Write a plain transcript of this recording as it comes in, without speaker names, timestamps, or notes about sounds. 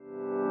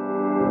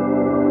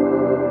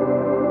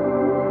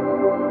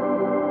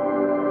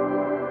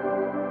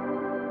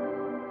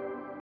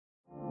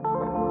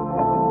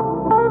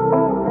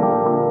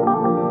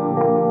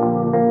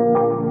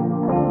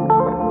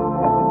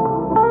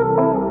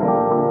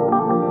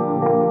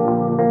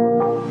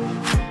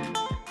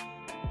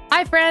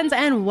friends,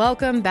 and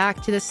welcome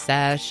back to the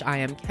Sesh. I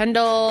am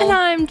Kendall. And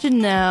I'm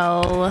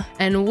Janelle.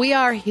 And we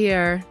are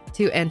here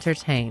to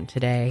entertain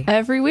today.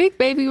 Every week,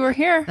 baby, we're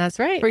here. That's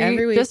right.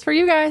 Every week. Just for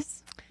you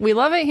guys. We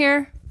love it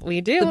here. We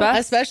do.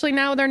 Especially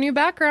now with our new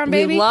background,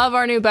 baby. We love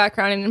our new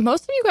background, and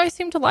most of you guys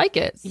seem to like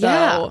it. So.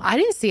 Yeah. I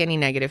didn't see any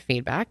negative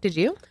feedback. Did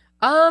you?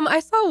 I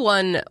saw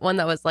one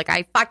that was like,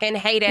 I fucking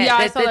hate it. Yeah,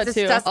 I saw that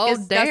too.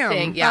 Disgusting.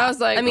 Damn. Yeah. I was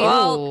like, I mean,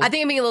 well, I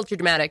think I'm being a little too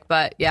dramatic,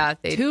 but yeah,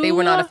 they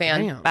were not a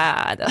fan. Damn.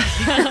 bad.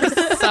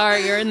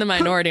 Sorry, you're in the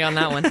minority on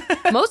that one.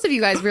 Most of you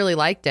guys really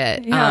liked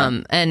it.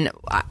 Yeah.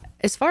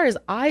 As far as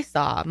I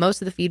saw,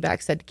 most of the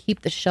feedback said to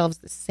keep the shelves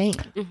the same.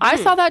 Mm-hmm. I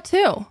saw that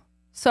too.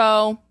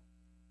 So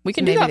we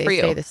can do that for you.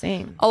 Stay the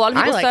same. A lot of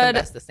people I like said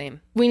them best the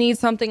same. we need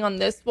something on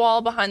this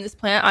wall behind this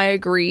plant. I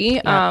agree.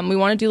 Yeah. We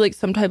want to do like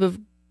some type of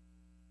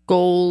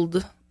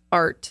gold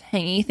art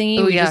hangy thingy.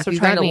 Oh, We yeah. just If are you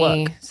trying got to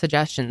any look.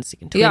 suggestions, you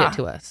can tweet it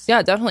to us.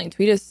 Yeah, definitely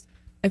tweet us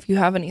if you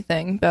have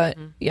anything. But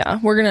yeah,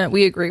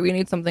 we agree. We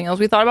need something else.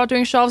 We thought about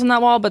doing shelves on that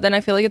wall, but then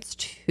I feel like it's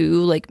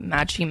too like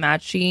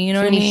matchy. You know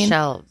Too what I many mean?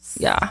 shelves.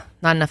 Yeah,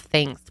 Not enough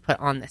things to put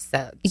on the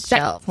shelves.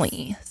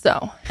 exactly.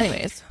 So,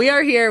 anyways, We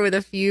are here with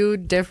a few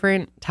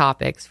different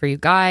topics for you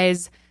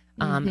guys.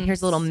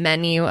 Here's a little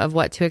menu of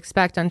what to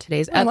expect on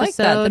today's I episode. like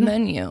that, the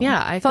menu.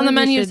 Yeah, it's on the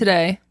menu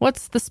today.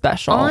 What's the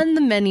special? On the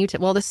menu,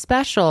 the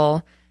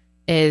special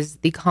is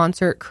the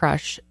Concert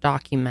Crush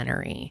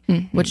documentary,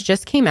 which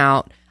just came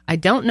out. I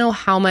don't know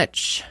how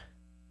much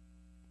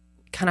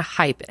kind of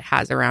hype it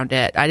has around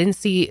it. I didn't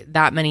see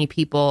that many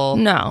people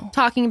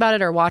talking about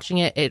it or watching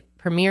it. It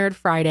premiered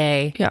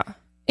Friday. Yeah.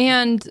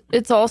 And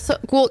it's also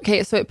cool.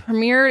 Okay, so it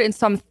premiered in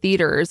some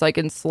theaters, like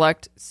in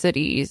select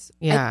cities.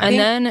 Yeah. And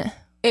then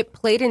It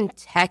played in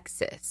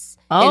Texas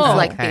in Oh,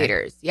 select okay.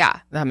 theaters. Yeah.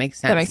 That makes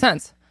sense. that makes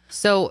sense.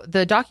 So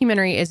the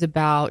documentary is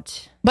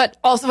about... But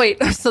also,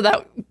 wait, so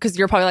that, because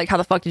you're probably like, how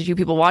the fuck did you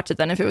people watch it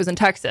then if it was in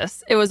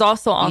Texas? It was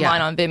also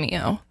online on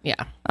Vimeo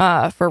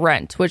for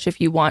rent, which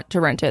if you want to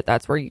rent it,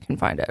 that's where you can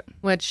find it.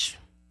 Which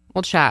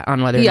we'll chat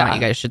on whether or not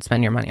you guys should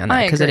spend your money on that,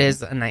 I because it agree.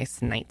 is a nice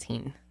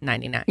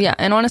 $19.99. Yeah,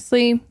 and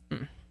honestly,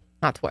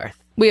 Not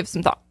worth. we have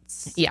some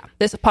thoughts. Yeah.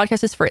 This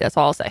podcast is free, that's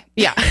all I'll say.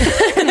 Yeah.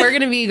 And we're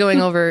going to be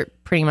going over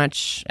pretty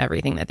much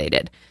everything that they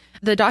did.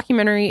 The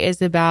documentary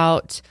is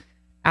about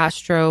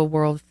Astro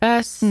World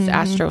Fest,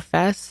 Astro World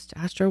Fest.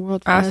 Astro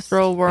World,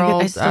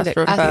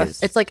 Astro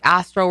Fest. It's like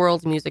Astro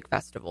World's music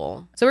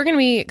festival. So we're going to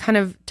be kind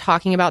of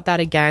talking about that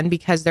again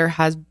because there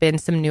has been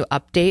some new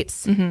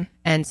updates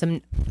and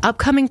some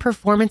upcoming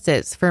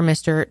performances for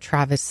Mr.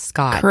 Travis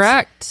Scott.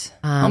 Correct.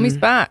 Homie's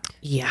back.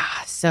 Yeah.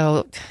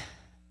 So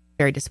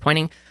very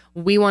disappointing.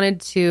 We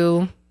wanted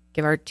to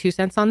give our 2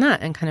 cents on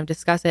that and kind of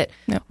discuss it.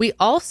 Yep. We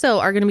also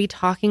are going to be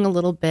talking a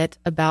little bit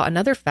about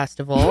another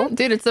festival.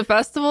 Dude, it's a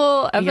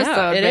festival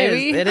episode,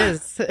 baby. It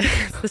is.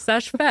 It's the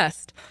Sesh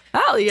Fest.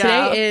 Hell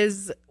yeah. Today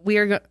is,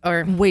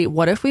 Wait,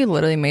 what if we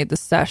literally made the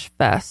Sesh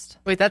Fest?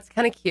 Wait, that's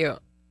kind of cute.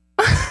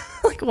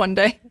 Like one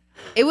day.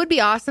 it would be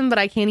awesome, but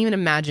I can't even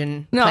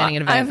imagine planning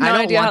an event. I have no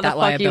don't idea want how the that fuck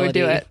liability. you would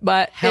do it,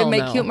 but Hell it'd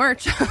make no. cute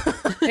merch.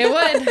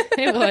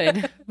 It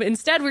would. But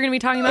instead, we're going to be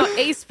talking about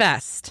Ace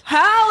Fest.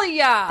 Hell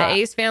yeah. The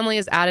Ace family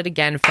is at it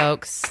again,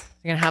 folks.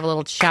 We're going to have a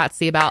little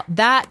chat-see about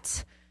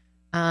that.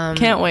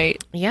 Can't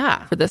wait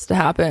Yeah. for this to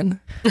happen.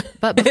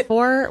 But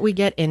before we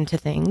get into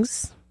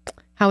things,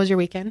 how was your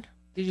weekend?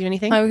 Did you do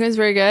anything? My weekend's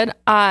very good.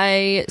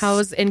 How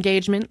was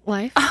engagement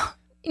life?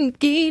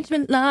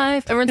 Engagement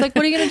life. Everyone's like,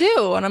 what are you going to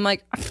do? And I'm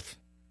like,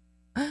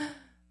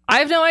 I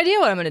have no idea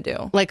what I'm going to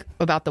do. Like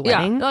about the Yeah.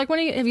 wedding? They're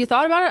like, have you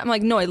thought about it? I'm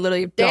like, no, I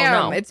literally don't Damn,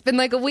 know. it's been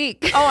like a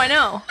week. Oh, I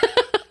know.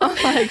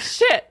 I'm like,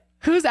 shit.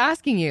 Who's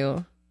asking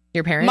you?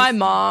 Your parents? My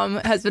mom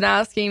has been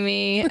asking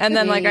me. And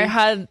then like I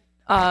had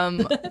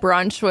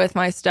brunch with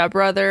my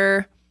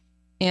stepbrother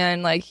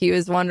and like he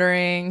was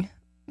wondering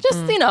just,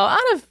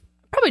 out of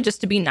probably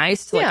just to be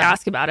nice to like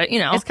ask about it,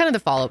 It's kind of the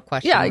follow-up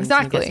question. Yeah, when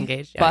someone exactly. gets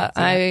engaged. Yeah, But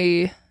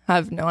I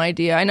have no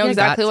idea. I know You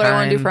exactly got what I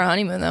want to do time. for a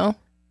honeymoon though.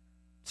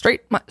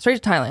 Straight to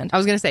Thailand. I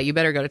was going to say, you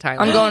better go to Thailand.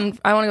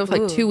 I want to go for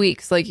like 2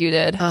 weeks like you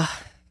did.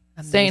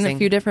 Stay in a Amazing.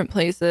 few different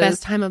places.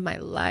 Best time of my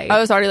life. I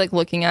was already like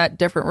looking at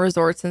different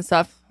resorts and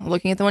stuff.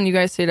 Looking at the one you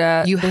guys stayed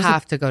at. You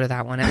have to go to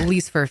that one at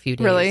least for a few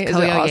days. Really? Is it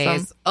Koyoye's.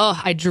 awesome?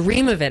 Oh, I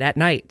dream of it at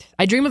night.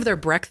 I dream of their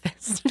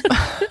breakfast.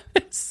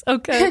 It's so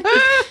good.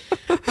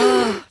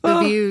 The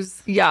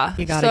views. Yeah.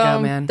 You gotta go,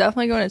 man.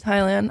 Definitely going to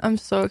Thailand. I'm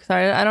so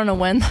excited. I don't know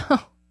when though.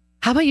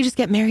 How about you just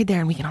get married there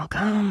and we can all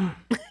come?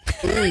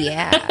 Oh,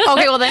 yeah.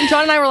 Okay, well then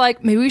John and I were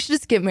like, maybe we should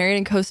just get married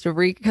in Costa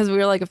Rica because we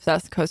were like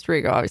obsessed with Costa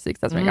Rica, obviously,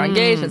 because that's when we got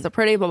engaged and it's so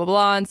pretty, blah, blah,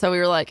 blah. And so we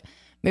were like,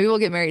 maybe we'll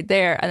get married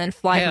there and then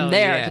fly Hell from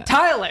there yeah. to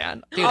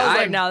Thailand. Dude, I was I'm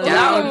like, now down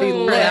that would be for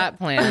lit. that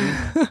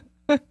plan.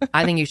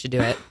 I think you should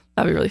do it.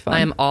 That'd be really fun. I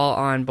am all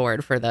on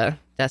board for the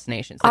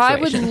destination I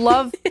situation. would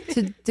love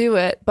to do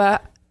it,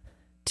 but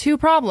 2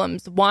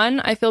 problems. One,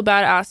 I feel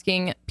bad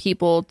asking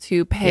people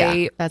to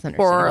pay Yeah, that's for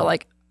understandable.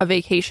 like a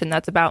vacation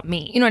that's about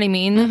me. You know what I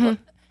mean?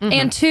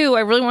 And 2, I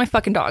really want my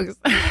fucking dogs.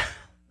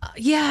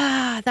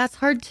 Yeah, that's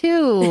hard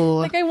too.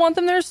 Like I want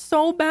them there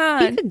so You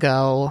bad. could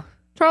go.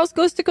 Charles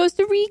goes to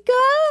Costa Rica.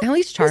 At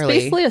least He's Charlie.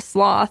 basically a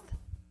sloth.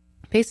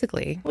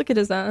 Basically. Look at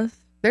his ass.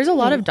 There's a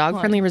lot of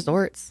dog-friendly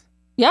resorts.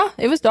 Yeah,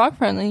 it was dog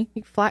friendly.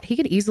 He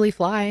could easily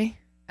fly.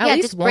 At Yeah,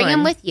 least just bring one.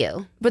 him with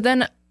you. But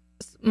then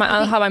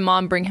I'll have my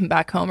mom bring him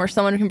back home, or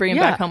someone can bring him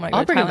back home when I go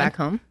I'll to bring him Thailand. back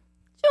home.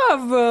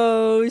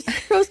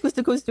 Charles goes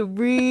to Costa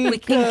Rica. We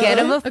can get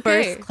him a Okay.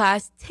 first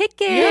class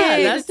ticket. Yeah,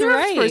 that's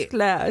right. First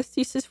class.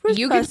 He says first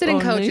You class can sit in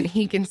coach only. and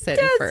he can sit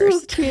in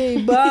first. Okay,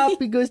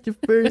 Bobby goes to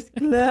first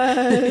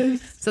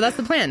class. So that's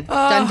the plan.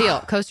 Done deal.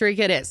 Costa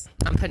Rica it is.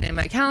 I'm putting it in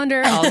my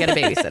calendar. I'll get a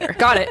babysitter.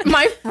 Got it.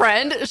 My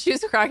friend,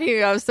 she's cracking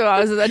me up. So I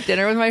was at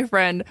dinner with my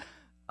friend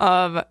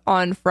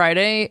on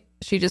Friday.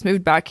 She just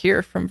moved back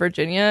here from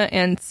Virginia.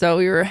 And so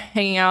we were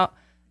hanging out.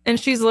 And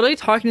she's literally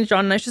talking to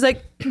John and I. She's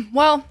like,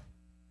 well,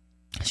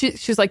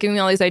 she's like giving me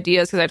all these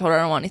ideas because I told her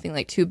I don't want anything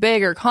like too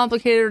big or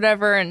complicated or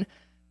whatever. And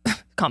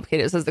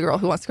complicated says the girl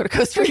who wants to go to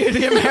Costa Rica to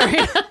get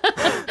married.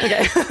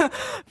 Okay.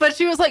 But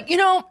she was like,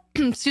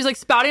 she's like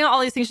spouting out all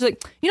these things. She's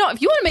like,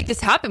 if you want to make this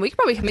happen, we could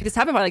probably make this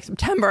happen by like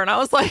September. And I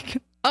was like,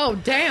 Oh,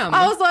 damn.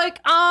 I was like,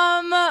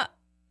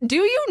 do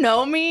you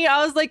know me?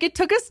 I was like, it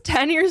took us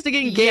 10 years to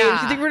get engaged.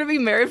 Yeah. You think we're going to be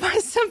married by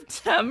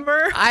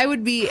September? I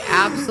would be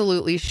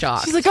absolutely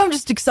shocked. She's like, I'm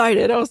just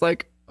excited. I was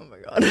like, oh my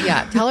God.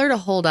 yeah, tell her to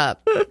hold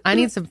up. I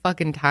need some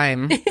fucking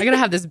time. I gotta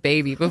have this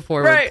baby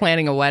before we're Right.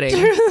 planning a wedding.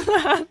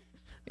 Yeah,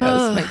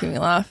 this is making me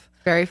laugh.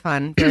 Very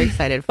fun. Very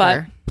excited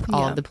But, for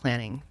all yeah. of the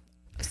planning.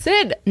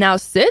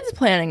 Sid's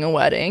planning a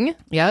wedding.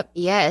 Yep.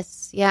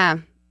 Yes, yeah.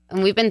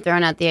 And we've been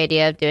throwing out the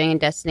idea of doing a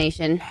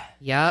destination,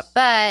 Yep.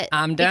 but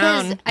I'm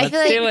down. because I Let's feel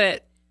like do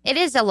it. it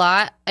is a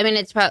lot. I mean,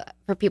 it's for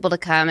people to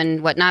come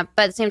and whatnot,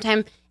 but at the same time,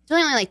 it's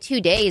only like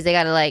 2 days. They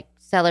got to like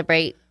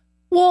celebrate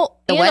Well,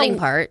 the wedding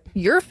part.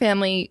 Your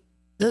family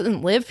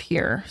doesn't live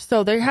here,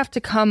 so they have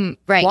to come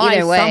Right, fly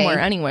either way, somewhere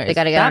anyways. they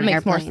gotta get that on an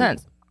makes more airplane.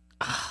 sense.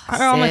 I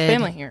got all my Sid,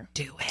 family here.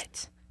 Do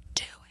it.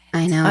 Do it.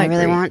 I know. I I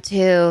really agree. want to.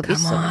 It'd be Come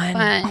so on. Oh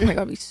fun. my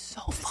God, it'd be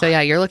so fun. So yeah,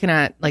 you're looking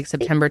at like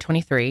September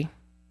 23.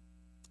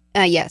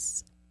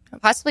 Yes,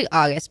 possibly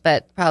August,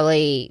 but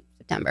probably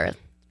September. To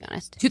be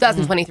honest.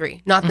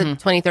 2023, not the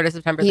 23rd of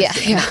September. Yeah,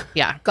 This year. yeah.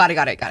 Yeah. Got it.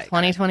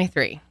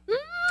 2023.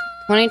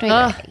 2023.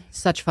 Oh,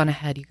 such fun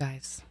ahead, you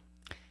guys.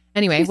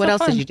 Anyway, She's what so else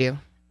fun. did you do?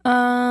 Or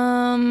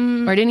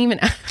Um. I didn't even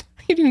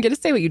you didn't get to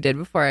say what you did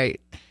before I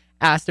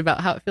asked about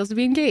how it feels to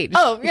be engaged.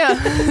 Oh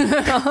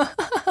yeah.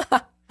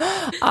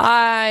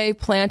 I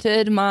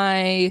planted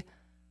my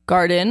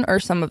garden, or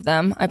some of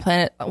them. I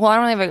planted. Well, I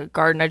don't have a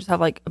garden. I just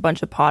have like a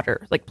bunch of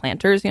like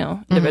planters,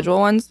 individual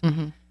ones.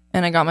 Mhm.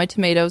 And I got my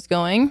tomatoes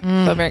going. So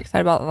I'm very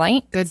excited about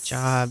that. Good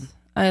job.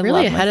 I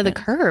Really love my ahead of the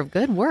tomatoes. curve.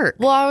 Good work.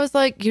 Well, I was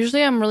like,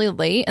 usually I'm really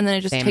late, and then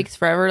it just Same. takes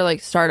forever to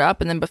like start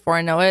up, and then before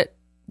I know it,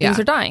 things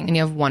Yeah. are dying. And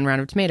you have one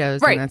round of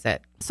tomatoes, Right. and that's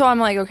it. So I'm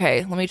like,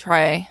 okay, let me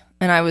try.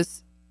 And it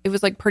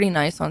was like pretty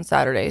nice on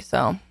Saturday.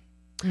 So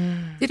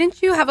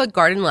Didn't you have a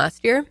garden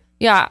last year?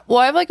 yeah. Well,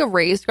 I have like a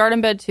raised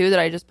garden bed too that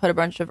I just put a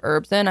bunch of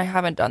herbs in. I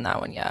haven't done that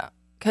one yet.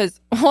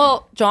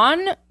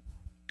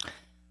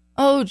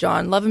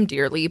 John, love him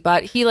dearly,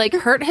 but he like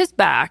hurt his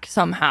back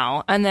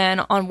somehow. And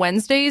then on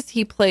Wednesdays,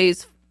 he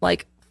plays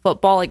like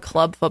football, like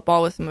club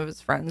football with some of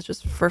his friends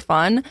just for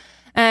fun.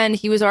 And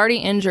he was already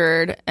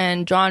injured.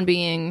 And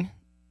John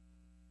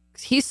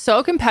he's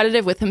so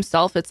competitive with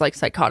himself, it's like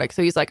psychotic.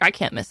 So he's like, I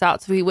can't miss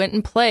out. So he went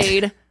and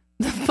played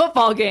the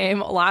football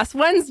game last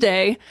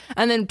Wednesday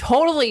and then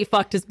totally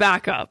fucked his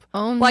back up.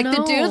 Oh, Like the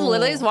no. dude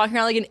literally is walking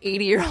around like an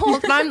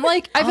 80-year-old. And I'm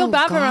like, I feel Oh,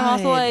 bad for him. I'm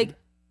also God. like,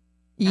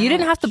 you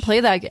didn't have to play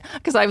that game.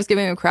 Because I was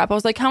giving him crap. I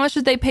was like, how much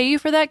did they pay you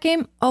for that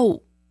game?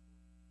 Oh,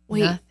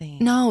 wait. Nothing.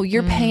 No,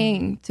 you're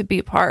paying to be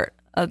a part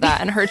of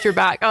that and hurt your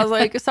back. I was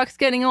like, it sucks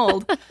getting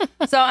old.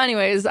 So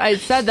anyways, I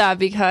said that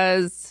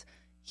because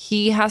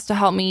he has to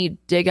help me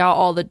dig out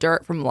all the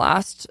dirt from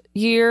last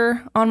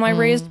year on my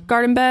raised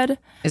garden bed.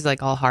 Is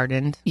like all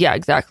hardened. Yeah,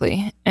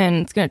 exactly. And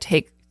it's going to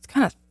take, it's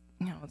kind of,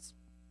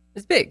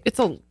 It's big. it's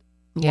a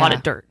Yeah. lot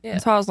of dirt. Yeah.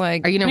 And so I was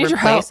like, Are you I gonna need your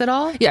help. replace it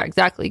all? Yeah,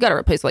 exactly. You got to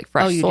replace like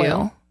fresh Oh, you do?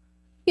 soil.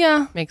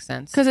 Yeah, Makes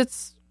sense.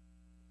 because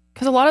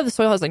a lot of the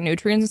soil has like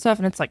nutrients and stuff,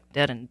 and it's like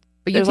dead and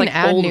But you there's, can like,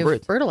 add old new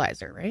roots.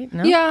 fertilizer, right?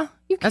 No? Yeah,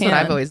 you can. That's what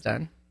I've always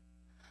done.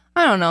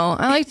 I don't know.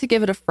 I like to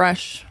give it a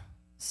fresh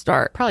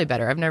start. Probably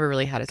better. I've never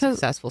really had a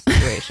successful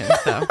situation.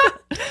 So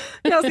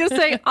Yeah, I was gonna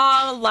say,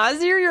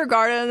 last year your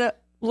garden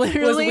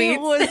literally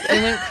was it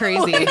went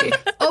crazy.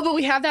 Oh, but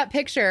we have that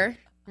picture.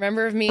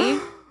 Remember of me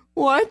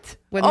what?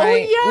 with Oh, my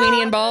yeah.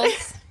 weenie and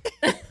balls?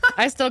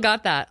 I still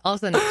got that. I'll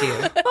send it to you.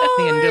 Oh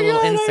We can do a my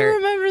little God, I insert.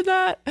 remember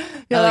that. Yeah,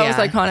 Oh, that yeah.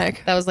 was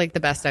iconic. That was like the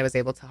best I was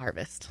able to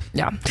harvest.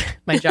 Yeah.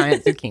 My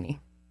giant zucchini.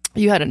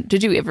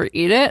 Did you ever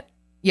eat it?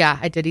 Yeah,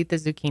 I did eat the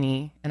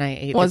zucchini and I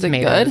ate Was the it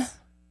tomatoes. good?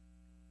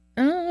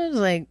 It was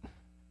like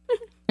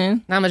Eh.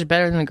 not much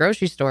better than the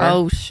grocery store.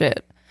 Oh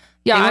shit.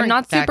 Yeah, They I'm weren't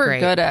not that super great.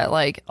 good at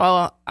like,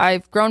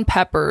 I've grown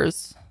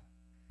peppers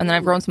and then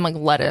I've grown some like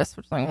lettuce,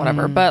 which is like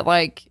whatever. But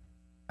like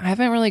I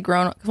haven't really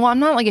grown, well, I'm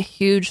not like a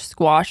huge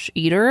squash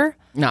eater.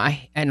 No,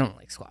 I don't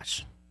like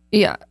squash.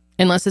 Yeah.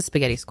 Unless it's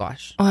spaghetti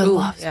squash. Oh, I Ooh,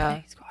 love yeah.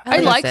 spaghetti squash. I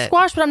like it.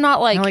 squash, but I'm not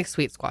I like like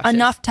sweet squashes.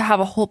 enough to have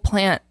a whole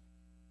plant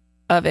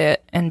of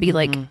it and be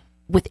like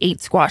with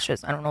 8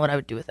 squashes. I don't know what I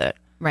would do with it.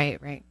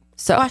 Right.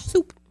 So Squash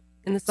soup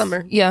in the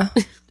summer. yeah,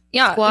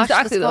 yeah, Squash the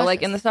exactly. Though,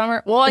 like in the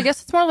summer. Well, I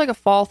guess it's more like a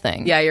fall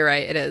thing. Yeah, you're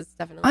right. It is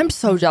definitely. I'm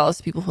so jealous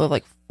of people who have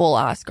like full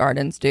ass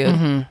gardens, dude.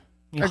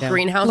 Mm-hmm. Or It's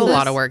greenhouses. a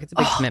lot of work. It's a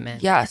big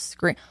commitment. Yes,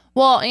 green.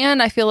 Well,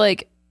 and I feel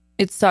like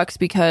it sucks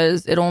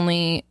because it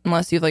only,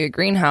 unless you have like a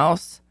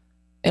greenhouse,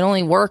 it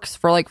only works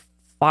for like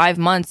 5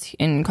 months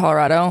in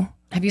Colorado.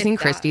 Have you seen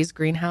Christy's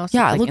greenhouse?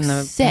 Yeah, it like looks in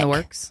the sick.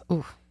 works.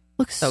 Ooh,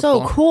 Looks So so,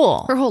 cool.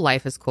 cool. her whole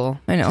life is cool.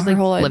 I know, She's her like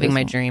whole life living is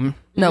my cool. dream.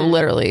 No,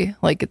 literally,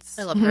 like it's.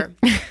 I love her.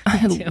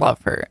 I love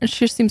her.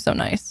 She just seems so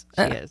nice.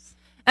 She is.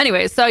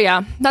 Anyway, so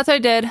yeah, that's what I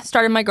did.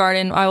 Started my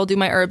garden. I will do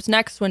my herbs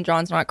next when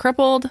John's not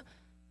crippled.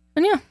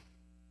 And yeah,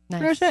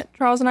 Nice. there's it.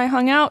 Charles and I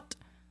hung out,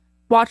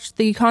 watched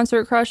the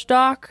Concert Crush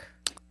doc,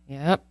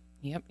 Yep.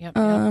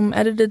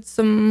 edited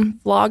some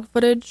vlog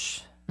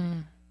footage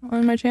on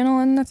my channel,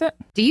 and that's it.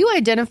 Do you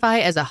identify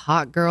as a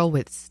hot girl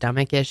with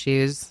stomach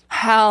issues?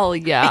 Hell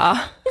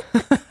yeah.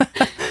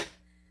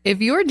 If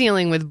you're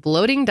dealing with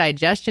bloating,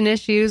 digestion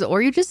issues,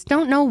 or you just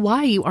don't know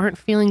why you aren't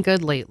feeling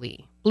good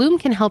lately, Bloom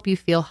can help you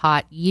feel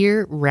hot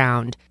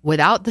year-round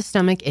without the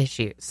stomach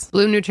issues.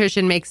 Bloom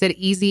Nutrition makes it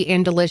easy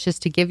and delicious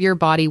to give your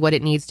body what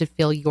it needs to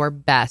feel your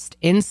best,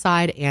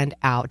 inside and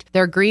out.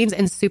 Their greens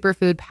and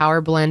superfood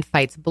power blend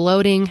fights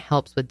bloating,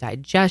 helps with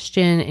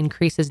digestion,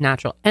 increases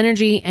natural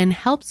energy, and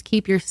helps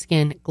keep your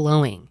skin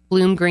glowing.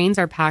 Bloom greens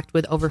are packed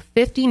with over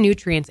 50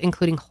 nutrients,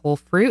 including whole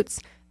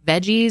fruits,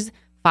 veggies,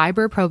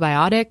 fiber,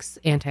 probiotics,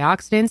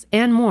 antioxidants,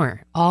 and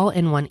more, all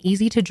in one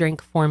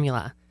easy-to-drink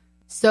formula.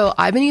 So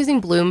I've been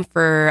using Bloom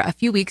for a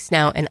few weeks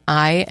now, and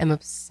I am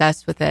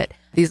obsessed with it.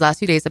 These last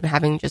few days, I've been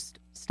having just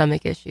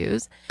stomach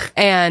issues,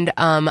 and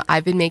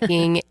I've been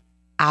making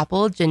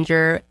apple,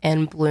 ginger,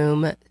 and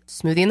Bloom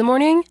smoothie in the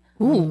morning.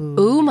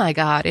 Ooh, my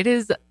God! It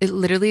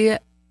literally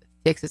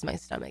fixes my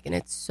stomach, and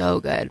it's so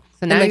good.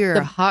 So now And, like, you're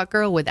a hot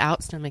girl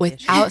without stomach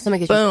issues. without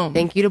stomach issues. Boom.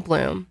 Thank you to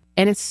Bloom.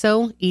 And it's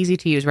so easy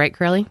to use, right,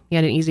 Curly? You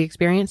had an easy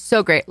experience?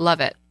 So great,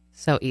 love it.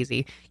 So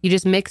easy. You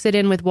just mix it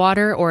in with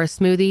water or a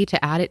smoothie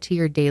to add it to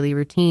your daily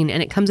routine.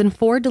 And it comes in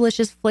 4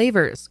 delicious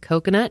flavors: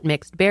 coconut,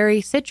 mixed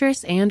berry,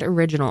 citrus, and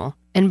original.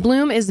 And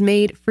Bloom is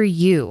made for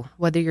you,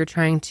 whether you're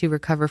trying to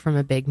recover from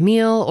a big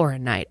meal or a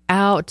night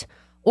out,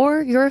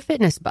 or you're a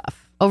fitness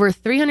buff. Over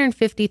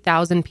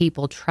 350,000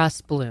 people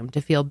trust Bloom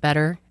to feel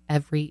better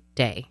every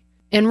day.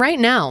 And right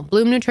now,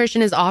 Bloom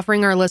Nutrition is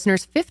offering our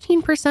listeners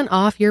 15%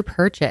 off your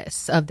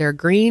purchase of their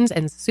greens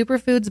and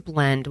superfoods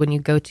blend when you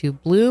go to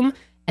bloomnu.com/sesh.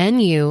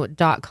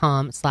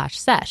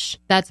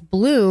 That's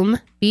Bloom,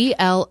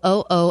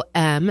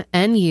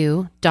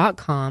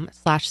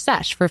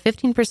 BLOOMNU.com/sesh for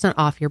 15%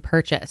 off your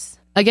purchase.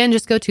 Again,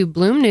 just go to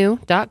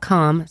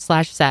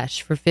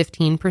bloomnu.com/sesh for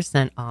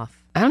 15%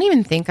 off. I don't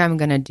even think I'm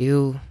going to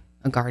do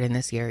a garden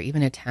this year,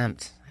 even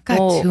attempt. I've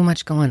got too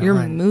much going You're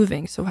on.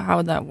 moving, so how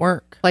would that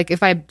work? Like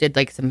if I did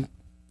like some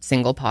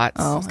single pots,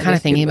 I was I kind of guess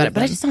you thinking about would it, but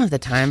I then. just don't have the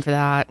time for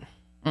that.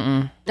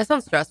 That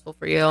sounds stressful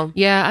for you.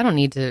 Yeah, I don't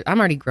need to. I'm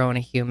already growing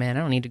a human.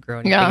 I don't need to grow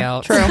anything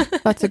else. true.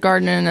 That's a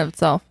garden in and of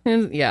itself.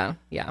 Yeah.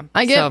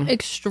 I get So-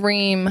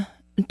 extreme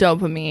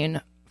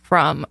dopamine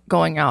from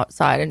going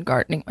outside and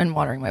gardening and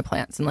watering my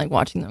plants and like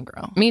watching them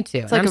grow. Me too.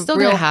 It's like I'm a still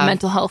real gonna have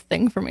mental health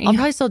thing for me. I'll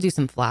probably still do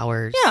some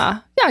flowers. yeah,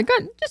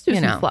 good. Just do You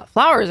some know.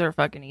 flowers are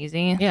fucking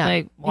easy. Yeah,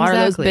 like water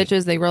exactly. those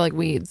bitches. They grow like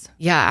weeds.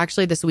 Yeah,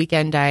 actually, this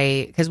weekend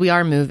because we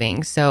are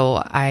moving,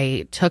 so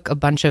I took a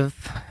bunch of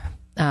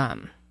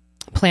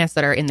plants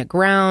that are in the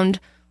ground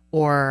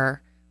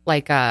or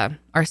like our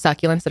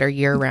succulents that are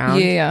year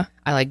round. Yeah,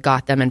 I like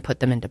got them and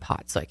put them into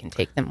pots so I can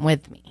take them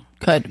with me.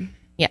 good.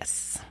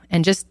 Yes,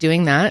 and just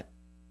doing that,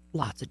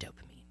 lots of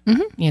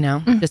dopamine. You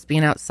know, just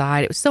being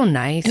outside. It was so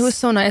nice. It was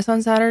so nice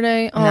on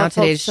Saturday. Oh, Now it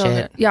felt today's so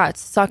shit. good. Yeah, it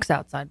sucks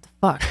outside. The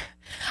fuck.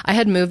 I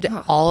had moved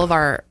all of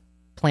our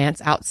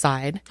plants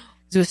outside.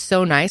 It was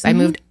so nice. I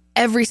moved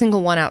every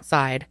single one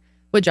outside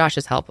with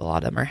Josh's help. A lot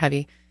of them are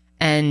heavy.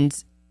 And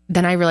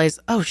then I realized,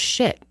 oh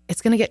shit,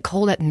 it's going to get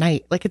cold at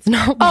night. Like it's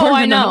not warm Oh,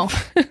 I know.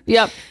 enough.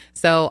 Yep.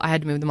 So I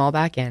had to move them all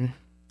back in.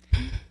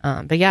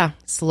 But yeah,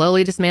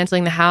 slowly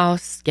dismantling the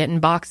house, getting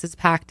boxes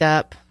packed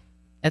up.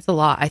 It's a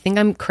lot. I think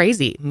I'm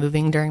crazy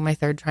moving during my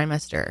 3rd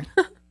trimester.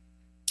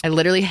 I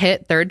literally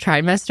hit 3rd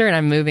trimester and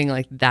I'm moving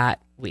like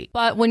that week.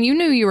 But when you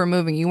knew you were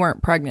moving, you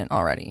weren't pregnant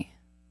already,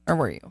 or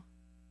were you?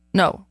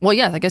 No. Well,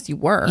 yeah, I guess you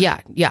were. Yeah.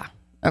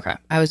 Okay.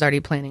 I was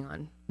already planning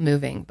on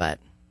moving, but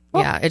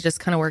yeah, it just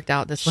kind of worked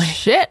out this way.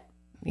 Shit.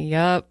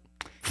 Yep.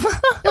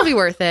 It'll be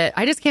worth it.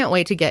 I just can't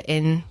wait to get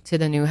into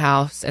the new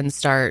house and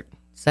start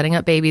setting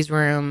up baby's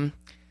room.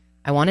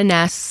 I want a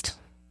nest,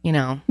 you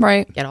know,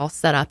 Right. get all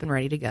set up and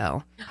ready to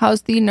go.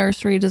 How's the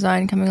nursery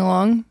design coming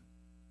along?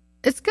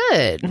 It's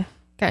good,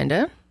 kind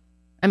of.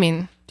 I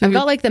mean, I've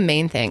got like the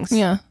main things.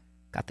 Yeah.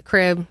 Got the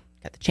crib,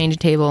 got the changing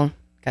table,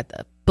 got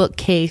the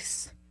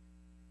bookcase.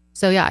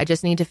 So yeah, I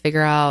just need to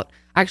figure out.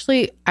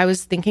 Actually, I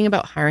was thinking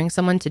about hiring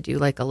someone to do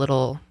like a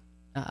little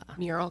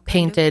Mural kind of.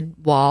 painted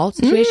wall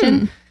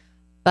situation,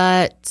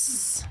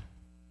 but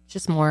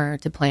just more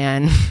to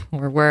plan,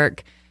 more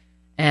work.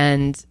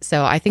 And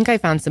so I think I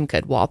found some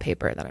good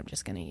wallpaper that I'm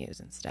just going to use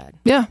instead.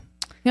 Yeah.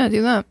 Yeah,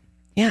 do that.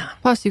 Yeah.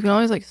 Plus, you can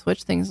always like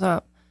switch things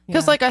up.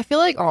 Because like I feel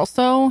like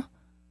also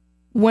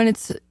when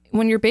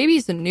your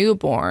baby's a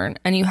newborn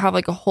and you have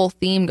like a whole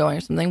theme going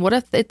or something, what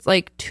if it's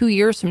like 2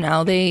 years from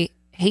now they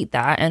hate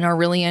that and are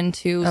really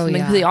into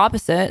something the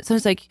opposite? So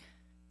it's like,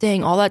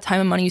 dang, all that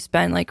time and money you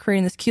spend like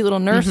creating this cute little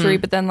nursery,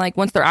 but then like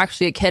once they're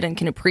actually a kid and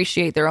can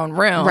appreciate their own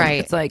room,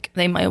 it's like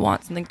they might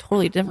want something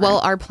totally different. Well,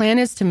 our plan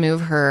is to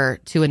move her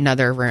to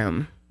another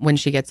room when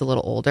she gets a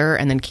little older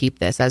and then keep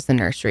this as the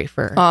nursery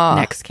for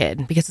next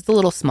kid because it's a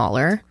little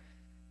smaller.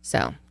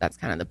 So that's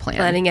kind of the plan.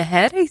 Planning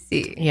ahead, I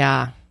see.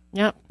 Yeah.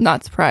 Yep.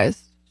 Not surprised.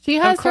 She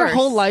has her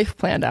whole life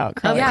planned out.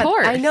 Of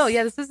course. I know.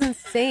 Yeah, this is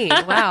insane.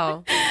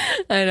 Wow.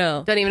 I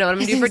know. Don't even know what I'm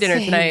going to do for dinner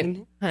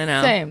tonight. I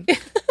know. Same.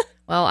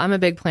 Well, I'm a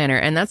big planner,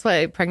 and that's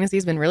why pregnancy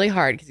has been really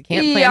hard because you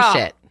can't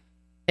plan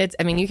shit.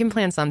 I mean, you can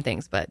plan some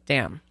things, but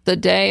damn. The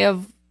day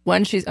of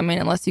when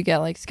unless you get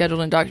like scheduled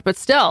in doctor, but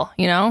still,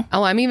 you know?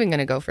 Oh, I'm even going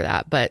to go for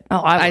that, but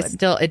I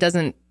still, it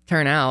doesn't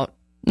turn out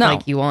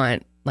like you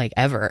want, like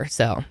ever.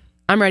 So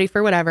I'm ready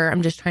for whatever.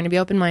 I'm just trying to be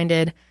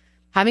open-minded.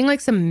 Having like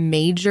some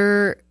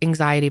major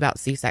anxiety about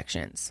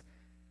C-sections.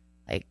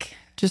 Like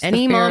just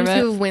any moms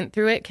who went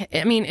through it.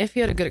 I mean, if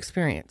you had a good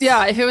experience.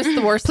 Yeah, if it was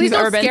the worst please you've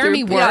don't ever been scare through.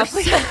 me worse.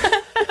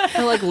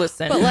 I'm like,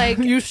 listen, but like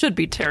you should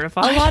be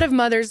terrified. A lot of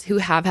mothers who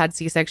have had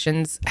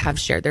C-sections have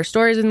shared their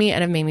stories with me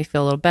and have made me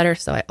feel a little better.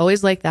 So I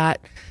always like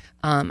that.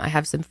 I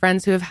have some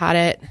friends who have had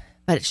it,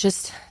 but it's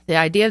just the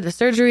idea of the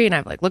surgery, and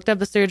I've like looked up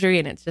the surgery,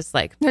 and it's just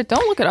like don't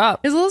look it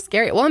up. It's a little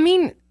scary. Well, I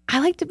mean, I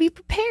like to be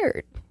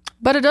prepared,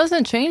 but it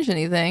doesn't change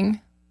anything.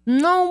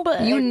 No,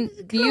 but you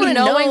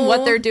knowing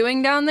what they're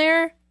doing down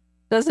there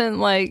doesn't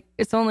like.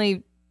 It's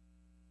only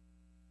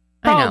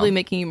probably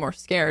making you more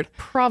scared.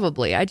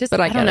 Probably. I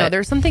don't know.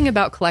 There's something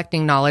about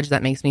collecting knowledge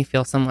that makes me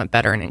feel somewhat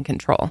better and in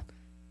control.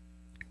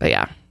 But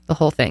yeah, the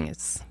whole thing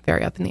is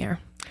very up in the air.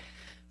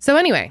 So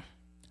anyway,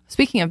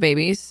 speaking of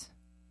babies,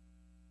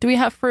 do we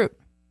have fruit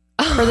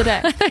for the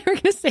day? I thought you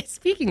were going to say,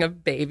 speaking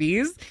of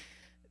babies.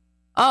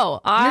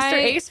 Mr.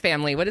 Ace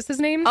family. What is his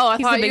name? Oh,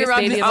 He's the biggest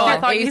baby of all. I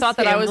thought you thought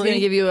that I was going to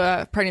give you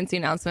a pregnancy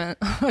announcement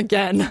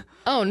again.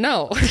 Oh,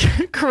 no.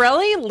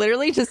 Corelli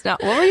literally just now.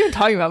 What were you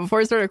talking about before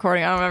we started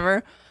recording? I don't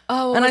remember.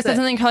 Oh, and I said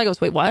something. Kelly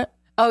goes, "Wait, what?"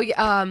 Oh,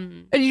 yeah.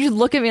 And you just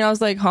look at me, and I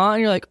was like, "Huh?"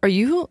 And you're like,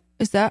 You're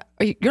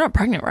not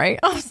pregnant, right?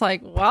 I was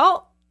like,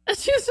 "Well."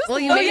 She was just, well,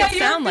 you made it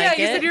sound like it.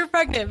 Yeah, you said you're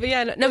pregnant, but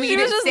yeah, no, but you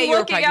didn't say you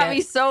were pregnant. She was just looking at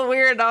me so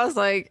weird. And I was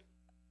like,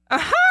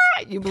 "Aha!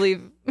 You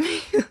believe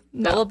me?"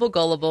 No.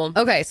 Gullible.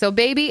 Okay, so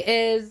baby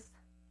is.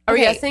 Are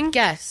we guessing?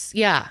 Guess.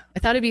 Yeah, I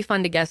thought it'd be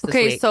fun to guess this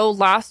week. Okay, so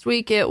last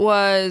week it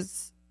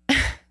was.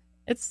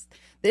 It's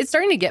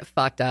starting to get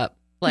fucked up.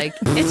 Like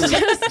it's just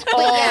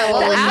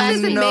the app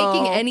isn't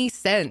making any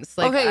sense.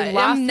 Like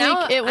last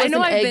week it was I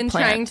know I've been eggplant.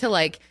 trying to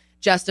like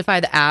justify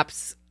the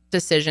app's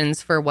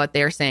decisions for what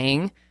they're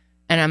saying.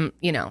 And I'm,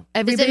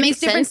 every baby's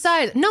different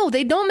size. No,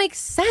 they don't make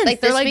sense. Like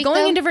they're like week,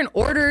 going in different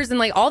orders, and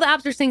like all the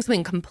apps are saying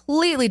something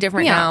completely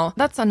different now.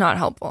 That's not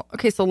helpful.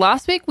 Okay, so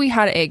last week we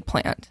had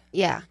eggplant.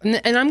 Yeah,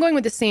 and I'm going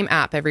with the same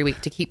app every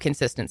week to keep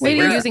consistency.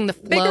 We're using the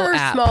Flow bigger or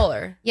app.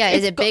 Smaller? Yeah,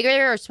 is it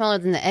bigger or smaller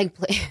than the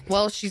eggplant?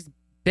 Well, she's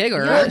bigger.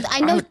 Well, I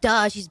know,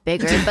 she's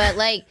bigger, but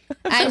like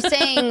I'm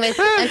saying,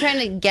 I'm trying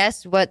to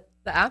guess what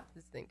the app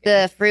is thinking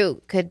the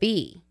fruit could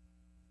be.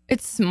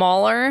 It's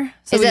smaller.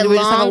 So is it we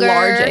just have a longer?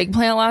 large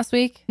eggplant last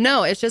week?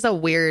 No, it's just a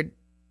weird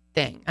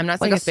thing. I'm not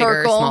saying like it's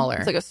bigger or smaller.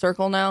 It's like a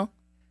circle now.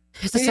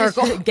 It's a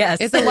circle.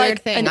 Guess. It's a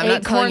weird thing. I'm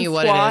not telling you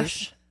what it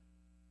is.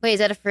 Wait, is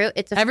that a fruit?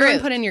 It's a Everyone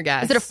fruit. put in your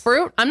guess. Is it a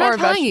fruit? I'm not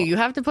telling you. You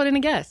have to put in a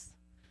guess.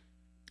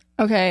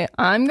 Okay,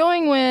 I'm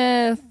going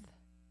with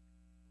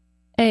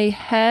a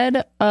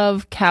head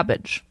of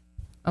cabbage.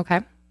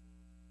 Okay.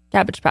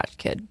 Cabbage Patch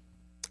Kid.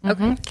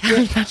 Okay.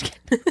 Cabbage Patch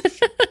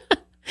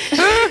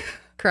Kid.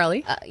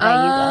 Curly.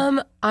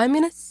 I'm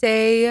gonna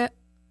say,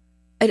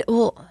 it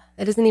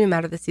doesn't even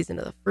matter the season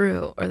of the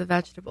fruit or the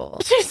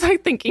vegetable. She's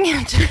like thinking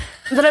it,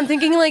 but I'm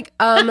thinking like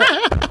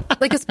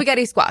a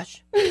spaghetti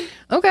squash.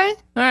 Okay,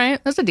 all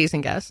right, that's a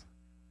decent guess.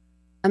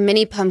 A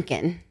mini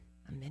pumpkin.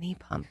 A mini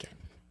pumpkin.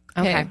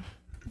 Okay.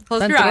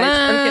 Close your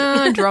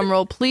eyes. Drum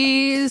roll,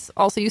 please.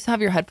 Also, you have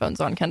your headphones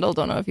on, Kendall.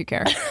 Don't know if you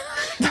care.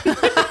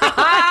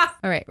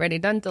 All right, ready?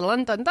 Dun dun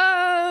dun dun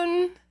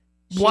dun.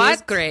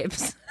 What?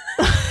 Grapes.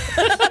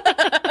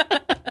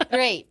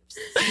 Grapes.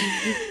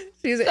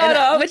 Shut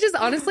up. Which is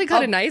honestly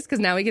kind of nice because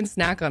now we can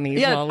snack on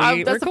these while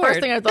we that's record. the first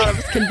thing I thought of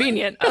was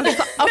convenient. A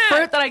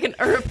fruit that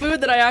or a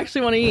food that I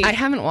actually want to eat. I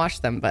haven't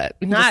washed them, but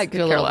we can I just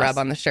do a little rub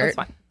on the shirt.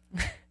 That's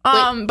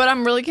fine. But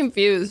I'm really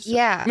confused.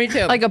 Yeah. Me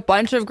too. Like a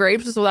bunch of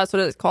grapes, so that's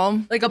what it's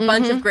called. Like a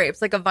bunch of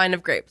grapes, like a vine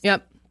of grapes.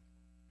 Yep.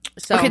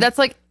 So okay, that's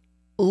like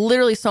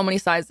literally so many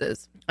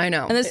sizes. I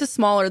know. And this is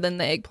smaller than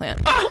the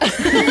eggplant.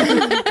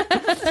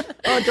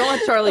 Oh, don't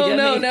let Charlie get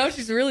me. No,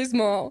 she's really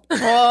small.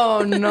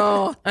 Oh,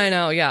 no. I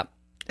know, yeah.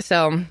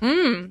 So,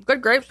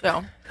 good grapes,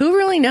 though. Who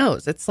really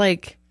knows? It's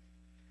like,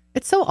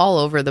 it's so all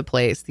over the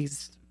place,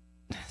 these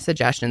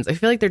suggestions. I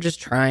feel like they're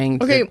just trying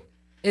to Okay.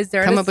 Is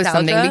there come up with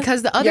something nostalgia?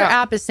 because the other Yeah.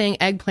 app is saying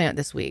eggplant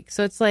this week.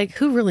 So it's like,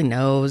 who really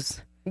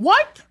knows?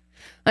 What?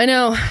 I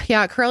know.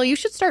 Yeah, Curly, you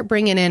should start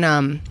bringing in,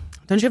 don't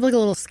you have like a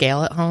little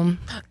scale at home?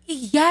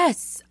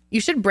 Yes. You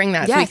should bring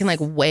that so we Yes. can like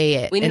weigh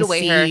it. We need and to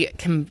weigh see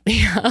her.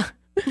 Yeah.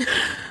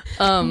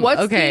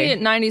 What's okay.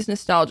 the 90s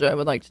nostalgia? I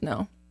would like to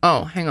know.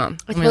 Oh, hang on. I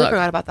Let me totally look.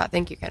 forgot about that.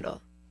 Thank you,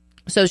 Kendall.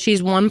 So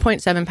she's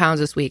 1.7 pounds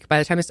this week. By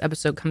the time this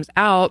episode comes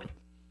out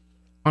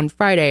on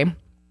Friday,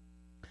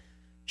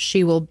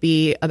 she will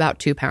be about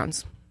 2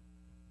 pounds,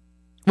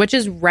 which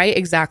is right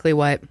exactly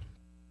what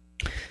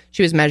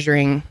she was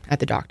measuring at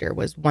the doctor,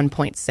 was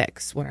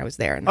 1.6 when I was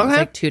there. And that was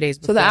like 2 days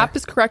before. So the app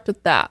is correct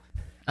with that.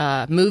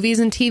 Movies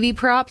and TV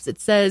props. It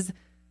says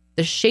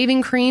the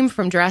shaving cream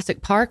from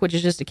Jurassic Park, which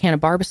is just a can of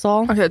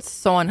Barbasol. Okay, it's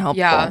so unhelpful.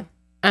 Yeah.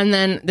 And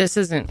then this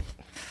isn't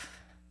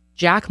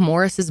Jack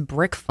Morris's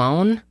brick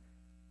phone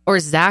or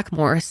Zach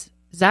Morris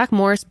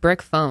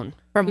brick phone.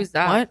 From Who's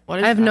that? What? What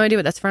is I have that? no idea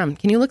what that's from.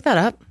 Can you look that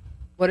up?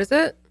 What is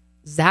it?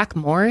 Zach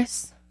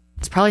Morris?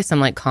 It's probably some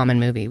like common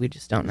movie. We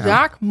just don't know.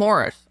 Zach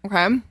Morris.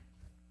 Okay.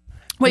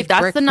 Wait, His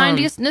that's brick the phone.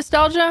 90s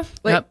nostalgia?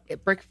 Wait,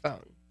 Yep. brick phone.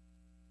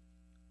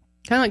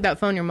 Kind of like that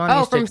phone your mom Oh,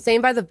 used from to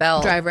Saved by the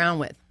Bell. drive around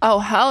with Oh,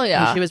 hell when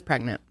yeah. she was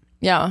pregnant.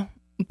 Yeah.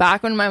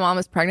 Back when my mom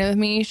was pregnant with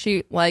me,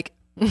 she like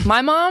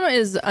my mom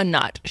is a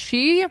nut.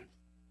 She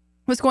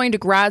was going to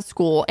grad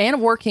school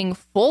and working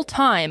full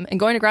time and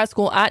going to grad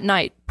school at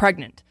night,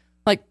 pregnant.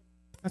 Like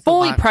That's a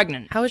fully lot.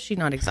 pregnant. How is she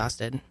not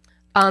exhausted?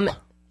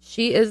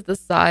 She is the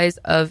size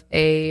of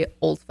a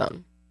old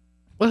phone.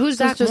 Well, who's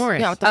So Zach it's just-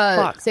 Morris? yeah, what the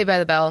fuck? Saved by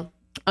the Bell.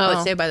 Oh,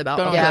 it's Saved by the Bell.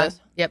 Don't know Okay. who Yeah. that is.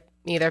 Yep.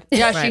 Neither.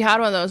 Yeah, Right. she had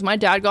one of those. My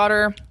dad got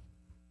her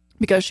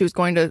because she was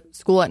going to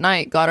school at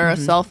night, got her a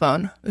cell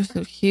phone. It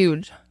was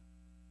huge.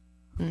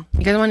 You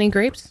guys want any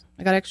grapes?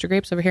 I got extra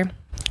grapes over here.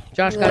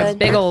 Josh got a Good.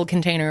 big old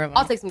container of them.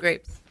 I'll take some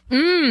grapes.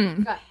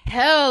 Got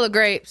hella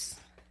grapes.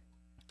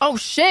 Oh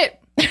shit.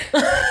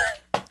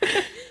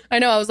 I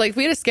know. I was like, if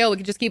we had a scale, we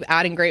could just keep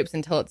adding grapes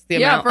until it's the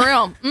Yeah, amount. for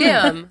real.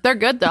 Damn. They're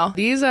good though.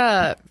 These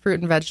fruit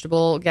and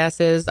vegetable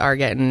guesses are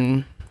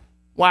getting,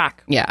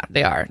 Whack. yeah,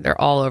 they are. They're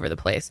all over the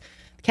place.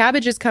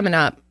 Cabbage is coming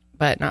up,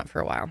 but not for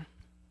a while. Do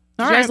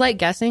All you guys right. like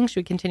guessing?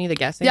 Should we continue the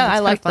guessing? Yeah, It's I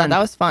kinda liked that. fun. That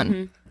was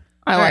fun.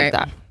 I All like right.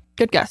 that.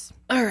 Good guess.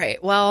 All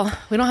right. Well,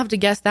 we don't have to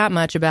guess that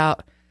much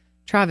about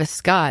Travis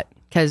Scott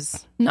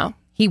because No.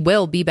 he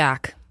will be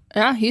back.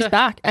 Yeah, he's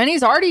back. And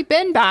he's already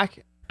been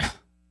back.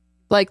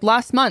 Like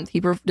last month, he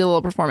did a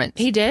little performance.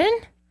 He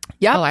did?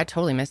 Yep. Oh, I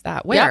totally missed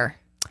that. Where?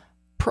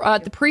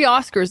 At the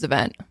pre-Oscars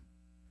event.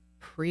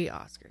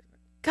 Pre-Oscars.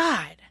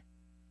 God.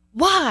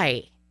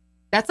 Why?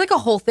 That's like a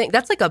whole thing.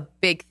 That's like a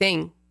big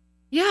thing.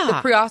 Yeah.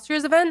 The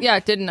pre-Oscars event? Yeah,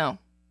 didn't know.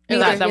 Me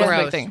that either. was a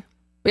Gross. big thing.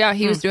 But yeah,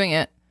 he was doing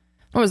it.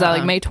 What was that,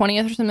 like May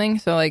 20th or something?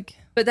 So like,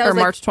 But that or was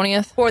like March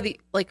 20th?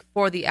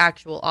 for the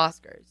actual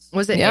Oscars.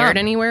 Was it Yeah. aired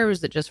anywhere or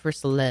was it just for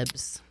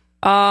celebs?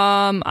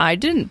 I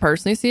didn't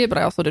personally see it, but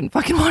I also didn't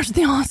fucking watch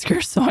the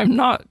Oscars, so I'm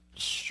not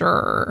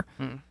sure.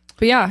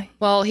 But yeah,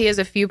 Well, he has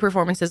a few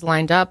performances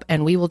lined up,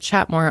 and we will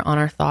chat more on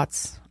our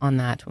thoughts on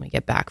that when we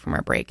get back from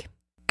our break.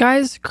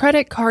 guys,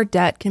 credit card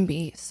debt can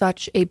be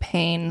such a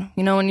pain.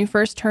 You know, when you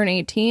first turn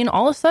 18,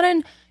 all of a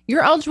sudden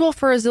you're eligible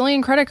for a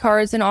zillion credit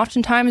cards, and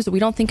oftentimes we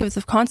don't think of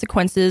the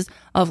consequences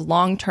of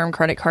long-term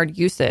credit card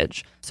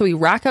usage. So we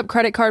rack up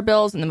credit card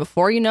bills, and then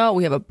before you know it,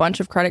 we have a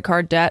bunch of credit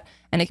card debt,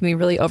 and it can be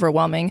really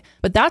overwhelming.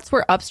 But that's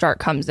where Upstart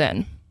comes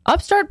in.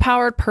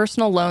 Upstart-powered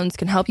personal loans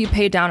can help you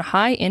pay down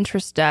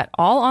high-interest debt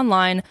all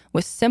online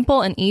with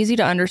simple and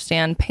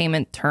easy-to-understand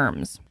payment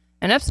terms.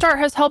 And Upstart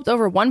has helped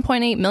over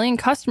 1.8 million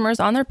customers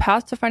on their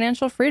path to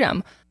financial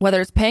freedom. Whether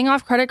it's paying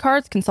off credit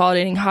cards,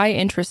 consolidating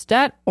high-interest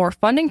debt, or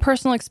funding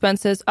personal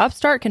expenses,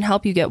 Upstart can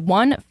help you get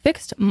one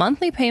fixed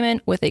monthly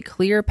payment with a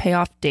clear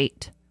payoff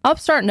date.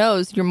 Upstart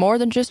knows you're more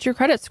than just your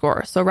credit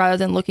score, so rather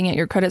than looking at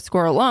your credit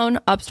score alone,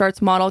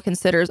 Upstart's model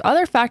considers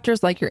other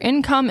factors like your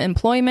income,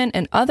 employment,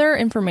 and other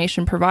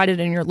information provided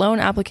in your loan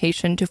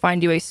application to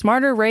find you a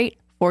smarter rate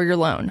for your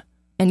loan.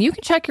 And you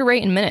can check your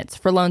rate in minutes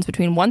for loans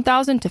between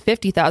 $1,000 to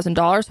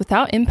 $50,000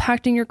 without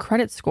impacting your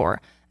credit score.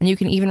 And you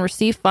can even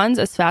receive funds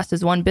as fast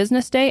as one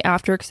business day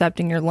after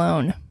accepting your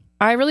loan.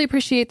 I really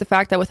appreciate the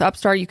fact that with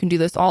Upstart, you can do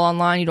this all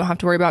online. You don't have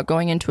to worry about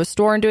going into a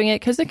store and doing it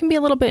because it can be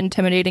a little bit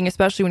intimidating,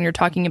 especially when you're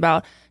talking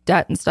about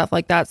debt and stuff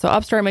like that. So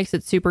Upstart makes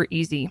it super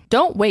easy.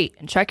 Don't wait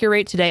and check your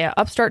rate today at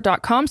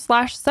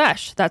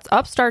upstart.com/sesh. That's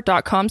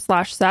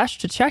upstart.com/sesh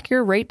to check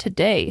your rate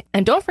today.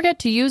 And don't forget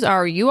to use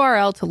our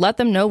URL to let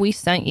them know we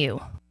sent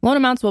you. Loan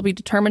amounts will be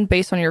determined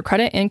based on your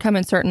credit, income,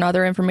 and certain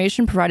other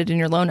information provided in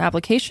your loan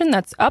application.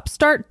 That's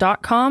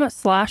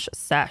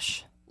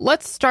upstart.com/sesh.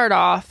 Let's start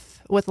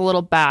off with a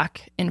little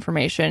back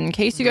information. In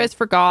case you guys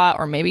forgot,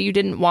 or maybe you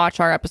didn't watch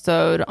our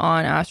episode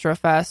on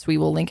Astrofest, we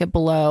will link it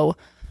below.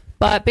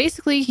 But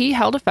basically, he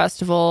held a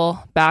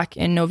festival back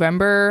in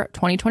November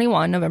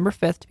 2021, November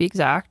 5th to be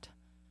exact.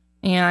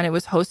 And it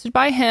was hosted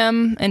by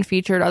him and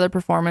featured other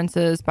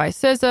performances by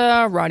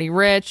SZA, Roddy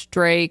Ricch,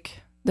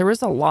 Drake, there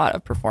was a lot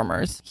of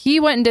performers. He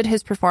went and did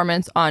his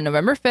performance on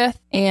November 5th,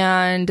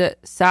 and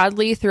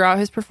sadly, throughout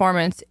his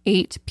performance,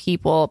 8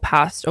 people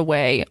passed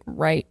away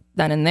right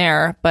then and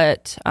there,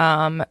 but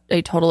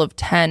a total of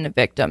 10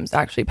 victims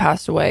actually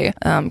passed away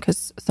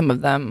because some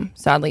of them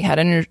sadly had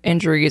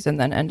injuries and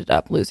then ended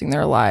up losing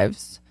their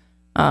lives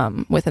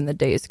within the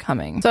days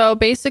coming. So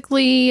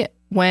basically,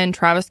 when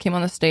Travis came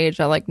on the stage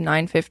at like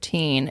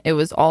 9:15, it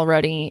was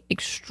already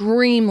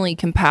extremely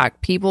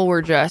compact. People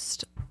were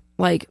just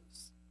like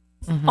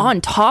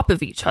on top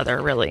of each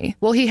other, really.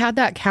 Well, he had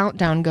that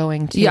countdown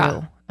going too.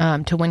 Yeah.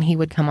 To when he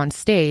would come on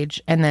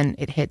stage, and then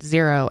it hit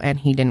 0, and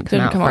he didn't come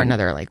out for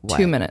another like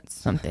 2 minutes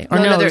something. Or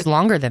no, it was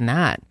longer than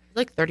that.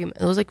 Like 30.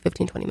 It was like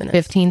 15, 20 minutes.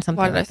 15 something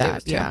Why did like I say it that.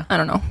 was 2? Yeah. I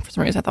don't know. For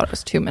some reason, I thought it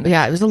was 2 minutes.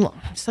 Yeah, it was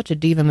such a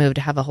diva move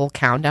to have a whole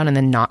countdown and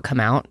then not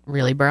come out.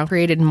 Really, bro.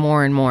 Created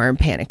more and more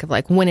panic of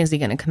like, when is he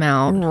going to come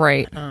out?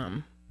 Right.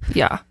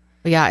 Yeah.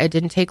 But yeah, it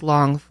didn't take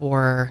long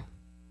for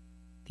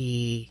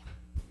the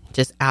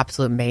just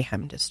absolute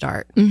mayhem to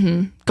start.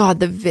 God,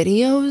 the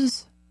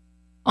videos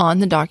on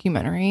the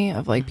documentary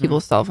of like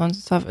people's cell phones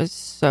and stuff is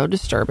so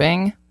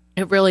disturbing.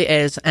 It really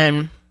is.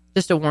 And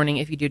just a warning,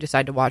 if you do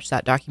decide to watch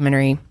that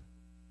documentary,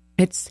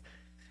 it's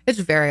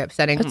very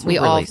upsetting. It's we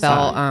really all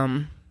felt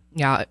sad.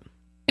 yeah.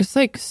 It's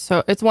like,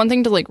 so it's one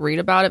thing to like read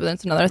about it, but then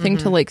it's another thing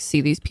to like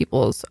see these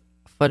people's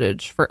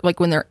footage for like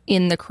when they're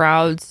in the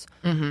crowds.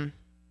 Just And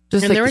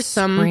like there was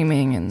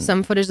screaming and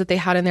some footage that they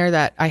had in there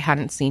that I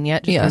hadn't seen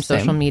yet, just Yeah, from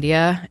social same.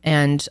 media,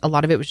 and a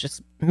lot of it was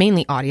just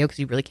mainly audio because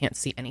you really can't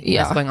see anything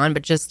that's going on.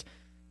 But just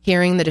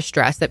hearing the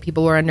distress that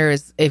people were under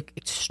is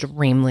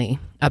extremely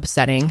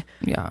upsetting.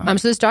 yeah.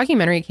 So this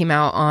documentary came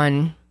out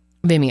on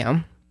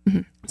Vimeo.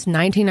 It's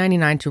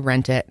 $19.99 to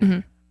rent it.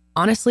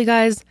 Honestly,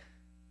 guys,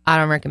 I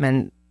don't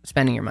recommend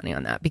spending your money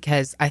on that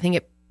because I think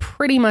it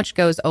pretty much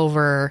goes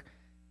over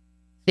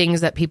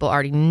things that people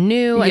already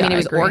knew. I Yeah, mean, it I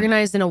was agree.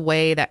 organized in a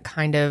way that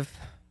kind of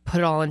put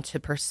it all into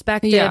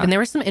perspective. Yeah. And there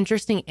were some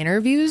interesting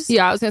interviews.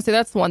 Yeah, I was gonna say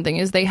that's the one thing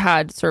is they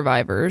had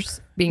survivors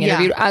being Yeah.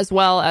 interviewed as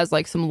well as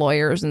like some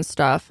lawyers and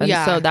stuff, and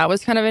Yeah. so that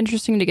was kind of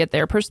interesting to get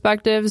their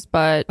perspectives.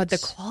 But But the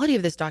quality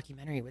of this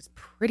documentary was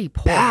pretty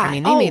poor. Bad. I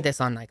mean, they Oh. made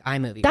this on like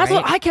iMovie. that's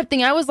right? what I kept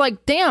thinking. I was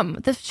like, damn,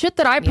 the shit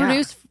that I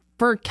produce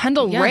for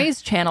Kendall Yeah. Ray's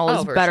channel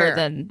is for better sure.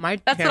 than. My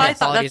That's channel what I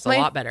thought. quality That's is a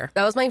lot better.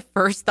 That was my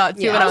first thought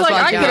too. Yeah. When I was like,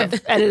 I watching could it.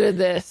 have edited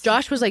this.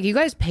 Josh was like, "You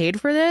guys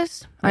paid for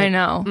this?" I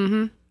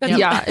know.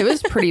 Yeah, it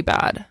was pretty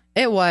bad.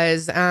 It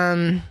was.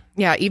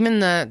 Yeah, even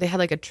they had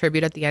like a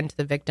tribute at the end to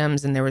the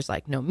victims, and there was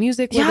like no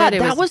music with Yeah, it. It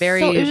that was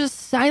very. so, it was just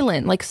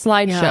silent, like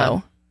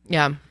slideshow.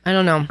 Yeah, I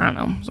don't know. I don't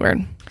know. It was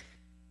weird.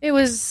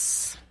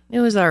 It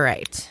was all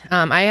right.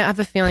 I have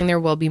a feeling there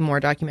will be more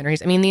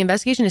documentaries. I mean, the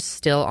investigation is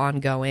still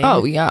ongoing.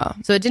 Oh yeah,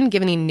 So it didn't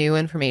give any new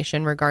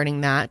information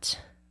regarding that,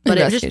 but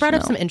it just brought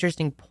up Investigation, some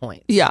interesting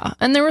points. yeah.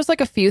 And there was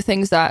like a few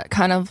things that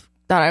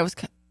I was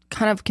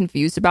kind of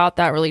confused about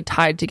that really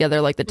tied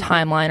together, like the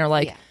timeline or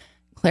like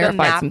clarified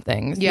map. some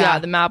things. Yeah.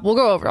 The map. We'll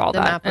go over all The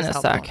that map in was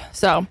a helpful. sec.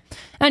 So,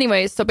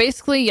 anyways, so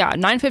basically,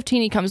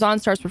 9:15 he comes on,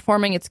 starts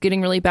performing. It's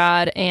getting really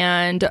bad,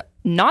 and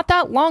not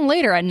that long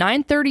later, at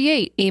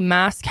 9:38, a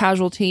mass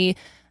casualty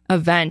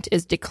event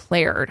is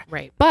declared.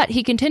 Right. But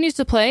he continues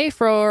to play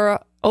for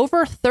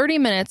over 30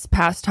 minutes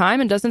past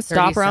time and doesn't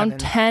stop around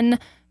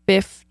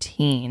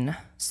 10:15.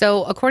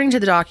 So according to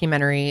the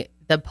documentary,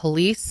 the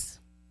police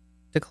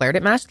declared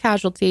it mass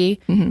casualty.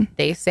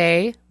 They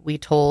say we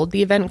told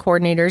the event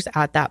coordinators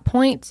at that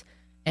point,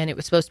 and it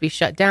was supposed to be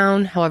shut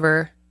down.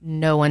 However,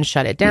 no one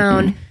shut it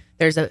down.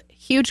 There's a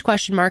huge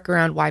question mark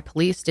around why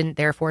police didn't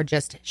therefore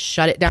just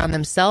shut it down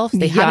themselves.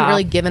 They haven't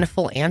really given a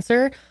full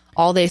answer.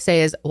 All they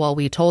say is, well,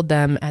 we told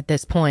them at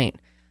this point.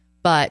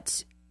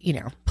 But, you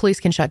know, police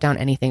can shut down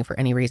anything for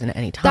any reason at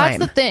any time. That's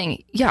the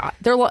thing. Yeah.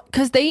 They're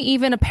because they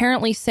even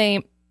apparently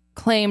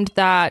claimed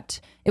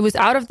that it was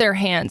out of their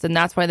hands and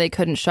that's why they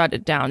couldn't shut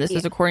it down. This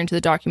is according to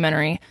the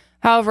documentary.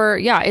 However,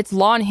 it's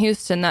law in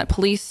Houston that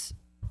police,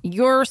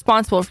 you're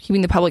responsible for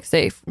keeping the public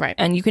safe. Right.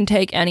 And you can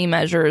take any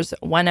measures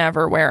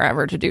whenever,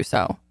 wherever to do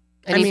so.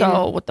 I mean,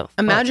 so what the fuck?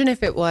 Imagine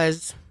if it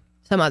was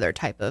some other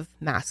type of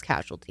mass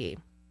casualty.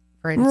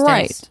 For instance,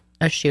 Right.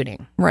 a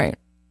shooting. Right.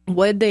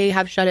 Would they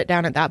have shut it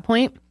down at that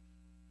point?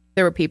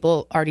 There were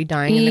people already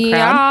dying in the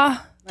crowd,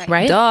 Yeah.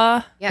 right?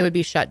 Duh. It would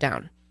be shut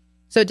down.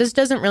 So it just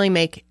doesn't really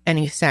make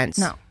any sense.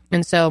 No.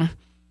 And so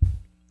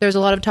there's a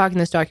lot of talk in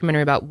this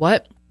documentary about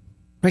what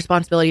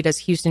responsibility does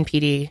Houston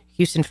PD,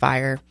 Houston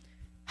Fire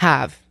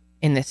have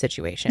in this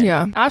situation.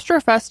 Yeah.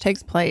 Astrofest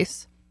takes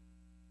place.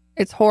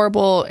 It's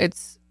horrible.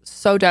 It's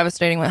so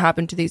devastating what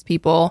happened to these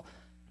people.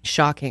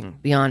 Shocking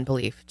beyond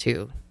belief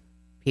to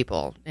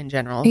people in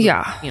general.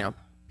 Yeah. You know,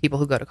 people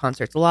who go to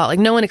concerts a lot. Like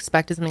no one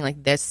expected something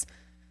like this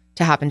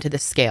to happen to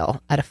this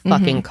scale at a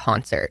fucking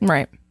concert.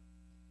 Right.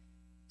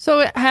 So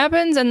it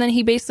happens, and then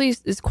he basically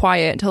is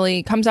quiet until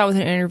he comes out with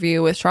an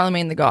interview with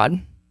Charlemagne the God.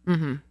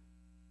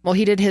 Well,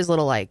 he did his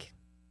little like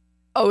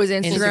Oh, his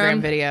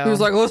Instagram video. He was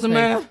like, "Listen,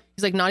 man."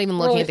 He's like not even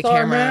looking Really at the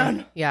sorry, camera.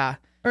 man. Yeah.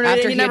 Or no,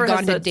 After he he never had gone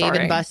has to said Dave sorry.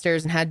 and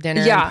Buster's and had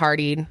dinner Yeah. and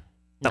partied.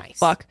 Nice.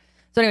 Fuck.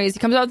 So anyways, he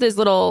comes out with this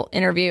little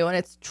interview and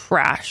it's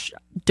trash.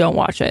 Don't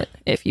watch it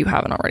if you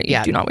haven't already.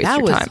 Yeah, do not waste that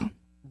your was time.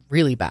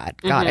 Really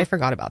bad. God, I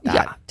forgot about that.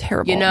 Yeah,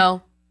 terrible. You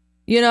know.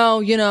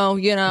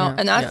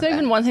 And that's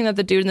even one thing that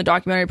the dude in the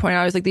documentary pointed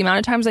out is like the amount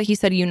of times that he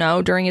said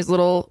during his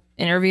little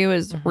interview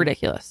is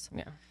ridiculous.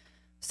 Yeah.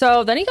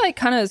 So then he like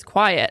kind of is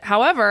quiet.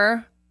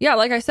 However, yeah,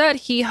 like I said,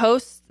 he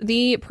hosts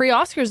the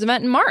pre-Oscars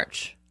event in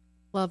March.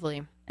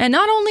 Lovely. And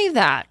not only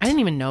that, I didn't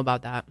even know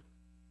about that.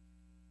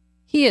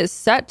 he is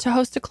set to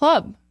host a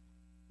club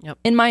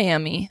in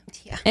Miami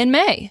in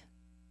May.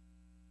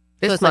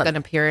 So it's like an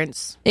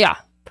appearance Yeah.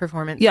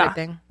 performance Yeah. type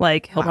thing.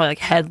 Like he'll probably like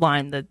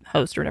headline the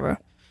host or whatever.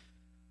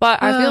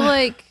 But I feel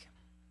like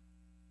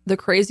the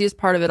craziest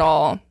part of it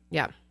all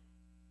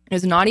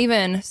is not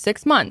even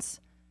 6 months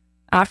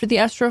after the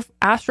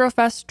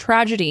Astrofest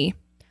tragedy,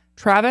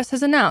 Travis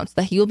has announced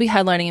that he will be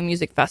headlining a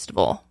music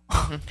festival.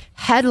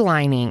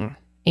 Headlining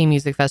a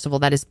music festival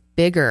that is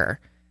bigger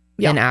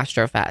than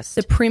Astrofest.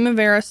 The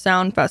Primavera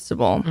Sound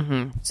Festival.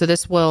 So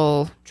this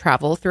will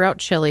travel throughout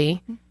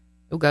Chile.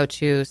 We'll go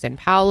to Sao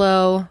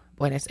Paulo,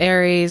 Buenos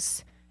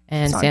Aires,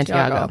 and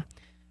Santiago.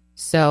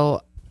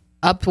 So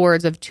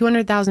upwards of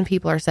 200,000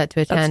 people are set to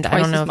attend. I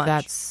don't know if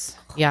that's...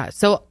 Yeah.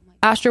 So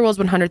Astroworld's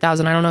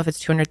 100,000. I don't know if it's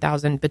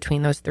 200,000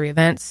 between those three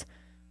events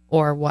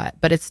or what,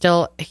 but it's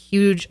still a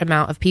huge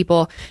amount of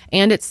people.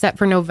 And it's set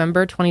for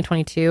November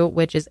 2022,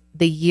 which is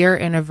the year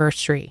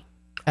anniversary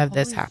of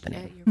this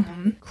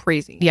happening.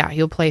 Crazy. Yeah,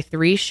 he'll play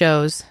 3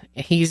 shows.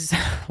 He's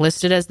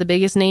listed as the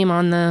biggest name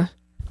on the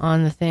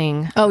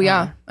thing. Oh,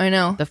 yeah. I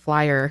know. The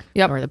flyer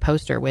or the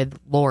poster with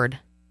Lord.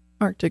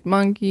 Arctic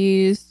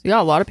Monkeys.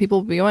 Yeah, a lot of people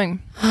will be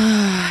going.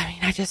 I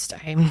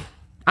mean,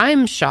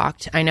 I'm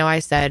shocked. I know I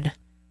said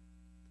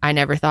I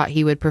never thought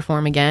he would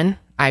perform again.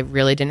 I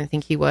really didn't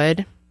think he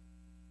would.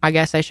 I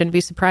guess I shouldn't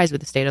be surprised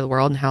with the state of the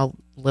world and how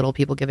little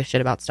people give a shit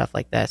about stuff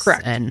like this.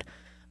 Correct. And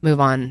move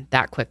on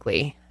that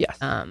quickly. Yes.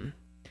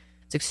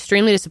 It's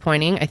extremely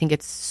disappointing. I think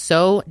it's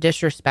so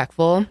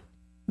disrespectful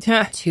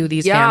to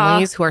these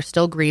families who are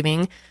still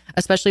grieving,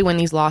 especially when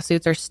these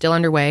lawsuits are still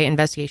underway.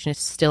 Investigation is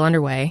still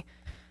underway.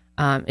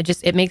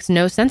 It makes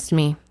no sense to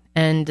me.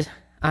 And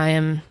I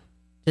am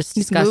just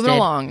disgusted. Moving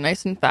along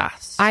nice and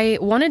fast. I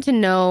wanted to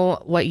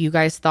know what you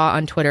guys thought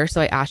on Twitter. So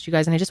I asked you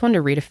guys, and I just wanted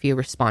to read a few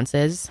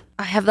responses.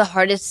 I have the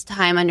hardest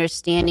time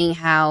understanding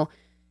how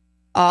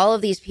all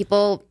of these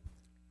people,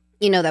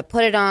 that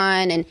put it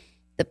on, and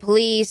the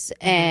police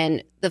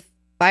and the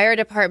fire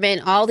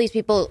department, all these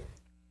people,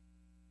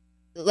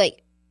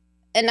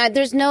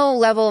 there's no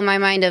level in my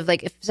mind of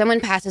if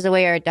someone passes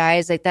away or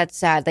dies, that's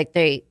sad.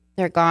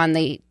 They're gone.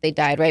 They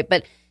died, right?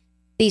 But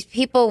these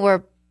people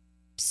were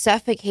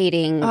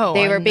suffocating.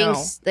 They were being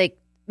just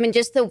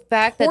the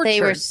fact that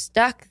they were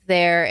stuck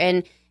there,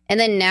 and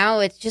then now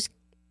it's just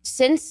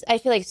since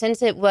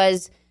it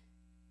was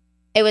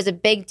a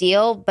big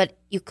deal, but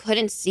you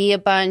couldn't see a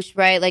bunch,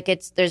 right?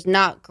 There's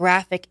not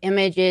graphic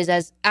images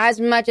as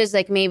much as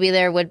maybe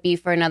there would be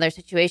for another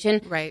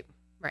situation, Right.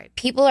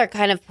 People are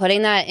kind of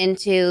putting that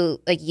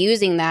into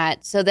using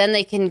that, so then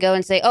they can go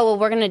and say, oh well,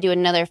 we're going to do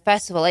another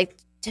festival.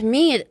 To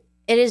me, it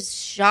is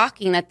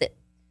shocking that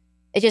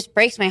it just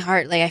breaks my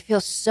heart. I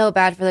feel so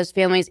bad for those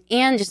families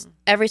and just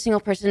every single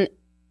person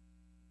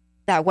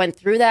that went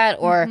through that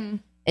or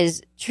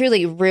is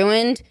truly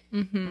ruined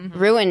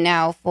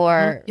now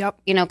for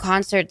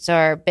concerts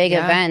or big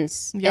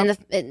events.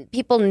 And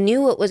people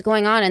knew what was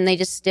going on and they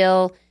just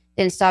still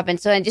didn't stop. And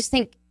so I just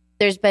think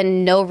there's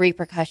been no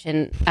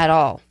repercussion at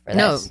all for this.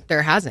 No,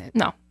 there hasn't.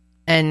 No.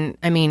 And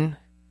I mean,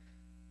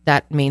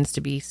 that remains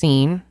to be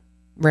seen.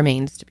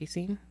 Remains to be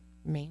seen.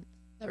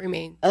 That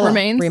remains.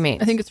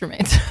 Remains. I think it's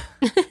remains.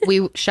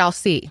 We shall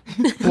see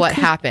what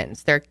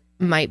happens. There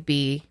might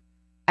be.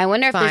 I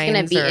wonder if there's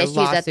going to be issues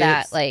lawsuits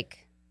at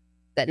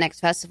that next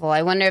festival.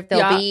 I wonder if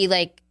there'll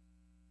be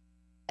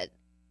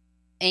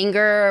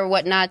anger or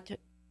whatnot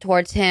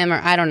towards him,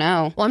 or I don't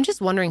know. Well, I'm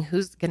just wondering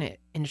who's going to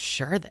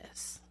insure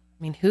this.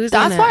 I mean,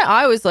 That's why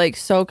I was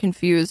so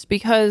confused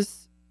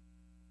because,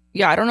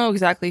 I don't know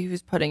exactly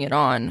who's putting it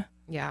on.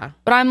 Yeah.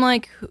 But I'm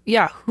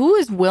who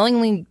is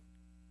willingly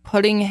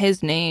putting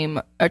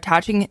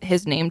attaching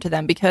his name to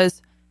them?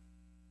 Because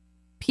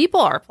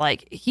people are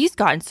he's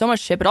gotten so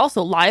much shit, but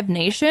also Live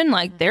Nation,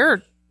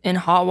 they're in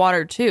hot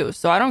water too.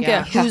 So I don't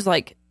get who's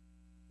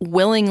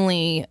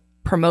willingly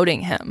promoting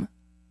him.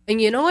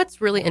 And you know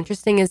what's really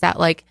interesting is that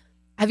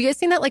have you guys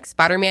seen that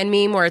Spider-Man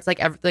meme where it's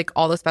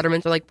all the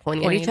Spider-Mans are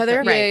pointing at each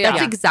other? Right.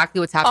 That's exactly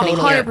what's happening.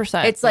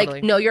 100%. It's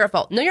Totally. no, you're at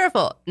fault. No, you're at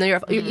fault. No, you're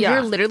at fault.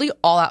 You're literally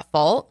all at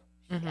fault.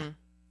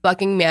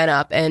 Fucking man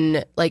up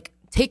and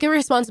take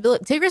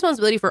responsibility. Take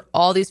responsibility for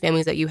all these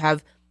families that you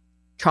have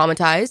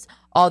traumatized.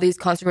 All these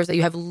consequences that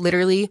you have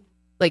literally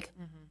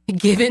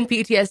given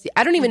PTSD.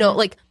 I don't even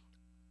know.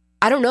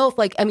 I don't know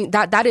if I mean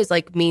that is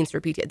means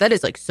for PTSD. That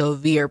is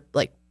severe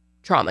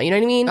trauma. You know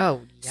what I mean?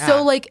 Oh, yeah.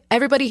 So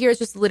everybody here is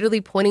just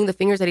literally pointing the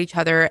fingers at each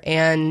other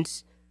and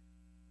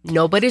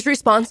nobody's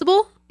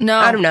responsible? No.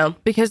 I don't know.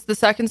 Because the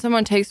second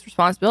someone takes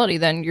responsibility,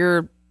 then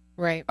you're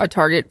right a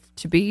target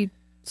to be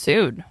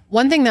sued.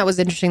 One thing that was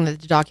interesting that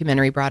the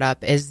documentary brought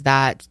up is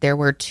that there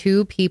were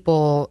 2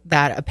 people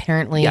that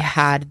apparently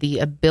had the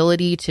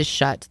ability to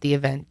shut the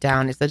event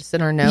down. Is this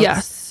in our notes?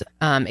 Yes.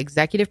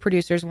 Executive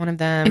producer is one of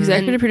them.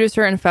 Executive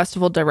producer and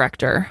festival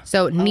director.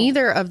 So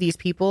neither of these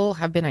people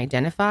have been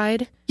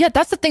identified. Yeah,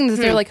 that's the thing. That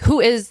they're like,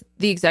 who is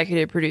the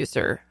executive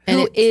producer?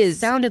 And Who is?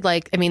 sounded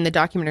like, I mean, the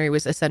documentary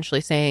was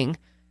essentially saying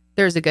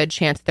there's a good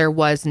chance there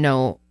was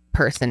no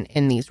person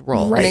in these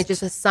roles. And they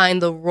just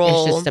assigned the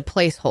role. It's just a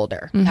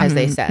placeholder, as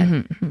they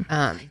said.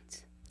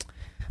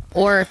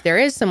 Or if there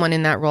is someone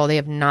in that role, they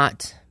have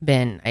not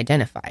been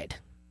identified,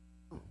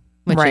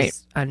 which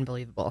is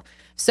unbelievable.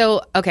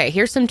 So, okay,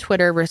 here's some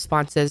Twitter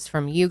responses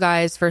from you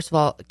guys. First of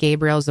all,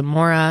 Gabriel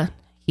Zamora.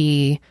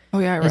 He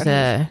is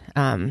a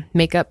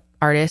makeup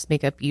artist,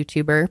 makeup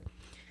YouTuber.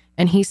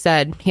 And he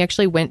said he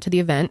actually went to the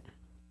event.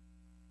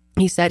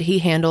 He said he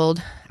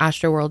handled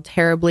Astroworld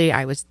terribly.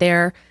 I was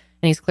there.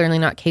 And he's clearly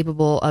not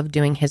capable of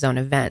doing his own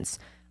events.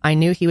 I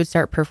knew he would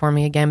start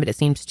performing again, but it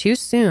seems too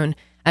soon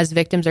as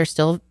victims are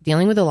still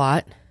dealing with a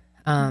lot,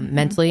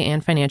 mentally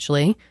and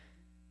financially.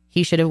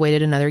 He should have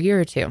waited another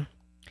year or 2.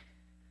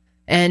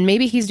 And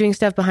maybe he's doing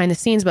stuff behind the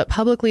scenes, but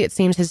publicly it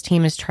seems his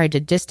team has tried to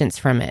distance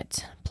from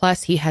it.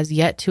 Plus, he has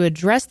yet to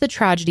address the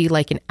tragedy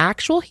like an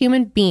actual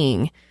human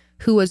being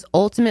who was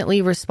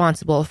ultimately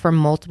responsible for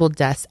multiple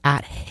deaths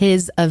at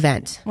his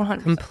event.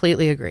 100%.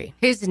 Completely agree.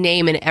 His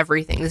name and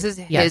everything. This is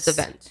his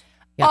event.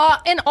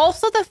 Yep. And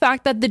also the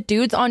fact that the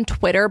dude's on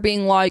Twitter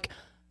being like,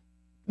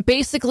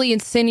 basically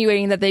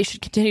insinuating that they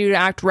should continue to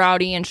act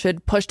rowdy and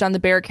should push down the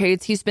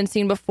barricades. He's been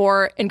seen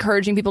before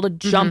encouraging people to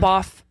jump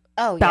off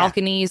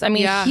balconies. I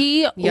mean,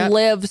 he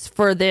lives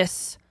for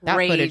this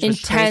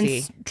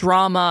intense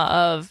drama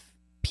of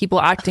people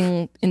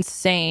acting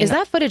insane. Is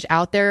that footage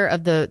out there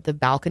of the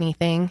balcony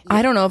thing?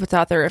 I don't know if it's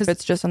out there, if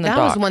it's just on the That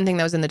doc. was one thing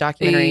that was in the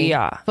documentary.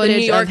 Yeah. Footage The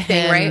New York of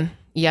thing, him, right?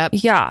 Yep.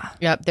 Yeah.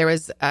 Yep. There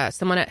was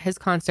someone at his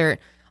concert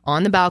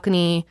on the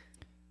balcony,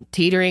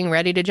 teetering,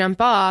 ready to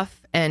jump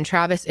off, and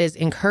Travis is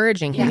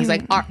encouraging him. He's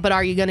like, but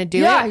are you going to do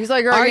it? Yeah, he's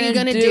like, are you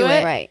going to do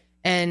it? Right.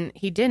 And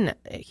he didn't.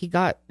 He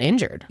got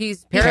injured.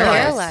 He's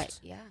Paralyzed.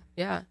 Yeah.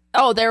 Yeah.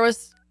 Oh, there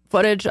was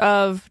footage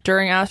of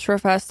during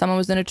Astrofest, someone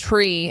was in a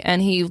tree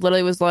and he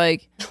literally was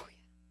like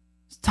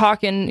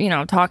talking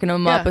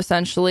him up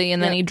essentially,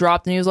 and then he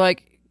dropped and he was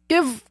like,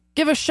 give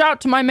a shout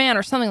to my man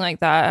or something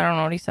like that. I don't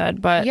know what he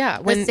said, but yeah,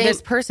 when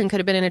this person could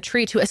have been in a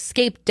tree to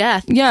escape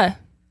death. Yeah.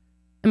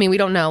 I mean, we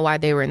don't know why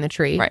they were in the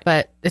tree, Right.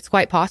 but it's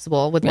quite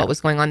possible with what was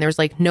going on. There was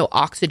like no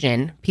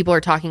oxygen. People are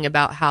talking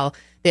about how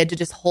they had to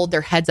just hold their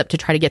heads up to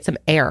try to get some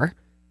air.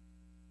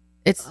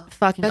 It's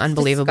fucking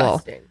unbelievable.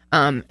 Disgusting.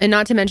 And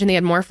not to mention they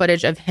had more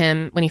footage of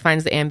him when he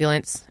finds the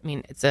ambulance. I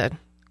mean, it's a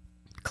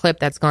clip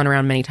that's gone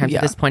around many times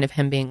at this point of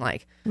him being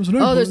like,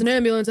 oh, there's an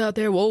ambulance out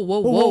there. Whoa, whoa,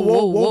 whoa,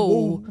 whoa,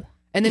 whoa.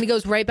 And then he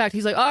goes right back.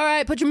 He's like, all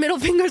right, put your middle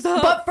fingers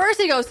up. But first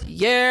he goes,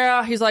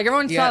 yeah. He's like,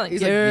 everyone's silent.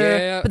 He's Yeah. like,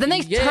 yeah. But then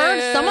they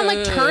someone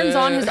like turns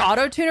on his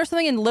auto tune or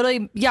something and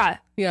literally, Yeah.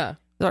 He's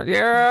like,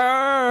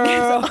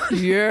 yeah.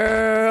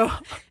 Yeah.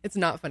 It's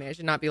not funny. I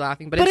should not be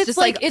laughing. But But it's just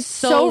like, it's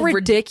so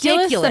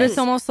ridiculous that it's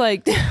almost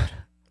like,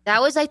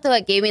 That was like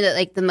what gave me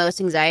the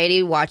most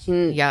anxiety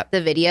watching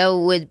the video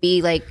would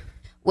be like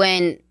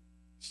when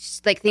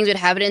like things would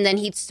happen and then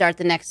he'd start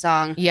the next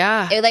song.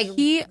 Yeah. It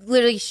he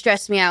literally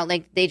stressed me out.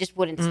 Like they just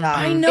wouldn't stop.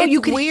 I know, It's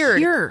you could weird.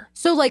 hear.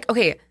 So like,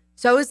 okay,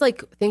 so I was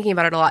like thinking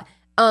about it a lot.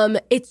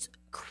 It's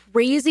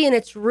crazy and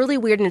it's really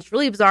weird and it's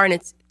really bizarre and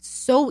it's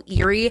so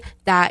eerie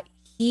that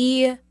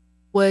he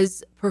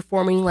was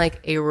performing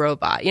like a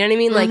robot. You know what I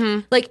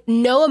mean? Like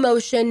no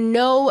emotion,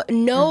 no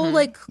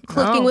like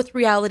clicking with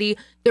reality.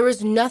 There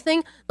was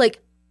nothing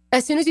like.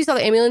 As soon as you saw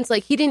the ambulance,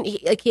 like he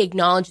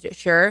acknowledged it,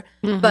 sure,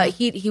 but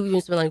he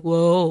was like,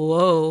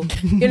 whoa,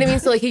 you know what I mean?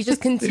 So like he just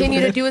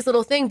continued to do his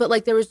little thing, but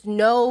like there was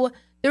no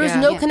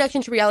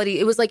connection to reality.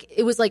 It was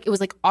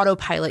like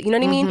autopilot. You know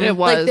what I mean? It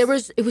was. Like it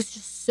was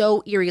just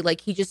so eerie.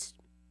 Like he just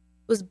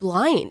was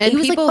blind. And he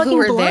was, people like, who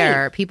were fucking blind.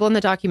 there, people in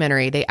the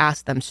documentary, they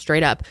asked them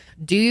straight up,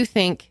 do you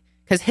think,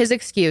 because his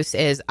excuse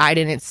is, I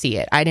didn't see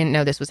it. I didn't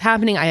know this was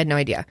happening. I had no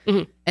idea.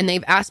 And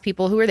they've asked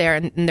people who were there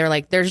and they're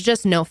like, there's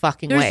just no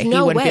fucking way. He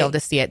wouldn't be able to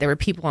see it. There were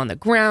people on the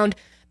ground.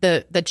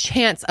 The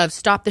chants of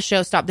stop the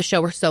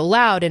show were so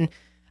loud.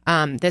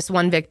 And this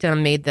one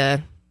victim made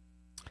the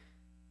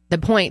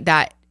point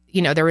that,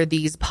 you know, there were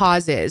these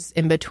pauses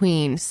in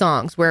between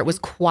songs where it was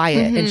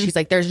quiet. And she's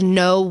like, there's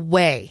no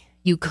way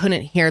you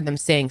couldn't hear them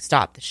saying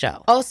stop the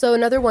show. Also,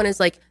 another one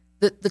is like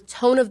the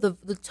tone of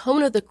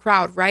the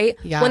crowd, right?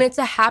 Yeah. When it's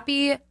a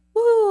happy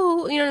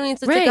woo, you know what I mean?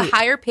 It's like a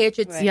higher pitch.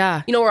 It's you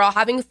know, we're all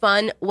having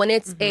fun. When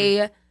it's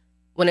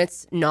when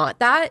it's not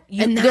that,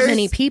 And that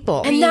many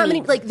people. and that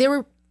many, like there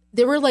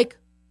were like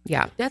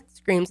Yeah. death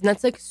screams, and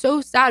that's like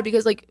so sad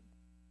because like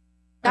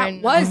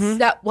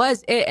that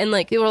was it, and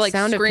like People were like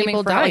Sound of screaming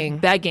people for dying.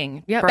 like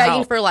begging. Yep. for begging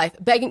help. for life,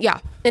 begging,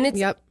 and it's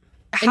And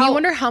you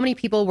wonder how many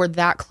people were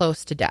that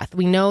close to death.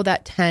 We know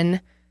that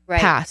 10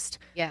 passed.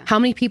 Yeah. How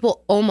many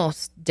people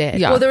almost did?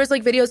 Yeah. Well, there was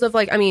like videos of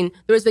like, I mean,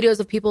 there was videos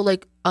of people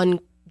like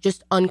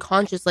just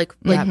unconscious, like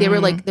they were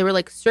like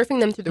surfing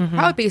them through the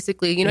crowd,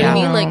 basically. You know what I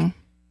mean? Like,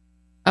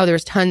 oh,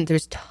 there's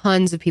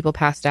tons of people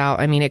passed out.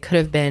 I mean, it could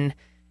have been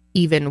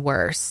even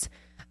worse.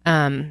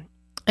 And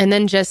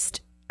then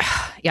just,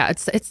 yeah,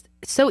 it's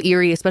so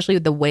eerie, especially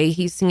with the way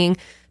he's singing.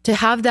 To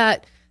have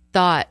that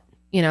thought,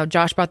 you know,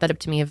 Josh brought that up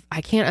to me. Of,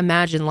 I can't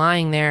imagine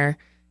lying there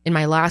in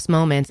my last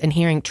moments and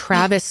hearing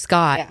Travis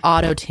Scott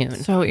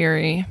auto-tune. So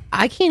eerie.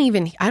 I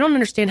don't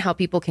understand how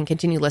people can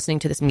continue listening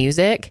to this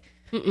music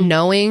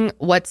knowing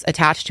what's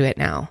attached to it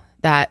now,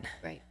 that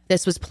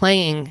this was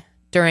playing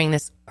during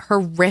this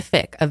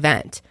horrific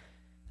event.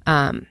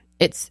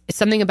 It's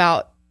something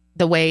about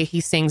the way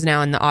he sings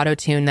now in the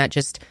auto-tune that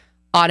just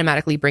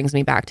automatically brings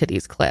me back to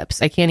these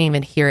clips. I can't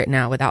even hear it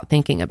now without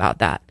thinking about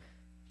that.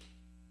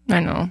 I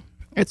know.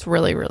 It's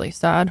really, really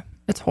sad.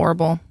 It's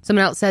horrible.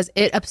 Someone else says,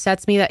 it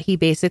upsets me that he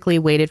basically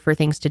waited for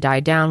things to die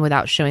down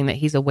without showing that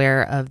he's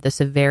aware of the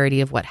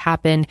severity of what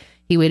happened.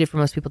 He waited for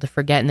most people to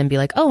forget and then be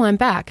like, oh, I'm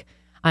back.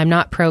 I'm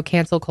not pro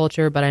cancel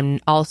culture, but I'm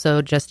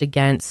also just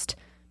against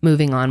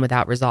moving on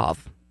without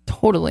resolve.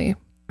 Totally.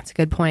 That's a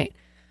good point.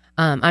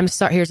 I'm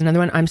sorry. Here's another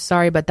one. I'm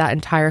sorry, but that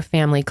entire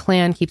family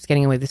clan keeps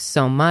getting away with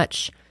so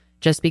much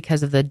just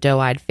because of the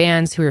doe-eyed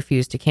fans who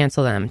refused to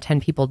cancel them.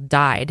 10 people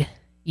died,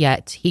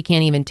 yet he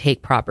can't even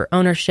take proper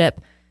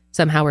ownership.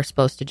 Somehow we're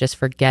supposed to just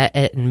forget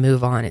it and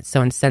move on. It's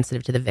so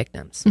insensitive to the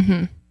victims.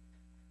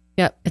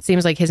 Yep. It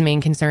seems like his main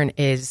concern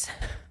is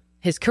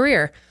his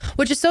career,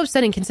 which is so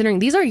upsetting considering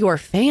these are your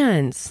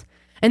fans.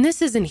 And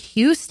this is in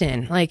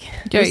Houston. Like,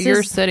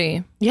 your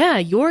city. Yeah,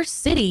 your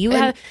city.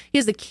 He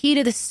has the key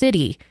to the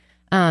city.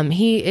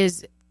 He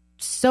is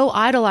so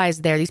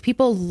idolized there. These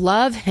people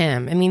love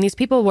him. I mean, these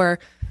people were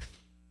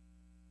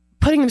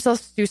putting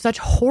themselves through such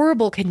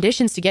horrible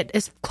conditions to get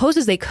as close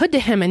as they could to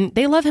him, and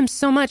they love him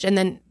so much. And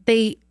then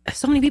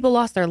so many people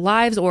lost their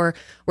lives or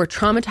were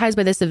traumatized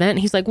by this event.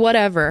 He's like,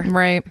 whatever.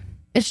 Right.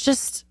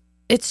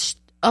 It's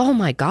oh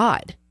my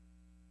God.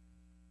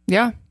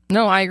 Yeah.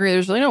 No, I agree.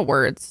 There's really no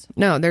words.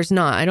 No, there's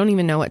not. I don't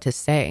even know what to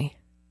say.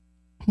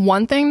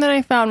 One thing that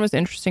I found was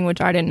interesting, which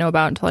I didn't know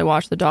about until I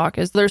watched the doc,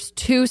 is there's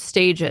 2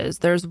 stages.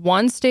 There's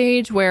one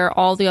stage where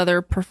all the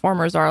other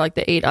performers are, like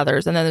the 8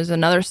 others, and then there's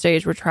another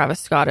stage where Travis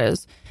Scott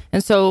is.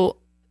 And so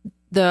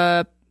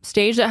the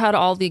stage that had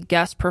all the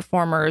guest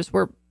performers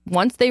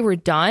once they were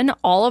done,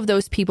 all of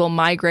those people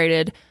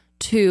migrated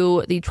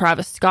to the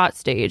Travis Scott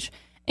stage.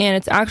 And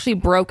it's actually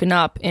broken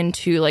up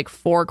into like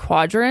 4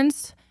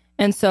 quadrants.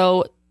 And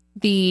so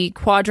the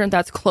quadrant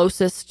that's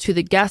closest to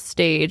the guest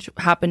stage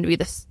happened to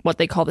be what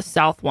they call the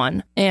south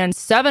one. And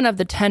 7 of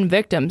the 10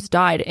 victims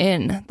died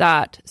in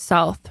that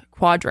south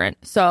quadrant.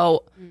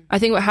 So I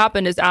think what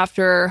happened is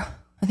after,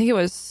 I think it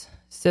was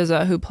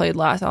SZA who played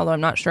last, although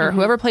I'm not sure.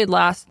 Whoever played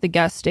last, the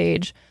guest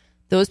stage,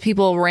 those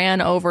people ran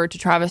over to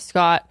Travis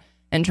Scott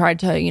and tried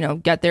to,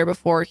 get there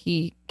before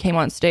he came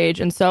on stage.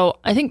 And so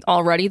I think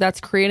already that's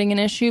creating an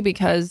issue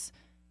because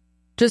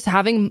just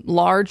having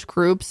large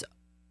groups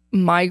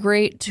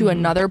migrate to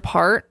another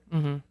part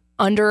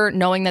under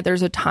knowing that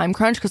there's a time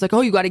crunch because like,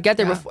 oh, you got to get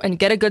there before and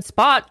get a good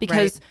spot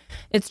because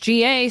it's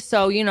GA.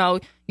 So,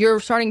 you're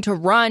starting to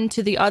run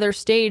to the other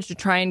stage to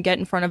try and get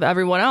in front of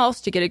everyone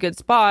else to get a good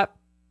spot.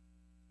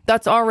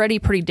 That's already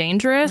pretty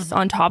dangerous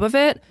on top of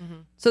it.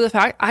 So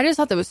I just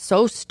thought that was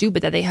so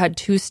stupid that they had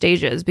 2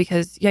 stages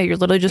because, you're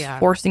literally just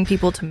forcing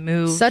people to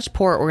move. Such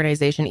poor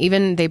organization.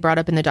 Even they brought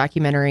up in the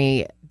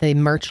documentary the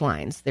merch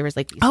lines. There was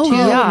like these 2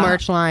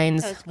 merch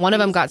lines. One of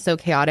them got so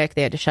chaotic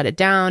they had to shut it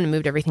down and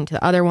moved everything to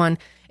the other one.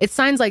 It's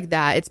signs like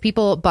that. It's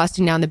people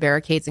busting down the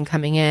barricades and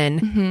coming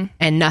in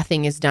and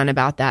nothing is done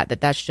about that.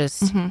 That's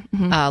just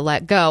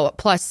let go.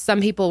 Plus, some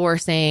people were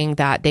saying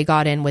that they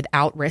got in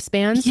without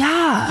wristbands.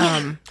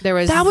 There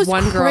was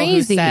one girl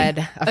who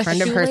said a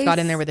friend of hers got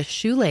in there with a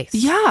shoelace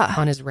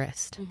on his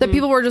wrist. That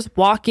people were just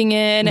walking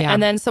in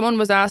and then someone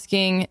was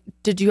asking,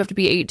 did you have to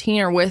be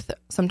 18 or with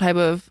some type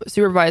of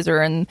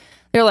supervisor? And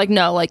they're like,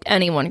 no, like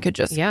anyone could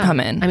just come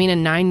in. I mean, a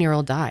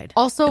 9-year-old died.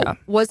 Also,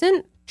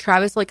 wasn't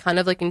Travis like kind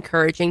of like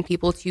encouraging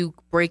people to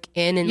break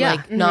in and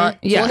like not?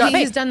 Well,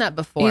 he's done that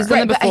before. He's done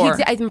it before.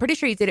 I'm pretty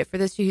sure he did it for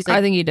this too. He's like,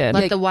 I think he did.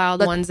 Let the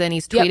wild ones in.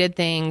 He's tweeted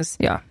things.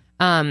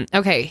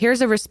 Okay,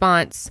 here's a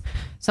response.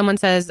 Someone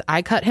says,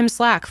 I cut him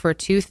slack for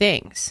 2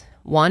 things.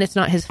 One, it's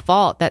not his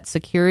fault that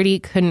security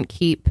couldn't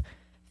keep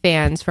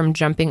fans from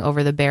jumping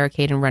over the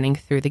barricade and running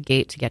through the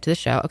gate to get to the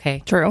show.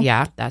 Okay. True.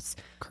 Yeah, that's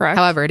correct.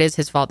 However, it is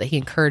his fault that he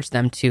encouraged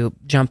them to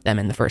jump them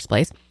in the first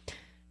place.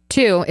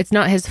 2, it's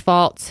not his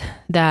fault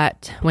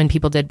that when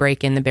people did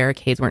break in, the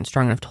barricades weren't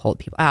strong enough to hold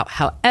people out.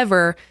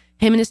 However,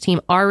 him and his team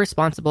are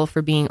responsible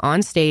for being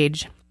on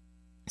stage,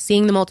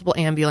 seeing the multiple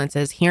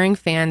ambulances, hearing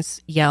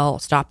fans yell,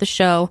 stop the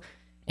show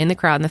in the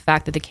crowd, and the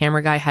fact that the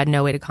camera guy had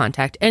no way to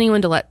contact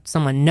anyone to let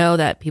someone know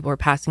that people were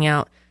passing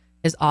out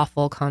is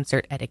awful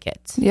concert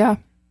etiquette. Yeah.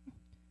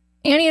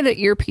 And he had an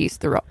earpiece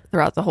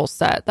throughout the whole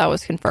set. That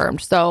was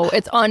confirmed. So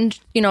it's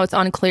it's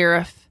unclear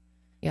if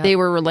they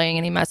were relaying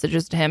any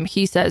messages to him.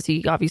 He says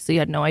he obviously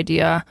had no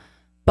idea,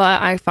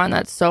 but I find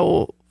that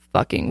so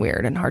fucking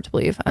weird and hard to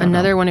believe.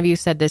 Another one of you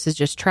said this is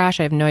just trash.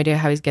 I have no idea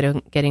how he's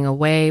getting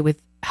away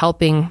with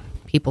helping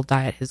people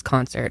die at his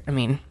concert. I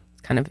mean,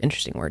 it's kind of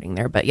interesting wording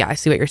there, but yeah, I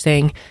see what you're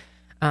saying.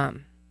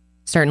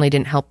 Certainly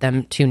didn't help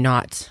them to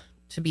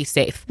be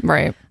safe.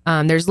 Right.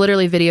 There's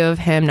literally video of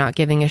him not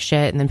giving a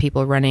shit, and then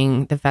people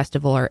running the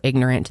festival are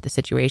ignorant to the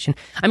situation.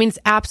 I mean, it's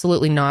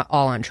absolutely not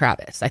all on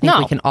Travis. I think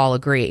we can all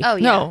agree. Oh,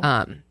 yeah.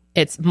 No.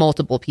 It's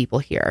multiple people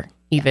here,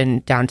 even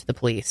down to the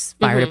police,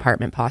 fire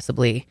department,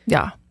 possibly.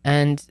 Yeah.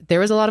 And there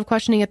was a lot of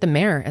questioning at the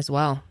mayor as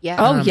well. Yeah.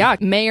 Oh, yeah.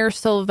 Mayor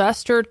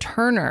Sylvester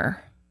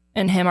Turner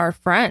and him are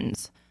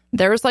friends.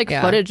 There's like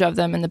footage of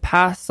them in the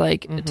past,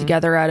 like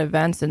together at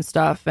events and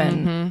stuff.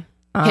 And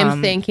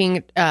him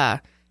thanking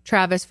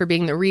Travis for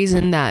being the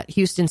reason that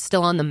Houston's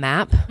still on the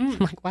map. I'm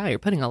like, wow, you're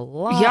putting a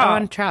lot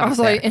on Travis. I was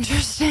like,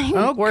 interesting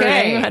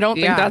wording. I don't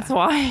think that's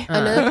why.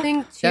 Another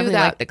thing too definitely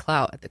that like the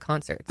clout at the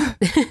concerts.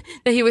 that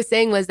he was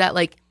saying was that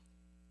like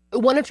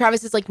one of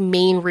Travis's like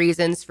main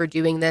reasons for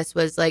doing this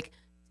was like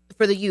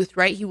for the youth,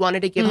 right? He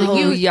wanted to give the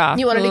youth,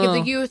 he wanted to give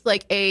the youth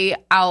like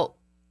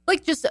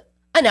like just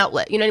an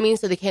outlet, you know what I mean?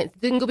 So they can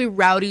go be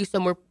rowdy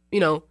somewhere,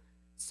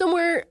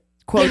 somewhere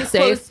Quote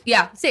safe.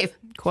 Safe.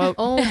 Quote.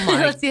 Oh my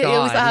God. It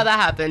was how that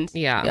happened.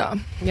 Yeah.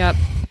 Yep.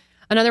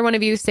 Another one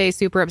of you say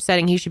super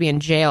upsetting. He should be in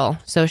jail.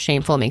 So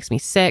shameful. It makes me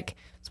sick.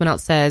 Someone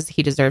else says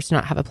he deserves to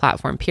not have a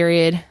platform,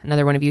 period.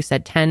 Another one of you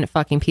said 10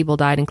 fucking people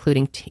died,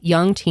 including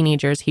young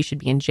teenagers. He should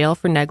be in jail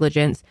for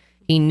negligence.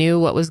 He knew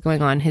what was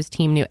going on. His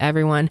team knew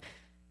everyone.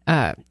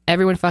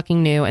 Everyone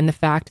fucking knew. And the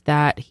fact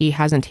that he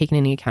hasn't taken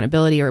any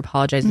accountability or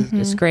apologized is a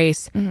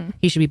disgrace.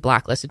 He should be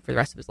blacklisted for the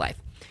rest of his life.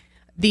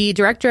 The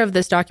director of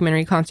this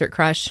documentary, Concert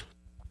Crush,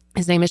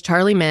 his name is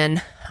Charlie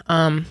Min.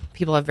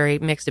 People have very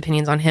mixed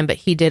opinions on him, but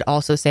he did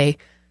also say,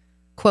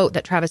 quote,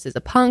 that Travis is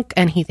a punk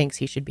and he thinks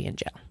he should be in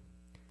jail.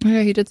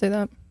 Yeah, he did say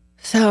that.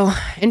 So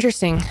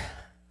interesting.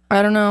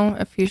 I don't know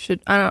if you should.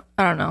 I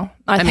don't know.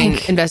 I mean,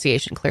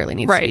 investigation clearly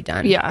needs to be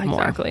done. Yeah, more.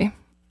 exactly.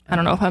 I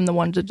don't know if I'm the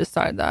one to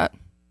decide that.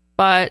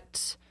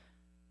 But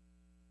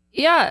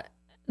yeah,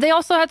 they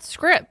also had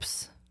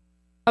scripts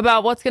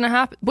about what's going to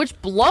happen,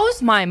 which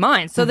blows my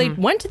mind. So they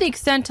went to the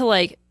extent to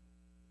like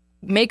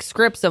make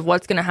scripts of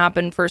what's going to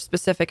happen for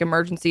specific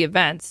emergency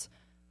events,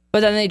 but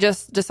then they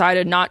just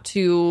decided not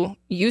to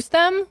use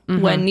them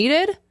when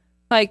needed.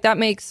 Like that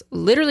makes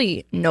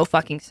literally no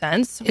fucking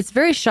sense. It's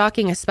very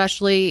shocking,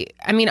 especially,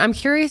 I mean, I'm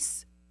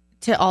curious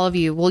to all of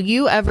you, will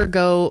you ever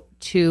go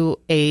to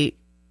a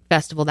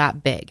festival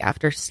that big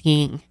after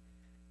seeing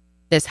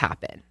this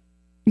happen?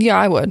 Yeah,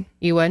 I would.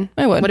 You would?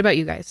 I would. What about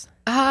you guys?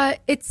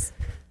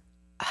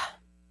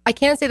 I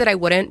can't say that I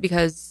wouldn't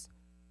because,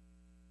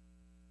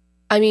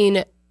 I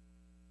mean,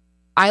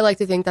 I like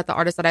to think that the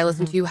artists that I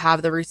listen to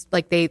have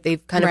the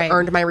they've kind of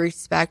earned my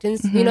respect and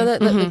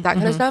that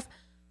kind of stuff.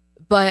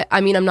 But I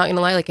mean, I'm not gonna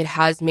lie, like it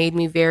has made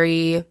me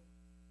very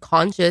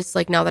conscious.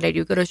 Like now that I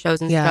do go to shows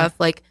and stuff,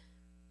 like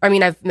I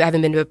mean, I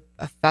haven't been to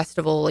a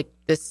festival like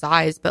this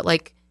size, but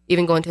like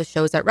even going to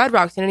shows at Red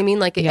Rocks, you know what I mean?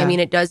 Like I mean,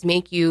 it does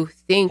make you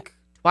think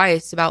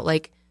twice about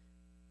like,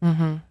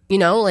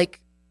 like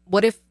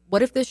what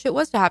if this shit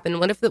was to happen?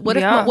 What if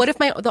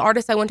the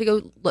artist I want to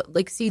go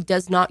like see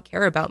does not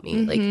care about me?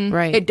 Like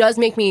it does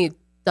make me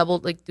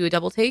do a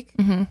double take.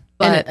 But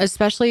and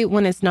especially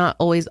when it's not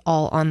always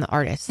all on the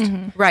artist.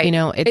 Right.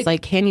 It's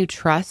like, can you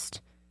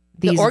trust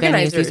these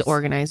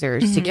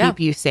organizers to keep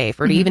you safe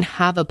or to even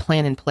have a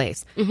plan in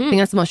place? I think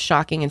that's the most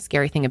shocking and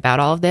scary thing about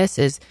all of this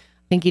is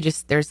I think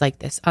there's like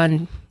this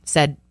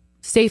unsaid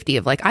safety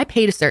of like I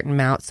paid a certain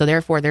amount, so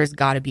therefore there's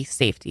got to be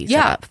safety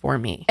set up for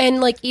me. And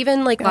like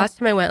even like last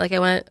time I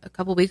went a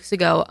couple weeks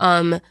ago,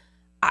 I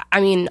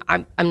mean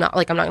I'm not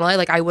gonna lie,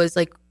 like I was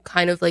like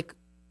kind of like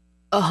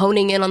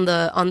honing in on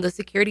the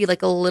security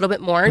like a little bit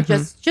more.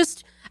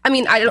 Just I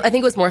mean I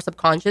think it was more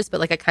subconscious,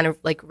 but like I kind of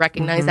like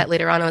recognized that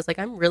later on. I was like,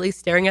 I'm really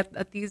staring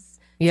at these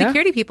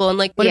security people. And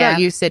like, what about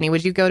you, Sydney?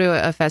 Would you go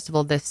to a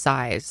festival this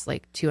size,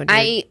 like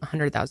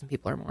 100,000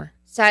 people or more?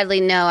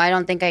 Sadly, no. I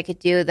don't think I could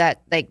do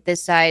that, like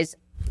this size.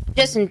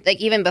 Just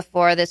like even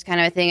before this kind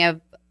of a thing, I've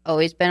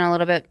always been a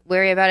little bit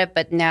wary about it.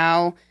 But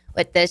now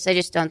with this, I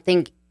just don't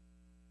think,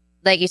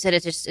 like you said,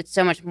 it's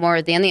so much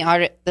more than the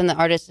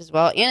artist as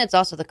well, and it's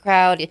also the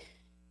crowd.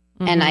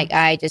 And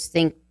I just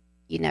think,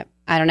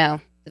 I don't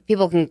know, the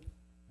people can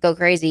go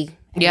crazy.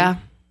 Yeah,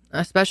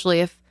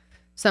 especially if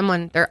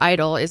their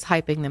idol is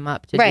hyping them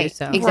up to do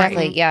so.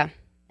 Exactly. Right. Yeah.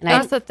 And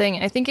that's the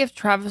thing. I think if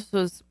Travis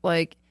was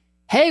like,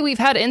 hey, we've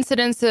had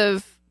incidents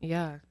of,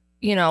 a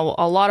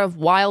lot of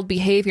wild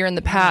behavior in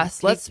the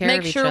past. Let's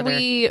make sure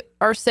we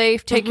are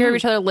safe, take care of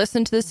each other,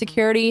 listen to the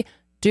security,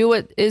 do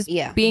what is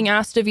being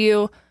asked of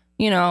you,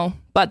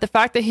 But the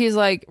fact that he's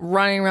like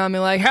running around me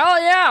like,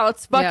 hell yeah,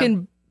 let's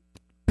fucking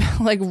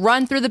like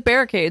run through the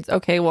barricades.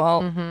 Okay,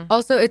 well.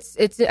 Also, it's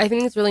I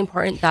think it's really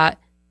important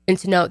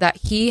to note that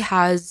he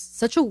has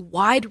such a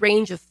wide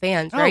range of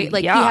fans, right?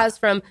 Like he has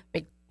from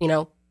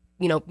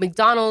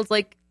McDonald's,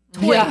 like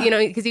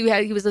toy, because he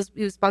was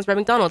sponsored by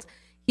McDonald's.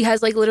 He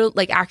has like little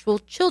like actual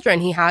children.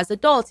 He has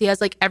adults. He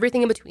has like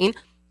everything in between.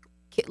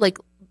 Like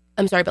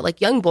I'm sorry, but like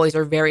young boys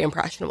are very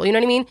impressionable. You know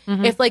what I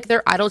mean? If like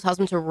their idol tells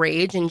them to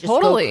rage and just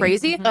Totally. go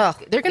crazy, Oh,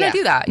 they're gonna yeah.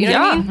 do that. You know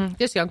what I mean? Mhm.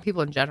 Just young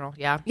people in general.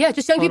 Yeah. Yeah,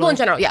 just young people in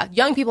general. Yeah,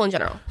 young people in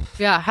general.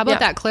 Yeah. How about Yeah.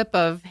 that clip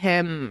of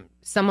him?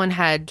 Someone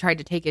had tried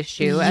to take his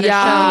shoe at a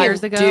Yeah, show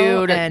years ago.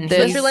 dude, and this-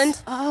 he's-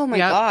 Switzerland. Oh my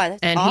Yep. God. That's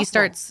and awful. he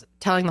starts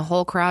telling the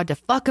whole crowd to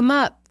fuck him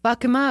up,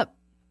 fuck him up.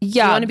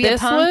 Yeah, wanna be a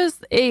this punk? was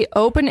a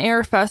open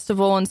air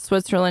festival in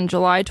Switzerland,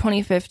 July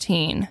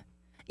 2015.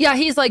 Yeah,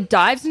 he's like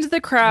dives into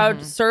the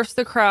crowd, surfs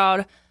the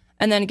crowd,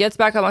 and then gets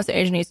back up on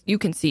stage, and you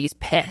can see he's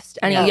pissed,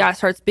 and he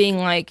starts being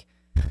like,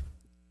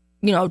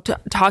 you know,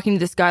 talking to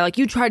this guy like,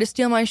 you tried to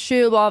steal my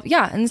shoe, blah, blah.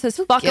 Yeah, and says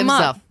fuck him Gives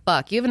up, a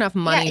fuck. You have enough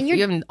money. and you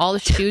you're- have all the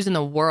shoes in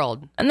the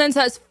world. and then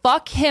says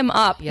fuck him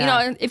up. Yeah. You know,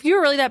 and if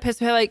you're really that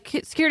pissed, like,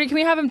 security, can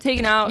we have him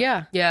taken out?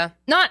 Yeah. Yeah.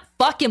 Not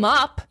fuck him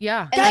up.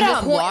 Yeah. And then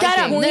just Get walking.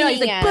 him. He's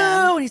like Yeah.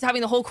 boo, and he's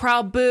having the whole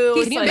crowd boo.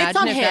 He's It's Can you like, spits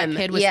on imagine if him. that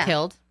kid was Yeah.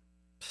 killed?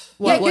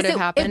 Yeah, What would 'cause have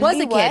happened? It was a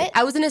He kid. what?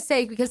 I was gonna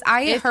say because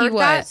I If he heard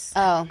was. that.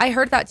 Oh. I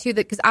heard that too.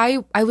 That because I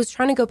was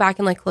trying to go back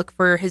and like look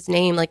for his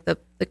name, like the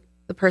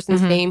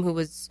person's name who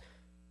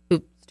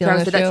stealing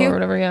Travis the did that shoe too? or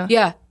whatever. Yeah.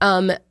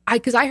 Yeah.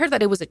 Because I heard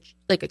that it was a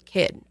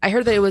kid. I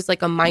heard that it was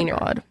like a minor.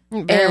 God.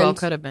 Very well And-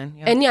 could have been.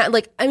 Yeah. And yeah,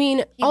 like I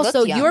mean, He also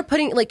looked young. you're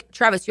putting like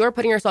Travis, you're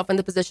putting yourself in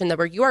the position that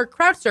where you are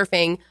crowd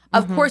surfing.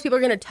 Of course, people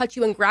are going to touch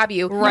you and grab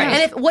you. Right.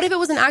 And what if it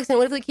was an accident?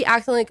 What if like he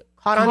accidentally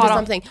caught onto Caught on-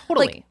 something?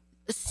 totally. Like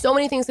so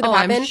many things could have oh,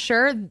 I'm happened.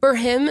 sure. For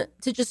him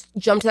to just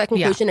jump to that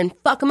conclusion and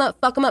fuck him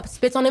up,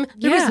 spits on him.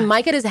 There was Yeah.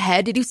 Mike at his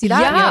head. Did you see that?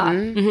 Yeah.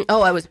 Mhm.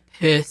 Oh, I was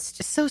pissed.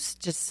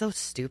 Just so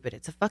stupid.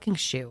 It's a fucking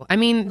shoe. I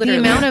mean,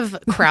 Literally. the amount of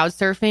crowd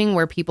surfing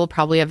where people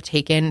probably have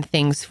taken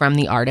things from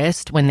the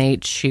artist when they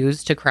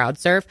choose to crowd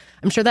surf.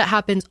 I'm sure that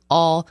happens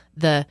all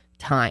the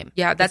time.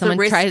 Yeah, that's a Someone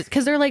risk. tries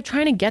because they're like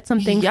trying to get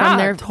something Yeah, from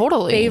their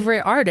totally.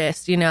 favorite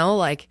artist. You know,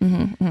 like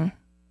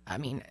I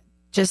mean,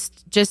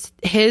 just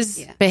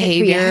his Yeah.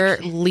 behavior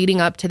His leading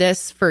up to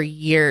this for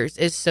years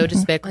is so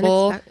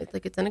despicable.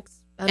 It's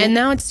unexpected. And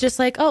now it's just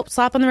like, oh,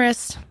 slap on the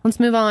wrist. Let's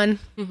move on.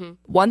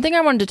 One thing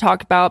I wanted to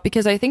talk about,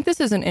 because I think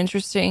this is an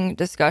interesting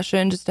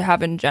discussion just to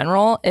have in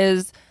general,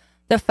 is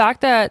the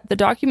fact that the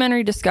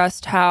documentary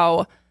discussed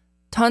how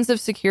tons of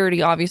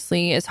security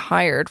obviously is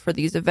hired for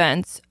these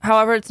events.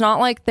 However, it's not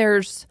like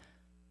there's,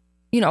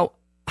 you know,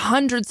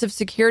 hundreds of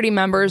security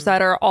members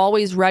that are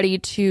always ready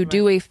to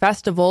do a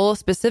festival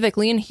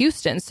specifically in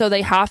Houston. So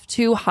they have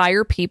to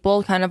hire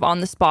people kind of on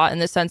the spot in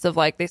the sense of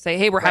like, they say,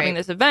 hey, we're having Right.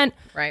 this event.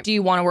 Right. Do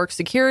you want to work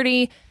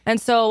security? And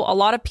so a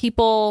lot of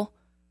people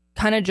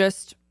kind of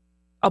just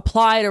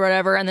applied or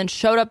whatever and then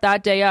showed up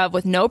that day of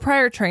with no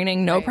prior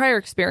training, no prior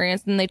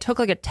experience. And they took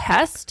like a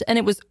test and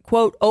it was,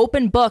 quote,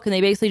 open book. And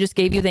they basically just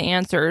gave you the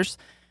answers.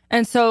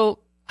 And so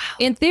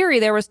in theory,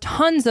 there was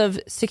tons of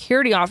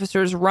security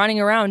officers running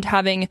around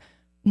having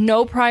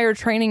no prior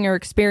training or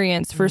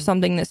experience for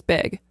something this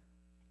big.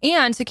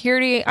 And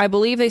security, I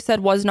believe they said,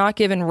 was not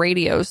given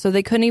radios. So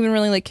they couldn't even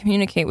really like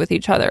communicate with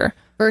each other.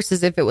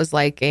 Versus if it was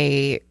like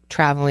a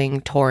traveling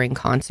touring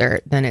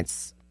concert, then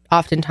it's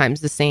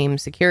oftentimes the same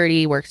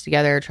security works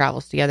together,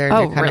 travels together. and Oh,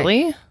 they're kinda-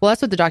 really? Well,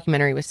 that's what the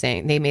documentary was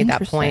saying. They made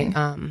that point.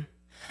 Interesting.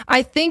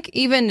 I think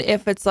even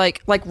if it's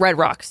like Red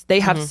Rocks, they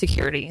have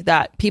security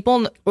that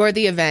people Or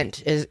the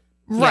event is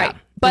right. yeah,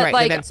 But right, the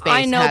like event space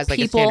I know has, like,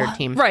 a people standard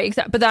team. right,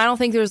 exactly. But I don't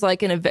think there's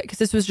like an event because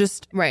this was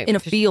just Right, in a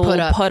just field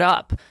put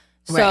up.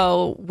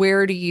 So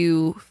where do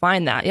you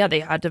find that? Yeah, they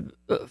had to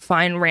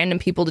find random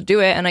people to do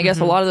it, and I guess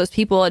a lot of those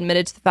people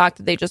admitted to the fact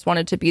that they just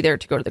wanted to be there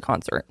to go to the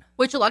concert.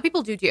 Which a lot of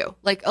people do.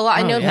 Like a lot,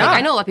 I know. yeah. Like,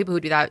 I know a lot of people who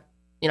do that.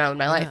 You know, in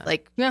my life,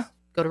 like Yeah.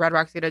 go to Red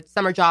Rocks, get a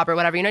summer job or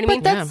whatever. You know what I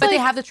mean? that's But they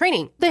like- have the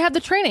training. They have the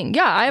training.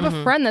 Yeah, I have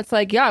a friend that's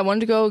like, yeah, I wanted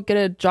to go get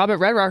a job at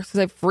Red Rocks because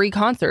I have free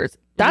concerts.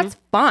 That's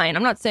fine.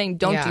 I'm not saying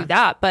don't Yeah. do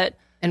that, but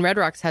And Red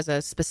Rocks has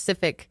a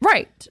specific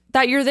right,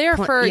 that you're there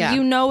for, yeah.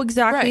 you know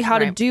exactly Right, how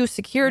to right. do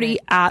security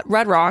at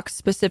Red Rocks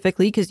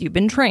specifically because you've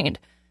been trained.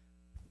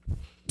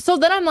 So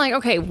then I'm like,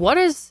 okay, what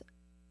is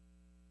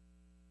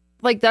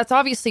like, that's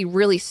obviously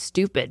really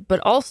stupid, but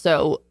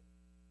also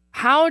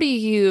how do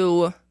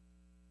you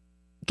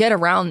get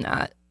around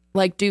that?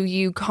 Like, do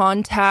you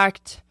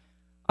contact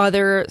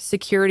other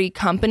security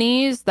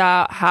companies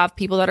that have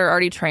people that are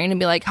already trained and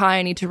be like, hi,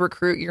 I need to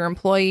recruit your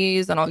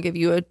employees and I'll give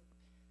you a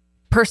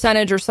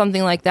percentage or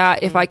something like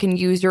that if I can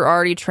use your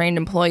already trained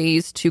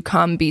employees to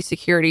come be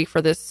security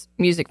for this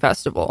music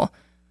festival?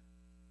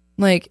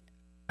 Like,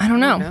 I don't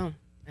know.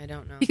 I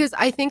don't know. Because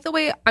I think the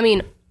way, I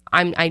mean,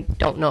 I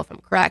don't know if I'm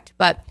correct,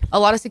 but a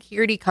lot of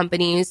security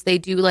companies, they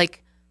do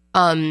like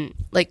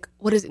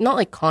what is it? Not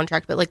like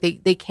contract, but like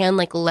they can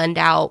like lend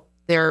out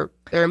their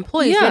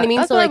employees. You know what I mean?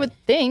 that's So what I like would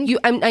think.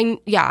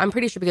 I'm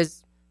pretty sure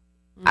because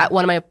at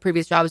one of my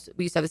previous jobs,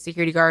 we used to have a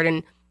security guard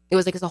and it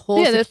was like it's a whole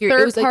Yeah, the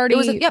security. It was like, third it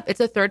was party- yep, it's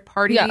a third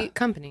party Yeah.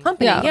 Company.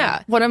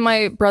 Yeah. One of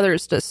my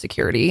brothers does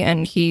security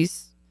and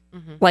he's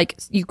like,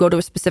 you go to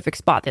a specific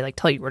spot, they like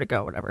tell you where to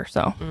go, whatever.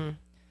 So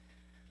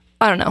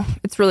I don't know.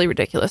 It's really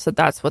ridiculous that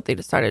that's what they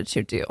decided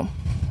to do.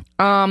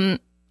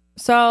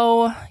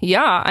 So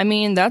yeah, I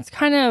mean, that's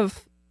kind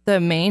of the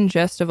main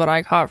gist of what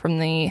I caught from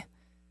the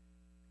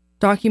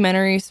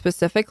documentary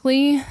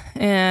specifically,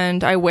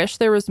 and I wish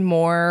there was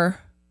more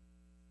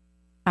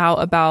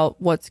out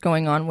about what's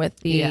going on with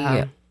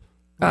the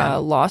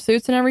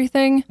lawsuits and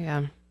everything.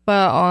 Yeah.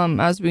 But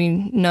as we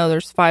know,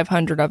 there's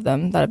 500 of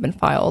them that have been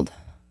filed.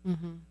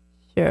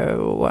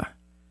 So,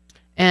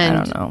 And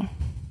I don't know.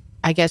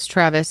 I guess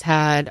Travis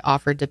had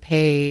offered to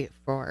pay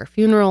for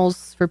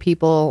funerals for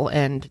people,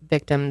 and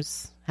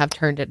victims have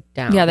turned it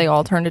down. Yeah, they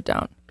all turned it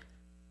down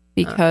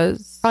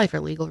because probably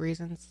for legal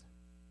reasons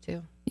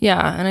too.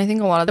 yeah, and I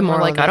think a lot of them were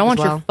moral like, of "I it don't as want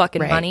your well.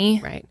 fucking Right,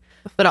 money." right?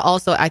 But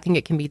also, I think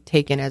it can be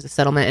taken as a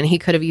settlement, and he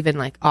could have even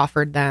like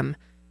offered them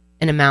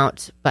an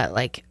amount, but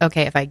like,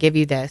 okay, if I give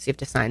you this, you have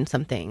to sign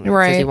something that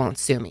says you won't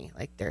sue me.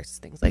 Like, there's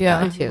things like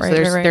that too. Right,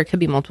 so there could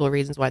be multiple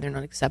reasons why they're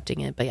not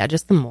accepting it. But yeah,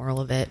 just the moral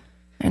of it.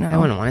 I know. I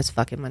wouldn't want his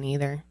fucking money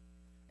either.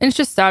 And it's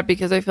just sad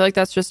because I feel like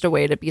that's just a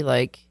way to be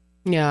like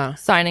Yeah.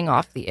 signing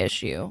off the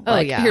issue. Oh,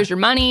 Like, yeah. here's your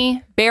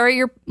money, bury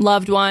your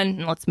loved one,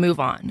 and let's move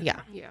on.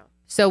 Yeah.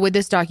 So with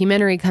this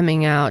documentary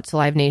coming out,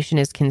 Live Nation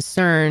is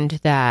concerned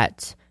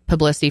that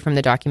publicity from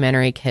the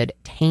documentary could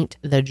taint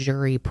the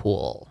jury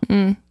pool.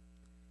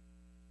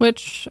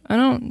 Which I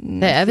don't.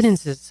 The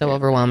evidence is so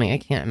overwhelming. I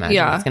can't imagine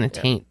it's going to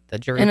taint the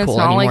jury And it's pool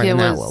not any like more it than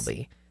that was- will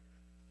be.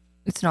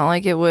 It's not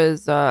like it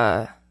was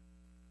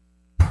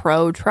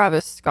pro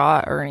Travis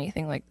Scott or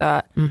anything like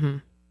that. Mm-hmm.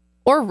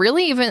 Or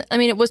really even, I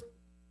mean, it was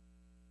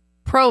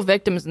pro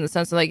victims in the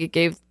sense that like it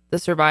gave the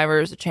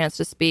survivors a chance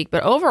to speak.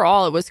 But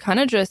overall, it was kind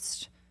of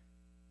just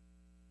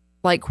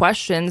like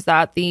questions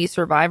that the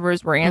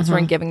survivors were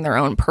answering, giving their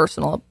own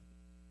personal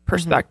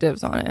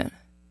perspectives on it.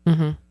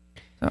 Mm-hmm.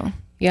 So,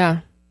 Yeah.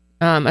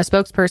 A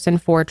spokesperson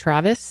for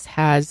Travis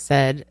has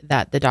said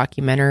that the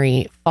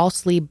documentary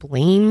falsely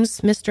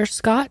blames Mr.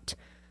 Scott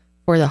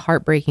for the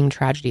heartbreaking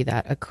tragedy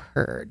that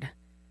occurred.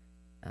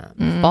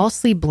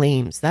 Falsely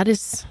blames. That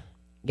is,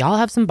 y'all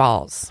have some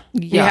balls.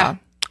 yeah.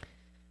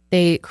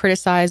 They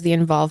criticize the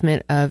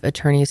involvement of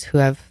attorneys who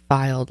have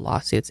filed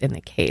lawsuits in the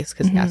case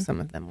because,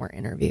 some of them were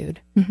interviewed.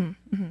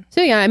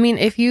 So, yeah, I mean,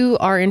 if you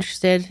are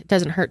interested, it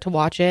doesn't hurt to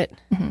watch it.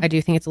 I do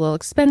think it's a little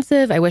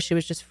expensive. I wish it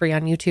was just free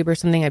on YouTube or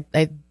something.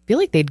 I feel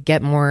like they'd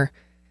get more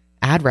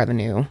ad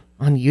revenue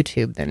on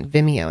YouTube than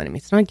Vimeo. And I mean,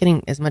 it's not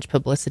getting as much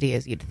publicity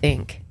as you'd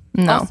think.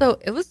 No. Also,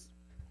 it's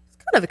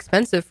kind of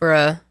expensive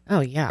for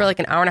like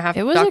an hour and a half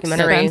It was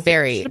documentary. expensive.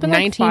 Very. Should've been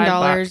like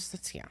 $19.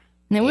 That's, yeah.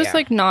 And it was Yeah.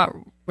 like not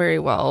very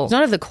well. It's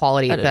not of the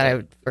quality Edited. that I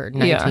would for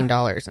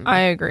 $19. I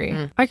agree.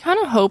 I kind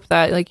of hope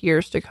that like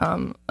years to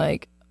come,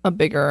 like a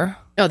bigger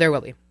Oh, there will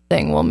be.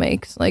 thing will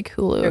make like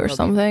Hulu There or will be.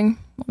 something.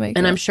 Will make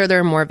And it. I'm sure there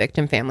are more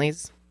victim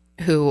families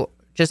who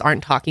just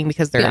aren't talking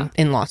because they're Yeah.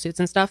 in lawsuits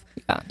and stuff.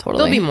 yeah, totally.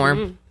 There'll be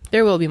more.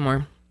 There will be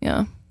more.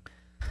 Yeah.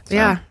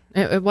 Yeah,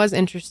 it was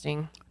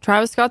interesting.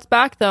 Travis Scott's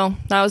back though.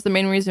 That was the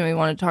main reason we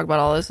wanted to talk about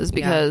all this is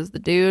because the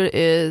dude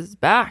is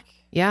back.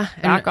 Yeah,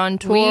 Back on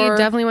tour. We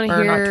definitely want to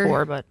Or hear not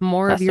tour, but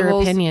more of your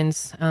festivals.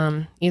 opinions.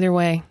 Either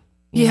way.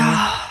 you know.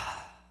 Yeah.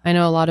 I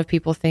know a lot of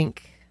people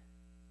think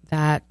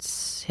that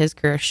his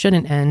career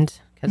shouldn't end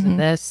because of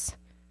this.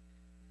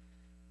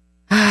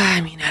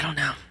 I mean, I don't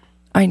know.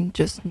 I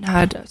just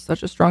had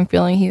such a strong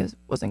feeling he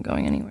wasn't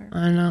going anywhere.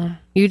 I know.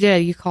 You did.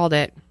 You called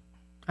it.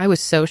 I was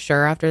so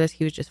sure after this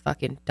he was just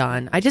fucking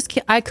done.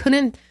 I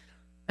couldn't.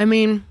 I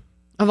mean,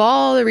 of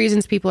all the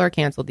reasons people are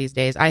canceled these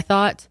days, I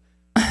thought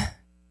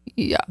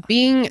Yeah.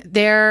 being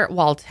there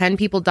while 10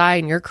 people die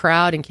in your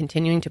crowd and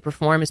continuing to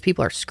perform as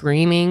people are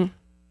screaming,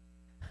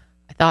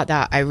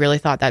 I really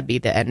thought that'd be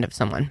the end of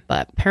someone,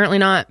 but apparently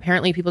not.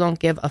 Apparently people don't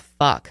give a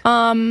fuck.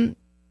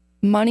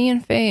 Money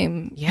and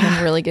fame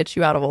can really get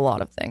you out of a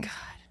lot of things.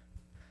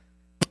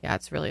 Yeah,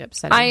 it's really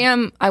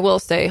upsetting. I will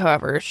say,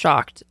 however,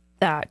 shocked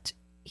that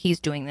he's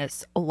doing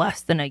this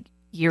less than a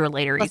year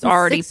later. He's than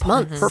already 6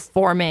 months.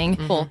 performing.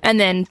 And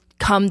then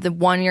come the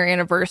 1 year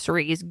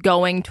anniversary, he's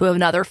going to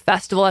another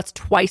festival that's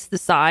twice the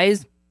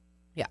size.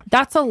 Yeah.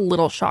 That's a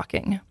little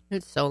shocking.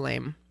 It's so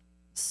lame.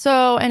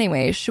 So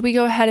anyway, should we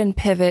go ahead and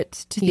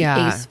pivot to the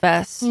Ace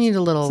Fest? You need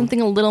a little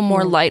Something a little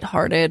more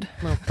lighthearted.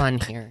 fun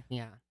here.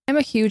 Yeah. I'm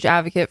a huge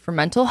advocate for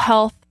mental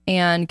health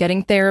and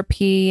getting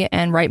therapy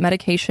and right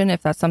medication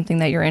if that's something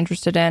that you're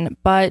interested in.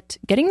 But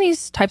getting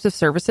these types of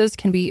services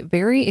can be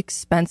very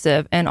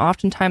expensive and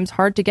oftentimes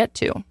hard to get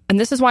to. And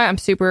this is why I'm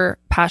super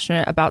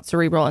passionate about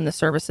Cerebral and the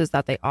services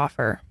that they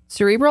offer.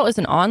 Cerebral is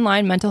an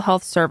online mental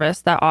health service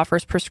that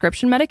offers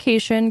prescription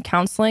medication,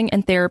 counseling,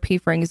 and therapy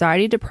for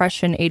anxiety,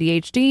 depression,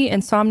 ADHD,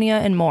 insomnia,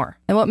 and more.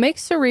 And what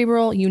makes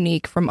Cerebral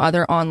unique from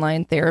other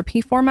online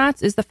therapy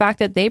formats is the fact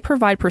that they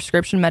provide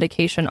prescription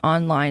medication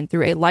online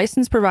through a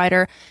licensed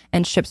provider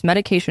and ships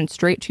medication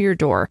straight to your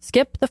door.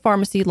 Skip the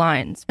pharmacy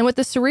lines. And with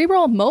the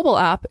Cerebral mobile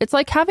app, it's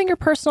like having your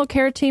personal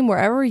care team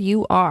wherever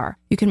you are.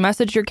 You can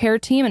message your care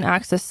team and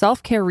access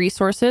self-care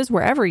resources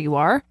wherever you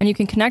are, and you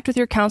can connect with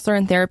your counselor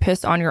and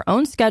therapist on your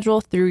own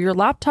schedule through your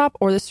laptop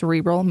or the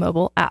Cerebral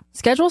mobile app.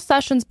 Schedule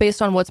sessions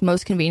based on what's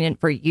most convenient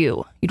for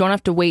you. You don't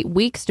have to wait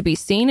weeks to be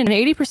seen, and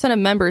 80% of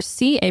members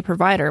see a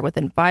provider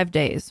within 5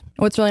 days.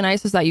 What's really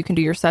nice is that you can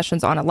do your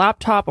sessions on a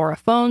laptop or a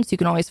phone, so you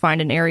can always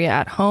find an area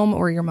at home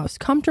where you're most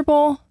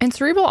comfortable. And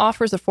Cerebral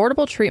offers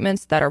affordable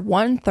treatments that are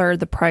 1/3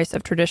 the price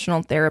of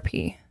traditional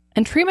therapy.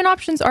 And treatment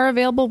options are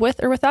available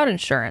with or without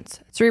insurance.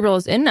 Cerebral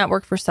is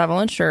in-network for several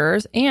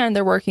insurers, and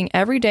they're working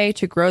every day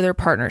to grow their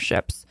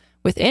partnerships.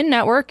 With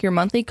in-network, your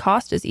monthly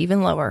cost is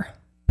even lower.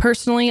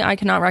 Personally, I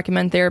cannot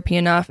recommend therapy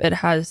enough. It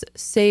has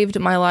saved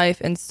my life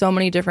in so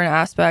many different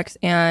aspects,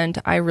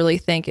 and I really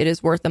think it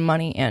is worth the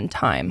money and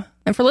time.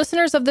 And for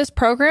listeners of this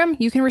program,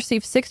 you can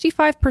receive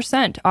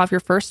 65% off your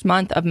first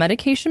month of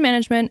medication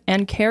management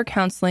and care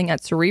counseling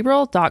at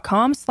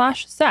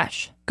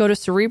Cerebral.com/Sesh. Go to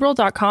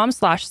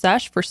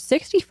Cerebral.com/Sesh for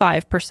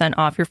 65%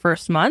 off your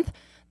first month.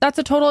 That's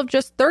a total of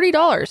just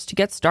 $30 to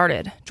get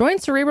started. Join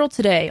Cerebral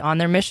today on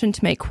their mission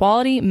to make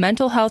quality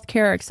mental health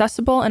care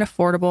accessible and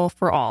affordable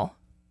for all.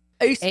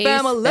 Ace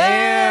family.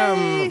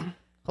 Fam.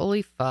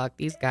 Holy fuck,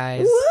 these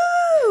guys.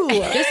 Woo!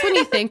 Just when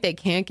you think they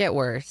can't get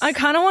worse, I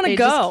kind of want to they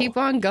go. just keep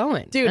on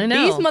going. Dude, I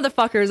know. these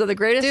motherfuckers are the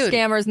greatest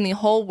scammers in the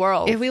whole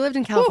world. If we lived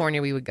in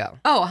California, we would go.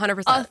 Oh,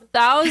 100%.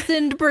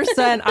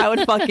 1,000% I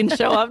would fucking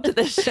show up to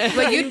this shit.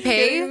 But you'd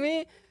pay? Kidding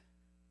me?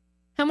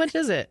 How much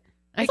is it?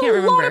 I It's can't a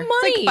remember. lot of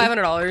money. It's like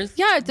 $500.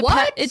 Yeah, it,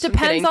 What? it I'm depends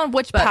kidding. on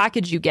which But-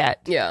 package you get.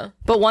 Yeah.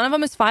 But one of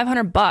them is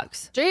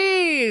 $500.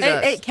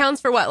 Jesus. It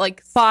counts for what?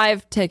 Like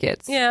 5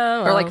 tickets.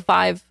 Yeah, Or well, like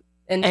 5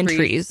 entries.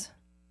 entries.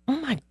 Oh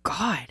my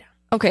God.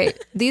 Okay,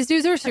 these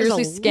dudes are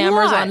seriously a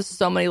scammers lot. on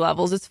so many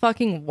levels. It's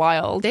fucking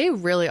wild. They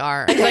really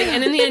are. Like,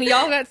 and in the end,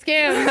 y'all got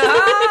scammed.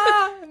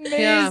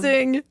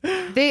 Amazing.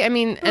 I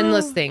mean,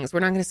 endless things. We're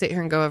not going to sit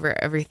here and go over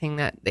everything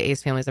that the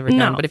Ace family's ever done.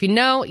 No. But if you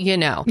know, you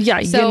know. Yeah,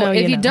 you so know,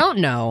 if you you know. don't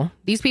know,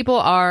 these people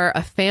are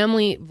a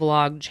family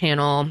vlog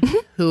channel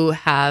who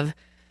have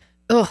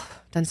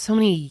done so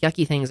many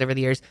yucky things over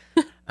the years.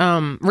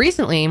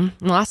 Recently, in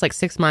the last like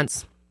 6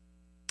 months,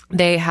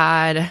 they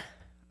had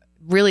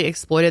really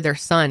exploited their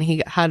son.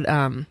 He had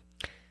a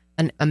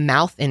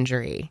mouth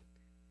injury.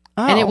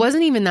 Oh. And it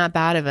wasn't even that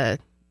bad of a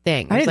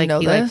thing. It I was didn't know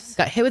he this. like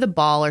got hit with a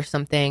ball or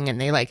something,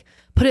 and they like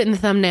put it in the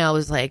thumbnail. It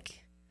was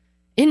like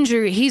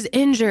injury. He's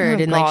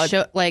injured, Oh, and God. like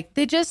show like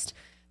they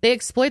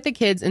exploit the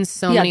kids in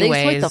so yeah, many they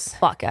ways. exploit the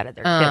fuck out of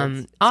their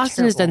kids. It's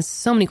Austin has terrible. done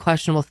so many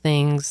questionable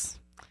things.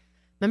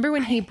 Remember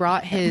when he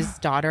brought his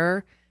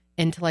daughter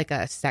into like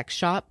a sex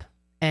shop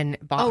and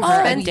bought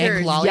her a Spencer's.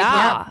 dick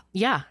lollipop?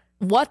 Yeah.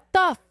 What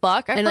the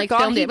fuck? I And, like,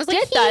 forgot filmed he it. It was did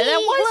like, that. "Hey, That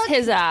was look,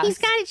 his ass.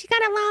 She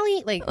got a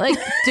lolly. Like,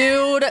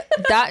 dude,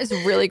 that is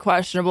really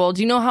questionable.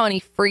 Do you know how many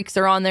freaks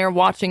are on there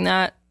watching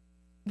that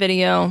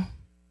video?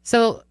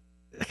 So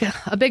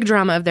a big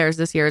drama of theirs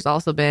this year has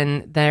also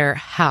been their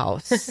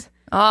house.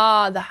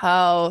 The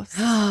house.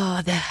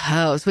 Oh, the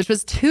house, which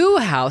was 2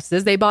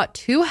 houses. They bought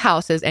 2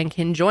 houses and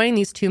conjoined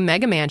these 2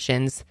 mega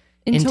mansions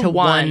into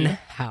one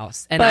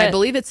house. And I But-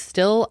 believe it's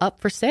still up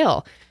for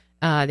sale.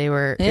 It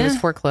was Yeah.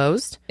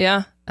 foreclosed.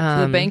 Yeah.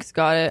 So the banks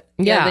got it.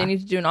 yeah. They need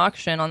to do an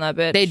auction on that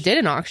bitch. They did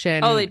an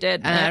auction. Oh, they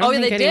did. And I don't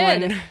think they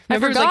anyone- did.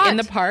 Remember, it was like in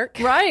the park.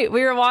 Right.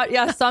 We were watching.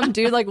 Yeah, some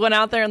dude like went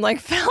out there and like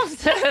filmed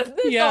it.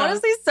 It's Yeah.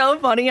 honestly so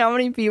funny how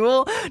many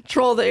people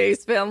troll the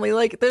Ace family.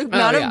 Like the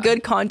amount yeah. of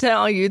good content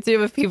on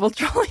YouTube of people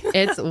trolling them.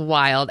 It's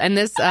wild. And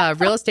this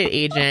real estate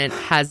agent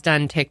has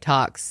done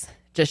TikToks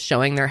just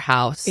showing their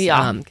house.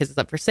 Yeah. Because it's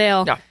up for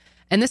sale. Yeah.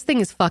 And this thing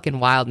is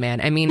fucking wild,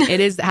 man. I mean,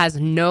 has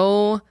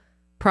no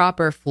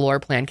proper floor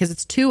plan because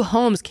it's 2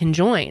 homes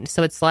conjoined.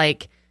 So it's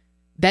like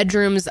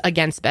bedrooms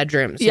against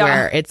bedrooms Yeah.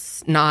 where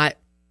it's not,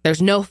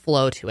 there's no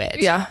flow to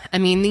it. Yeah. I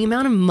mean, the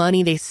amount of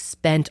money they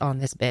spent on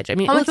this bitch. I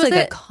mean, How it much looks was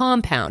like it? a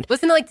compound.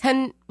 Wasn't it like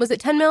 10? Was it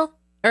 10 mil?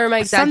 Or am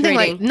I Something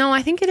exaggerating? like, no,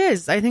 I think it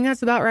is. I think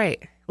that's about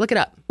right. Look it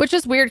up. Which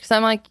is weird because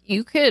I'm like,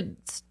 you could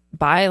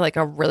buy like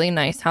a really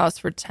nice house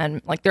for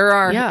 10. Like there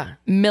are Yeah.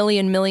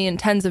 million,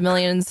 tens of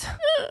millions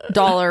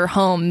dollar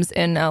homes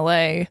in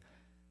LA.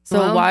 So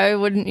Well- why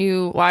wouldn't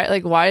you?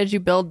 Why did you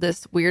build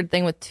this weird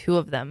thing with 2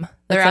 of them?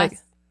 They're It's like,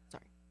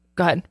 ask-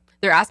 go ahead.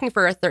 They're asking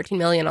for $13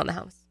 million on the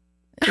house.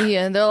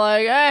 Yeah, they're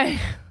like, hey,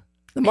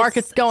 the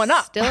market's going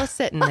up. Still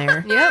sitting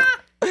there. Yep.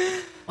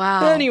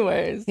 Wow.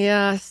 Anyways,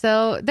 Yeah,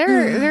 so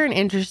they're an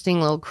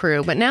interesting little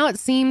crew, but now it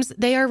seems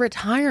they are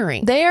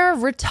retiring. they are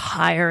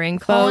retiring,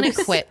 Calling it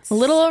folks. quits. A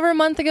little over a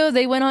month ago,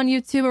 they went on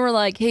YouTube and were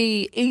like,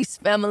 hey, Ace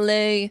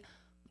family,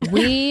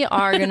 we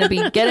are going to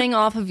be getting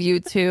off of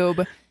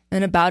YouTube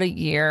in about a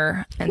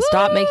year and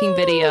stop making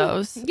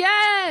videos.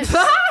 Yes.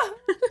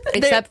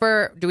 Except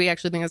for, do we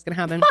actually think that's going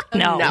to happen?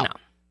 No.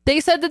 They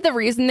said that the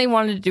reason they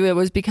wanted to do it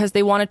was because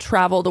they want to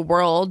travel the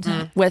world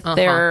with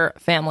their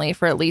family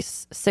for at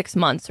least 6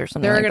 months or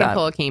something They're like going to that.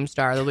 pull a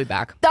Keemstar. They'll be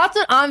back. That's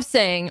what I'm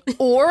saying.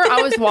 Or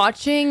I was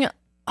watching,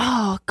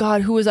 oh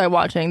God, who was I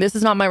watching? This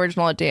is not my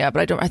original idea,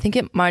 but I think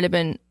it might have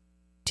been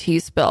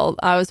T-Spill.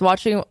 I was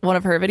watching one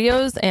of her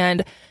videos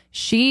and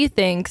She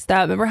thinks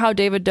that, remember how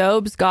David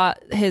Dobes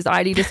got his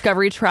ID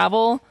Discovery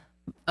Travel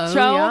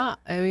show? Yeah.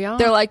 Oh, yeah.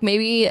 They're like,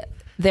 maybe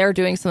they're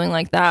doing something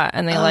like that,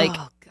 and they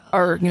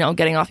are,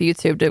 getting off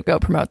YouTube to go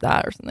promote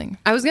that or something.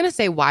 I was gonna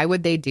say, why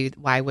would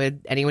anyone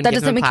That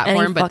give doesn't them a make any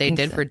platform? But they fucking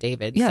did sense. for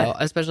David. Yeah. So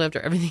especially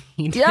after everything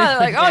he did. Yeah,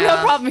 like, oh, no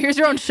problem. Here's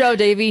your own show,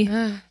 Davey.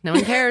 No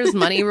one cares.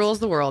 Money rules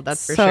the world.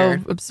 That's for So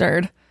sure.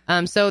 absurd.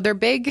 So their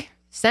big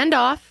send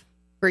off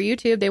for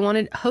YouTube, they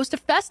wanted to host a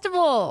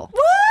festival.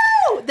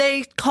 Woo!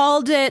 They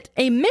called it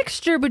a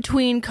mixture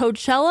between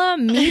Coachella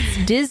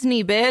meets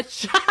Disney,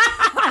 bitch.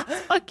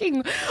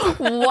 Fucking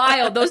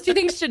wild. Those two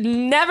things should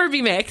never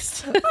be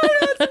mixed.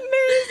 That's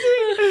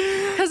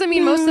amazing. Because I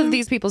mean, most of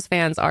these people's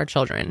fans are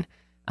children.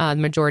 The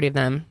majority of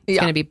them, it's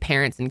going to be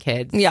parents and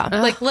kids. Yeah.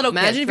 Like little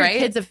Imagine kids, if right?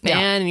 your kid's a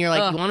fan and you're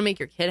like, you want to make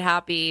your kid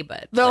happy,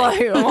 but They're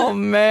like, oh,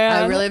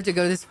 man. I really have to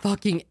go to this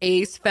fucking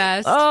Ace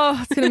Fest. Oh,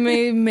 it's going to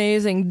be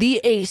amazing. The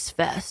Ace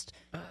Fest,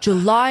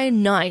 July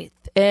 9th,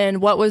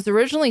 in what was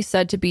originally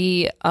said to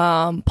be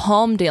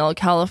Palmdale,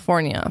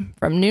 California,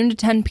 from noon to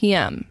 10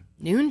 p.m.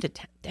 Noon to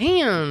 10.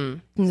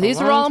 Damn. These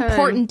are all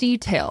important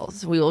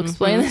details. We will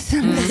explain this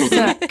in a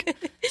sec.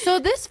 So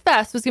this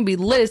fest was going to be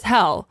lit as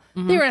hell.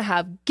 They were going to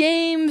have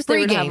games.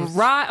 Free they were games.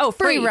 Have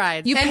free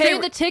rides. You And pay they-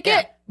 the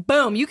ticket,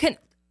 boom. You can,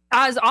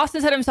 as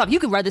Austin said himself, you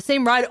can ride the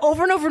same ride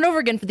over and over and over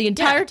again for the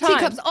entire time.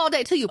 Teacups all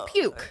day till you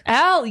puke.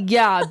 Hell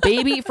yeah,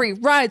 baby. Free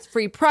rides,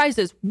 free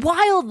prizes,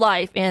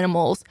 wildlife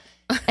animals,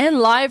 and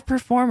live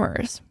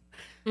performers.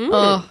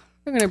 Oh,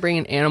 they're going to bring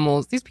in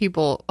animals. These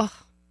people,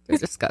 they're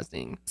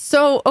disgusting.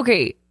 So,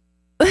 okay.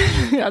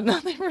 Yeah,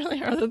 nothing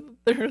really.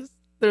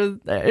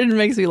 It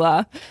makes me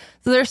laugh.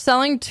 So they're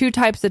selling two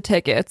types of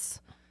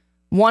tickets.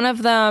 One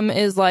of them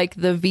is like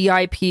the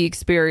VIP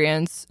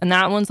experience, and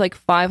that one's like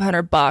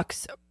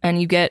 $500.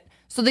 And you get,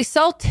 so they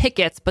sell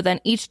tickets, but then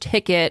each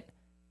ticket,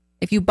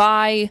 if you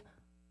buy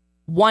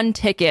one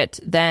ticket,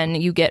 then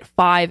you get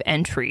 5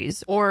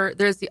 entries. Or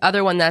there's the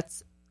other one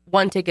that's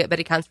one ticket, but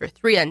it counts for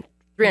three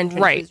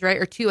entrances, right?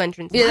 Or 2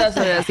 entrances. Yeah, that's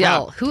what it is. Yeah.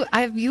 Hell,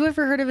 have you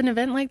ever heard of an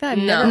event like that?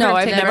 No. No,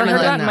 I've tickets never heard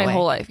done that in my way.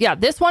 whole life. Yeah,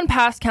 this one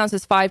pass counts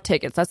as 5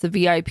 tickets. That's the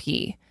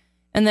VIP.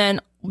 And then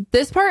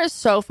this part is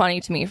so funny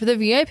to me. For the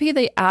VIP,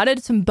 they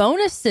added some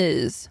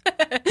bonuses.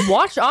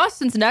 Watch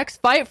Austin's next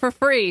fight for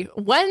free.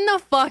 When the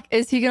fuck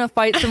is he going to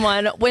fight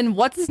someone when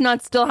What's His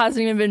Nut still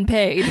hasn't even been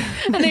paid?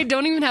 And they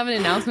don't even have an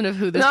announcement of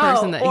who this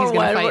person that he's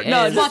going to fight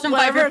no, is. just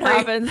whatever it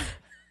happens.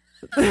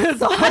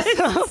 It's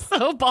awesome.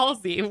 So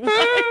ballsy.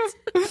 What?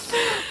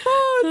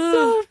 Oh, it's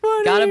so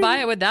funny. Gotta buy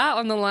it with that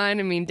on the line.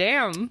 I mean,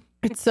 damn.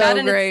 It's so That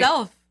in great.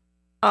 itself.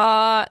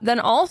 Then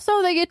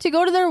also they get to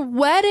go to their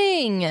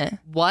wedding.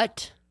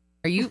 What?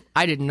 Are you?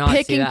 I did not see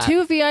Picking that.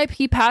 2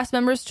 VIP pass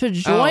members to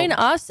join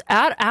us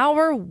at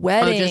our Oh,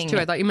 wedding. just 2.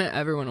 I thought you meant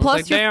everyone. I was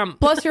like, damn.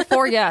 Plus your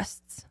 4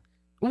 guests.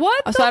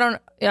 What? So I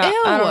don't Ew.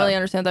 really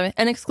understand that.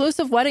 An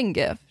exclusive wedding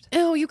gift.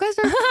 Ew, you guys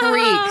are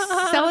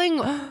freaks.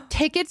 Selling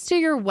tickets to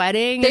your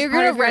wedding. They're is part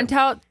gonna of your- rent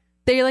out.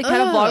 They like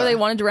had a vlog where Ugh. they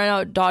wanted to rent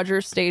out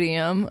Dodger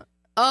Stadium.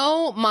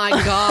 Oh my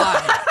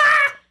god.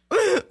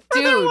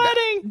 Dude,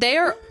 wedding. they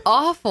are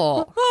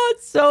awful. Oh,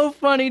 it's so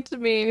funny to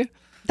me.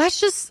 That's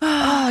just,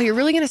 you're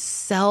really going to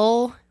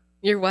sell?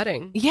 Your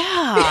wedding.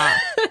 Yeah.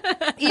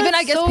 Even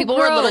I guess so people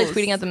were literally gross.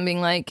 tweeting at them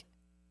being like,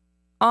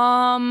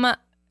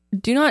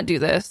 do not do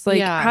this. Like,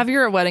 Yeah. have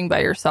your wedding by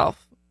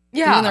yourself.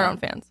 Yeah. Even their own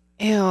fans.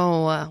 Ew.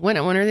 When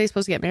are they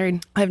supposed to get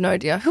married? I have no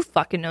idea. Who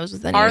fucking knows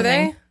with anything? Are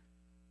they?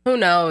 Who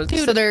knows?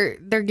 So they're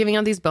giving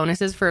out these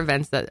bonuses for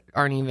events that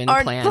aren't even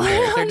Aren't planned.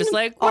 planned. They're just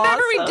like,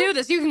 whenever we Awesome. do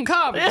this, you can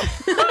come.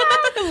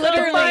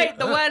 Literally. Fight,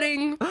 the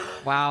wedding.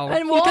 Wow.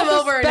 And we'll come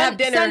just over and have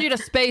dinner. Send you to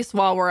space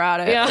while we're at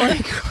it. Yeah.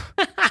 Like,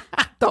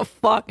 the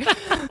fuck?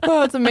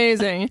 Oh, it's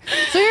amazing.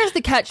 So here's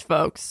the catch,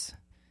 folks.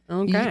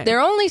 Okay.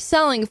 They're only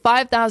selling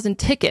 5,000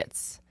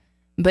 tickets.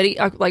 But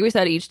like we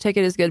said, each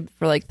ticket is good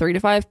for like 3 to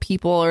 5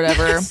 people or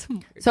whatever.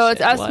 So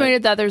it's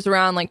estimated that there's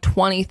around like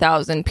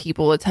 20,000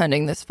 people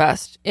attending this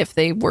fest if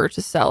they were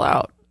to sell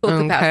out. Full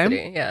Okay.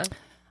 capacity. Yeah.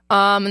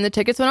 And the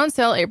tickets went on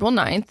sale April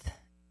 9th.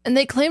 And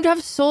they claim to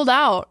have sold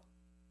out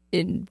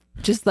in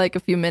just like a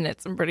few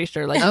minutes, I'm pretty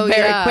sure. Like very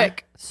yeah.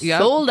 quick. Yep.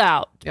 Sold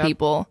out, Yep.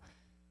 people.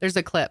 There's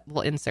a clip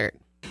we'll insert.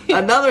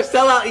 Another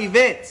sellout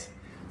event.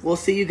 We'll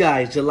see you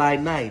guys July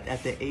 9th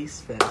at the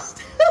Ace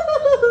Fest.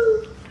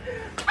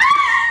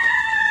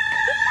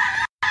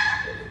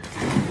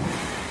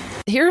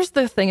 Here's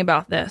the thing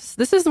about this.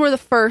 This is where the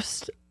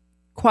first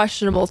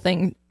questionable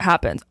thing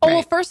happens. Oh, well,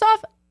 Right. first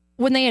off,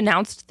 when they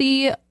announced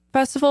the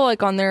festival,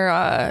 like on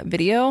their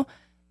video,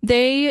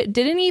 they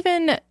didn't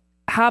even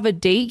have a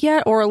date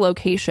yet or a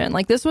location.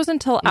 Like this was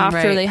until after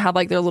Right. they had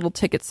like their little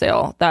ticket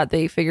sale that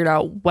they figured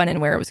out when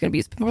and where it was going to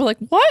be. So people were like,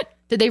 what?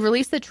 Did they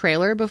release the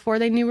trailer before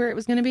they knew where it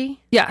was going to be?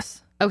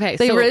 Yes. Okay.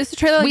 They so released the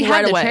trailer like, we right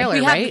had the away. trailer, We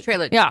right? have the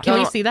trailer. Yeah. Can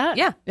we No. see that?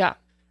 Yeah. Yeah.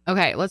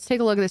 Okay, let's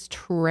take a look at this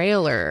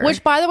trailer.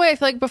 Which, by the way, I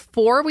feel like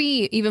before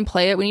we even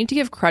play it, we need to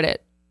give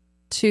credit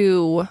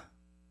to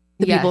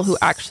the people Yes. who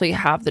actually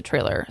have the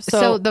trailer.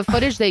 so the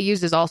footage they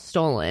used is all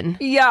stolen.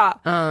 Yeah.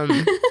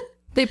 Um,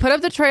 They put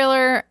up the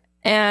trailer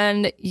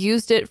and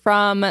used it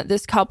from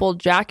this couple,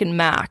 Jack and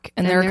Mac.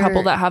 And they're a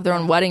couple that have their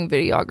own wedding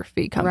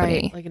videography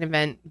company. Right, like an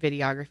event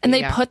videography. And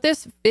they put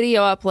this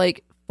video up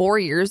like 4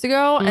 years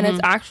ago, and it's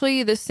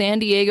actually the San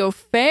Diego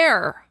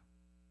Fair.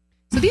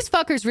 So these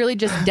fuckers really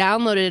just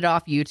downloaded it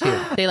off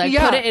YouTube. They like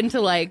put it into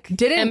like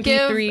didn't MP3s,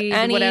 give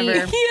any, whatever.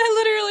 Yeah,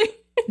 literally.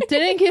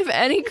 Didn't give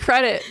any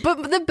credit.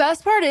 But the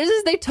best part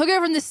is they took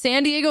it from the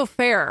San Diego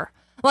Fair.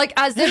 Like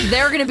as if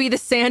they're going to be the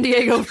San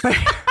Diego Fair.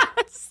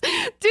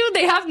 Dude,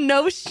 they have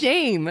no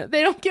shame.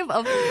 They don't give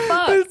a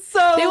fuck. It's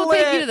so they will lit.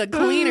 take you to the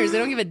cleaners. They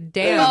don't give a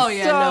damn. Oh,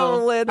 yeah,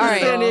 so lit, All the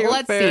right, San Diego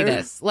let's Fair. see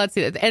this. Let's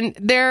see this. And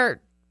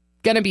they're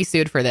going to be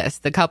sued for this.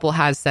 The couple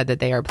has said that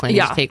they are planning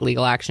to take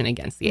legal action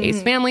against the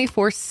Ace family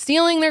for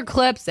stealing their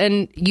clips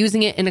and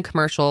using it in a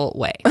commercial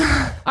way.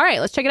 All right,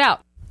 let's check it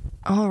out.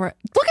 All right.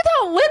 Look at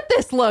how lit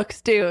this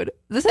looks, dude.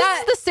 This is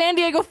the San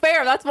Diego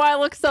Fair. That's why it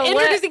looks so lit.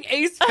 Introducing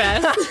Ace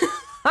Fest.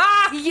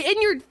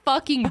 In your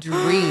fucking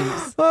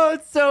dreams. Oh,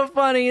 it's so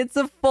funny. It's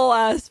a full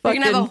ass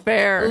fucking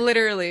fair.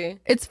 Literally.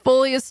 It's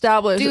fully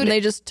established, Dude, and they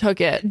just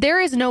took it. There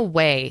is no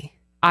way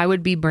I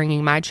would be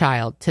bringing my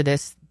child to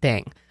this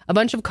thing. A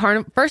bunch of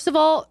First of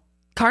all,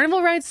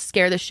 carnival rides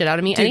scare the shit out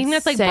of me. Dude, anything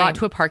that's like same. brought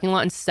to a parking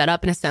lot and set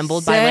up and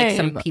assembled by like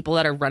some people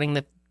that are running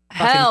the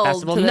fucking Hell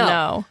festival. to the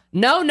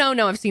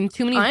No. I've seen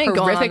too many I ain't going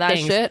on horrific that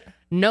things. shit.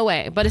 No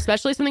way. But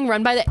especially something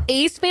run by the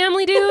Ace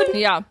family, dude.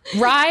 Yeah.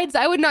 Rides.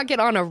 I would not get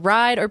on a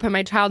ride or put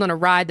my child on a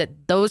ride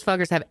that those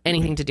fuckers have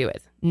anything to do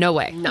with. No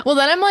way. No. Well,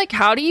 then I'm like,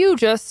 how do you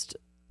just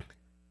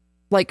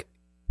like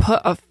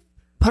put on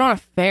a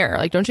fair?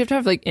 Like, don't you have to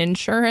have like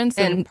insurance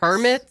And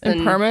permits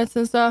and permits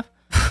and stuff?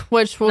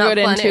 Which we'll Not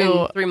get planned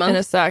into in 3 months. in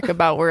a sec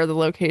about where the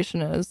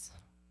location is.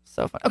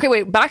 So fun. Okay,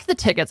 wait. Back to the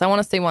tickets. I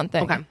want to say one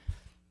thing. Okay.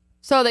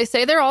 So they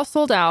say they're all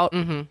sold out.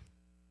 Mm-hmm.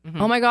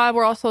 Oh my God,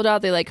 we're all sold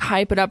out. They like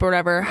hype it up or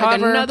whatever. Like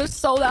However, another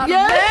sold out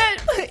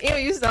event. Ew,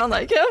 you sound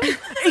like him.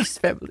 Ace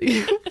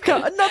family.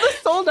 God, another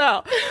sold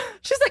out.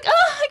 She's like,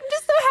 oh, I'm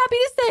just so happy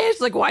to say it.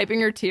 She's like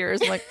wiping her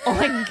tears. I'm like, oh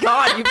my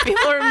God, you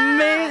people are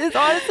amazing. It's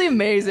honestly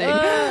amazing.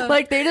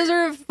 Like they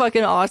deserve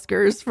fucking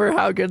Oscars for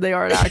how good they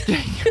are at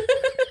acting.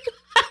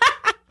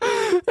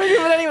 Okay,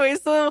 but anyway,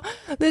 so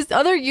this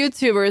other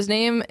YouTuber, his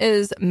name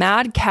is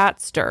Mad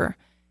Catster.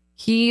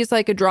 He's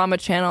like a drama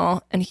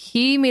channel, and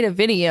he made a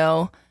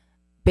video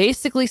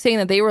basically saying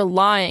that they were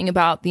lying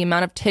about the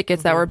amount of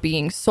tickets that were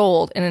being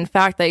sold. And in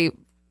fact, they,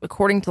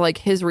 according to like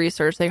his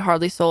research, they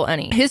hardly sold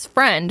any. His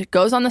friend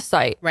goes on the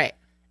site Right.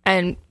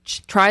 and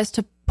tries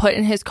to put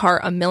in his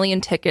cart 1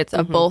 million tickets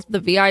of both the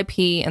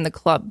VIP and the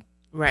club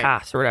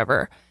pass or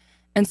whatever.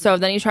 And so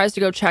then he tries to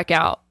go check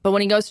out. But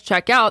when he goes to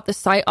check out, the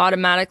site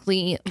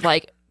automatically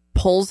like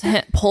pulls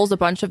a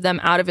bunch of them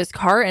out of his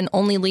cart and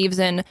only leaves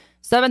in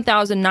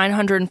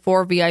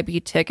 7,904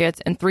 VIP tickets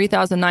and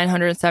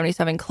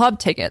 3,977 club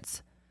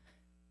tickets.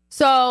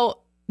 So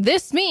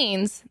this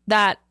means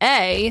that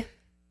A,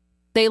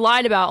 they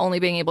lied about only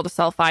being able to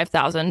sell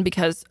 5,000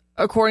 because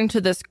according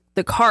to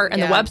the cart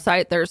and the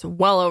website, there's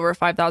well over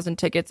 5,000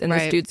 tickets in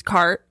this dude's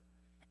cart.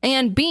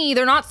 And B,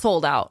 they're not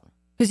sold out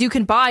because you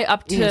can buy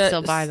up to... You can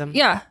still buy them.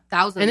 Yeah.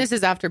 Thousands. And this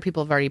is after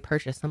people have already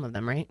purchased some of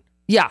them, right?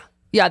 Yeah.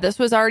 Yeah, this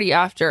was already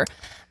after.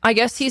 I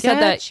guess he said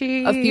that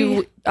Sketchy. a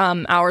few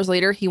hours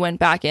later, he went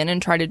back in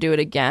and tried to do it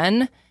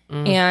again.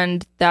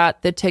 And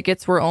that the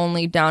tickets were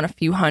only down a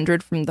few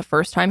hundred from the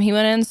first time he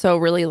went in. So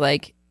really,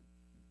 like,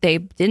 they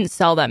didn't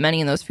sell that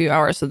many in those few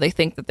hours. So they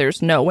think that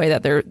there's no way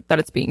that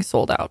it's being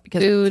sold out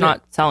because it's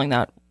not selling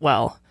that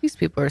well. These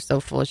people are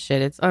so full of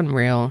shit. It's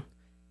unreal.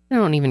 They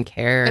don't even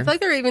care. I feel like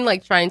they're even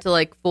like trying to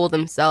like fool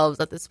themselves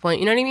at this point.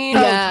 You know what I mean?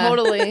 Yeah,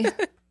 totally.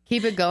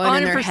 Keep it going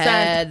in their 100%.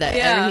 head that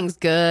everything's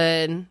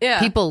good.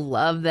 Yeah. People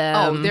love them.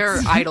 Oh, they're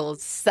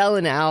idols.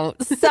 Selling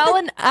out.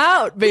 Selling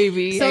out,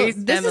 baby. So Ace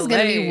this is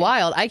going to be Family.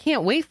 wild. I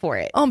can't wait for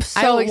it. I'm so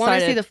I want excited.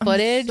 to see the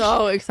footage. I'm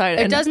so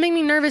excited. It does make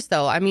me nervous,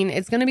 though. I mean,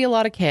 it's going to be a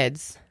lot of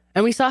kids.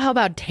 And we saw how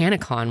bad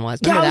TanaCon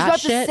was. Yeah, Remember I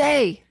was that about shit? to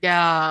say.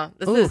 Yeah.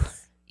 This Ooh.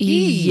 is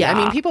Yeah. I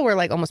mean, people were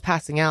like almost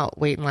passing out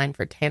waiting in line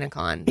for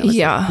TanaCon. It was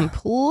a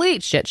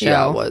complete shit show.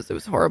 Yeah, it was. It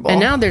was horrible. And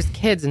now there's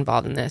kids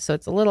involved in this, so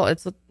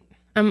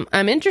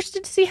I'm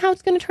interested to see how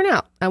it's going to turn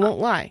out. I won't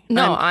lie.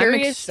 No, I'm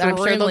curious. I'm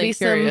sure there'll be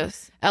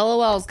curious. some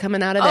LOLs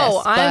coming out of this.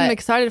 Oh, I'm but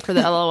excited for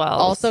the LOLs.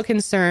 also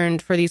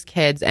concerned for these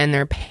kids and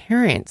their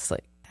parents.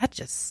 Like that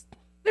just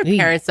their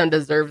parents don't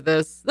deserve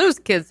this. Those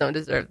kids don't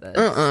deserve this.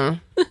 I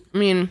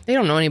mean, they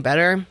don't know any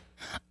better.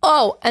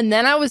 Oh, and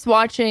then I was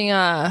watching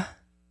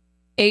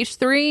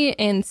H3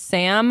 and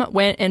Sam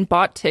went and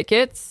bought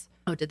tickets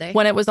Oh, did they?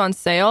 when it was on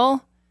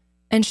sale.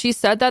 And she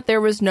said that there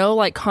was no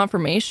like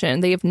confirmation.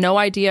 They have no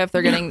idea if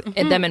they're getting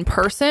them in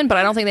person, but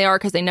I don't think they are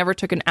because they never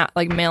took an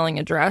like mailing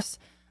address.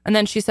 And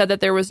then she said that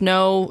there's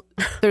no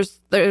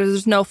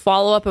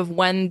follow up of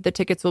when the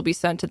tickets will be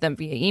sent to them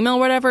via email or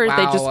whatever. Wow.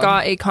 They just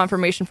got a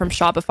confirmation from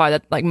Shopify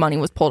that like money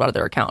was pulled out of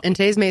their account. And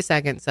today's May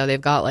 2nd, so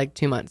they've got like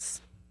 2 months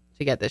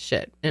to get this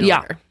shit in Yeah.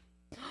 order.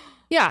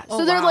 Yeah.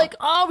 So they're like,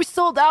 oh, we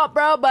sold out,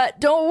 bro, but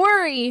don't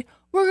worry.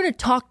 we're going to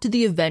talk to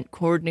the event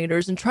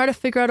coordinators and try to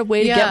figure out a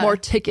way to get more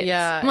tickets.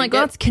 Yeah, I'm like,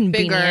 well, that's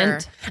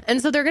convenient. Bigger.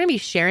 And so they're going to be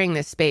sharing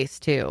this space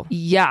too.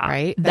 Yeah.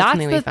 Right? That's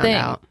something the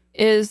thing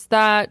is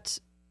that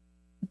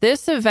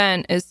this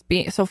event is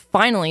being, so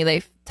finally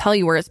they tell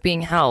you where it's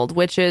being held,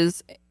 which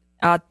is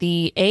at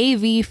the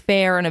AV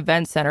Fair and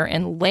Event Center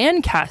in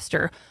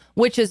Lancaster,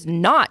 which is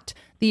not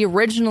the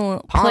original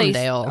place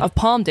of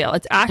Palmdale.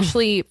 It's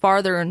actually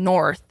farther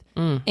north.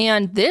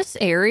 And this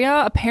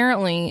area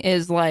apparently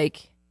is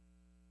like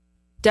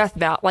Death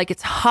Valley. Like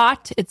it's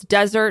hot, it's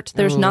desert,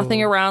 there's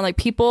nothing around. Like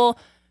people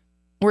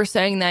were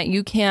saying that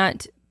you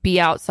can't be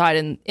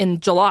outside in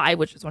July,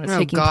 which is when it's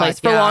taking place,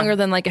 for longer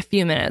than like a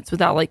few minutes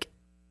without like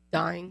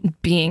dying,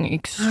 being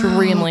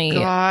extremely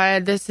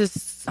God, this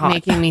is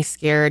making me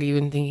scared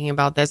even thinking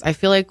about this. I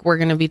feel like we're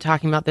going to be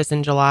talking about this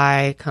in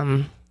July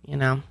come,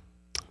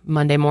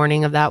 Monday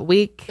morning of that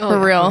week. For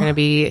real. We're going to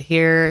be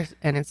here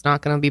and it's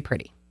not going to be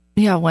pretty.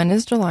 Yeah, when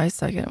is July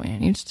 2nd? I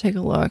need to take a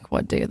look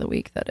what day of the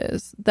week that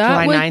is.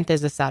 July 9th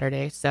is a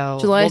Saturday, so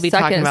July we'll be 2nd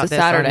talking is about a this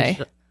Saturday.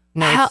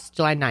 It's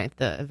July 9th,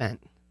 the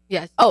event.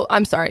 Yes. Oh,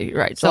 I'm sorry. You're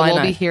right. So July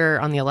we'll 9th. be here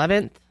on the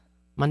 11th,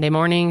 Monday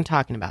morning,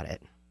 talking about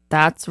it.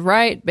 That's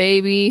right,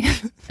 baby.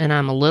 And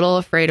I'm a little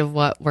afraid of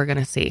what we're going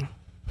to see.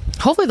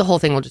 Hopefully the whole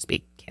thing will just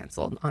be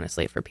canceled,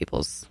 honestly, for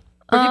people's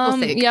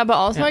sake. Yeah, but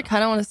also I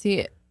kind of want to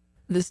see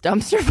this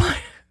dumpster fire.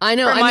 I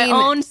know. For my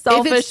own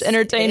selfish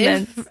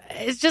entertainment.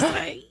 It's just,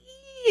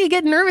 you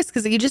get nervous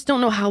because you just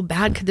don't know how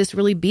bad could this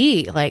really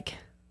be. Like,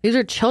 these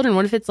are children.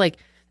 What if it's like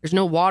there's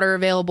no water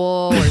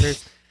available or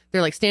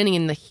they're like standing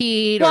in the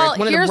heat? Well, or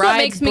one here's of the what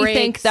makes me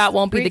think that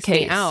won't be the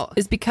case. Out.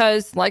 Is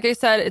because, like I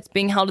said, it's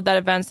being held at that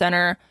event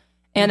center.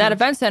 And that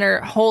event center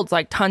holds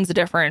like tons of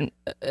different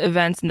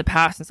events in the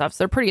past and stuff. So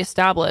they're pretty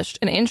established.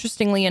 And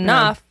interestingly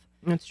enough,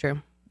 that's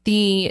true.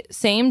 The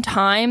same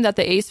time that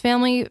the Ace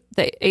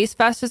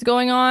Fest is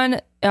going on,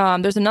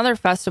 there's another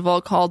festival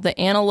called the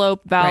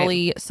Antelope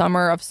Valley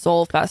Summer of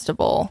Soul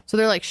Festival. So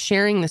they're like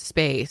sharing the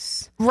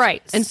space.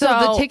 Right. And so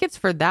the tickets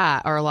for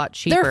that are a lot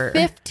cheaper.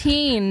 They're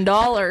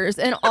 $15.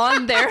 And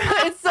on there,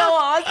 it's so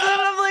awesome.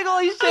 I'm like,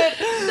 holy shit.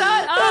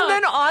 Shut up. And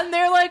then on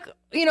there, like,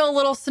 a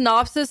little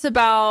synopsis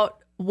about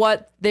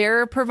what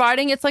they're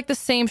providing. It's like the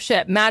same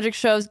shit. Magic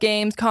shows,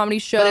 games, comedy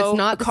show, but it's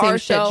not the car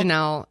same show. shit,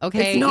 Janelle.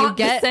 Okay, it's not you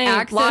get the same.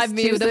 access Live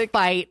to the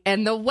fight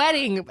and the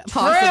wedding,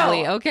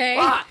 possibly. True. Okay,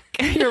 Fuck.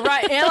 You're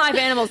right. And live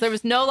animals. There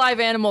was no live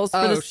animals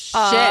for this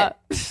shit.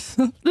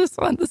 This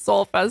one, the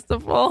Soul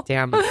Festival.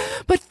 Damn. But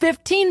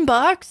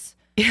 $15.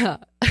 Yeah.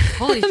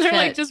 Holy shit. They're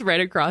like just right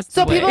across the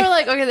So way. people are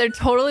like, okay, they're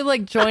totally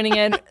like joining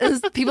in.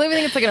 People even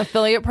think it's like an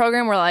affiliate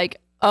program where like,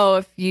 oh,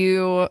 if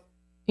you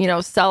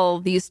sell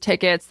these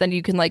tickets, then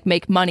you can like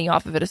make money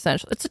off of it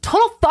essentially. It's a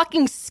total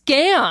fucking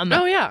scam.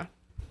 Oh, yeah.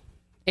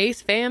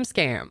 Ace Fam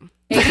scam.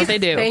 That's what they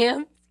do.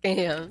 Spam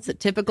scam. It's a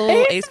typical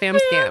Ace Fam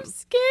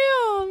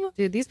scam.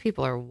 Dude, these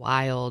people are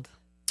wild.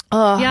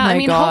 Oh, yeah,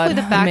 my God. hopefully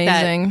the fact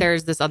Amazing. that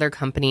there's this other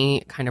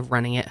company kind of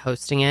running it,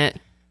 hosting it.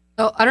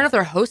 Oh, I don't know if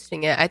they're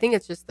hosting it. I think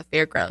it's just the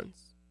fairgrounds.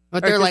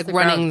 But Or they're just like the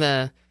running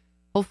grounds.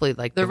 hopefully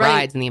like The the right-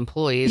 rides and the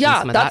employees. Yeah, and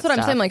some of that's that what I'm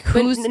stuff. saying. Like, But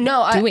who's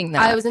doing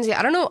that? I was going to say,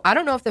 I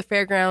don't know if the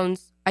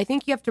fairgrounds, I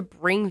think you have to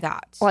bring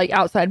that. like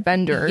outside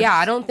vendors. Yeah,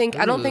 I don't think the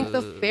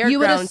fairgrounds You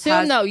would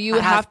assume though you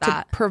would have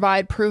that. to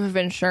provide proof of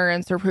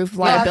insurance or proof of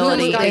Yeah,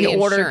 liability who's got in the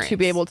order insurance? to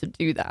be able to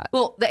do that.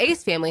 Well, the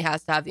Ace family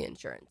has to have the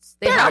insurance.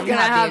 They're Not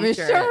gonna have the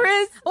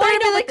insurance. Well, They're I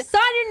gonna know, be like,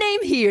 sign your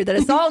name here that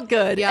it's all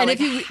good. Yeah, and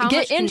like, if you how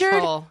get much injured,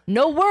 control?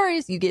 no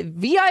worries. You get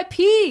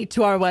VIP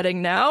to our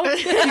wedding now. You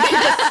can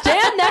just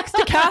stand next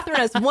to Catherine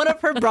as one of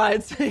her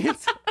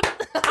bridesmaids.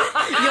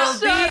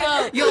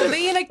 You'll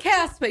be in a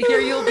cast, but here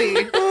you'll be.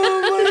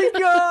 Oh my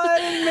God,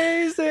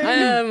 amazing.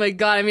 Oh my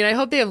God. I mean, I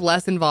hope they have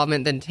less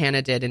involvement than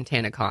Tana did in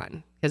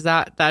TanaCon. Because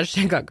that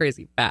shit got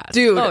crazy fast.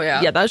 Dude, Oh,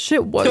 yeah. that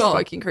shit was Oh.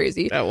 fucking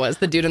crazy. That was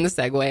the dude in the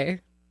Segway.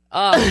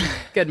 Oh,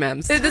 good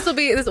memes. This will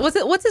be.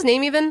 What's his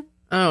name even?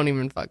 I don't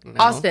even fucking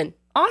know. Austin.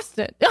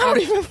 Austin. I don't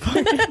even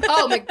fucking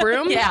Oh,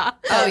 McBroom? Yeah.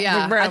 Oh,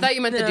 yeah. McBroom. I thought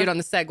you meant the dude on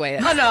the Segway.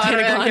 Oh no, I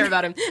don't TanaCon. care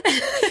about him.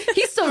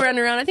 He's still running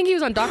around. I think he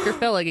was on Dr.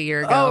 Phil like a year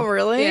ago. Oh,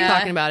 really? Yeah.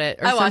 Talking about it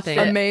or I watched something.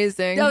 it.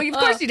 Amazing. No, of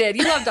course you did.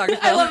 You love Dr. Phil.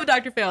 I love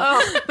Dr. Phil.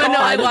 But no,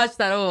 I watched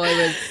that. Oh, it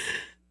was.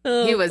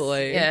 Oh, He was.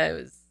 boy. Yeah, it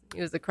was.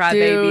 He was a crybaby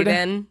Dude.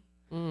 then.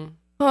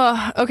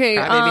 Okay.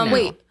 Crybaby now.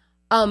 Wait.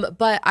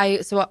 But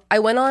I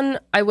went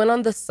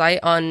on the site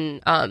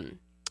on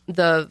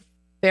the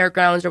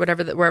fairgrounds or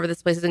wherever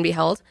this place is gonna be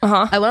held.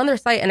 Uh-huh. I went on their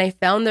site and I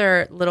found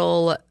their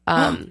little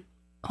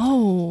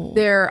Oh.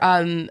 their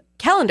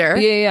calendar.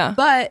 Yeah.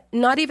 But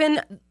not even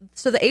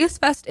so the Ace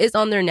Fest is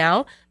on there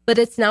now, but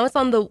it's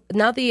on the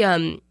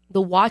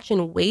Watch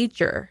and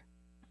Wager.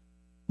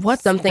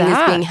 What's Something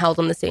that? is being held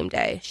on the same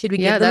day. Should we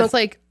Yeah, give them that's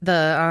like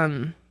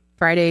the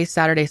Friday,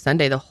 Saturday,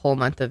 Sunday, the whole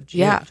month of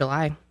June, Yeah.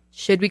 July.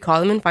 should we call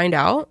them and find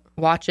out?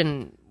 Watch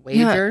and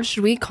Yeah. wager.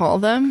 Should we call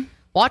them?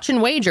 Watch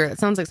and wager. That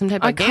sounds like some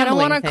type of I kind of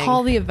gambling want to thing.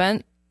 call the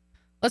event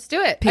Let's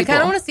do it. I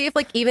kind of want to see if,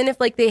 like, even if,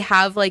 like, they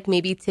have, like,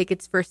 maybe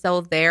tickets for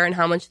sale there and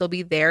how much they'll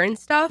be there and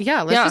stuff.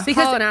 Yeah, let's just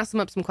call and ask them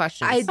up some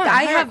questions.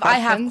 I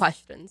have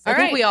questions. I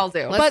think we all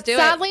do. Let's do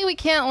sadly, we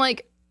can't,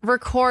 like,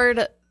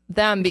 record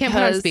them because...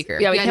 Can't put on speaker.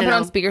 Yeah, we can't put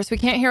on speaker, so we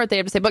can't hear what they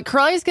have to say. But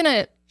Curly's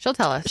gonna... She'll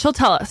tell us. She'll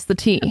tell us the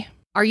tea.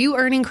 Are you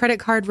earning credit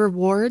card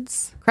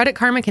rewards? Credit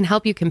Karma can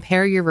help you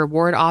compare your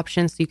reward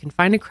options so you can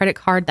find a credit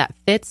card that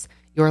fits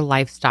your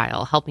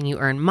lifestyle, helping you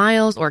earn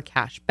miles or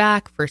cash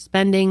back for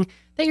spending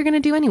that you're going to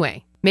do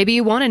anyway. Maybe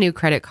you want a new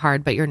credit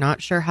card, but you're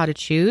not sure how to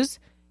choose.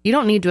 You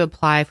don't need to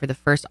apply for the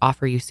first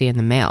offer you see in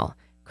the mail.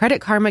 Credit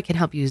Karma can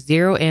help you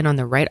zero in on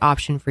the right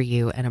option for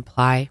you and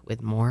apply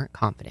with more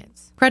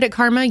confidence. Credit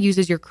Karma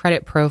uses your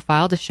credit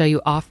profile to show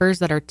you offers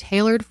that are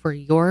tailored for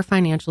your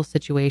financial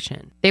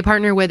situation. They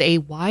partner with a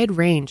wide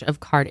range of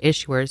card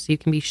issuers so you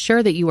can be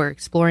sure that you are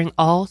exploring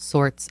all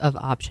sorts of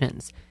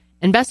options.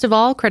 And best of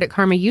all, Credit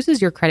Karma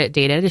uses your credit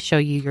data to show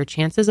you your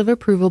chances of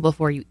approval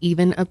before you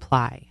even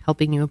apply,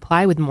 helping you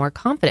apply with more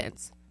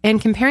confidence.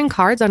 And comparing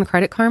cards on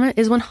Credit Karma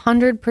is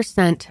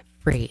 100%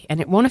 free, and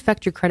it won't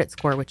affect your credit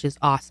score, which is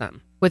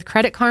awesome. With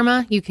Credit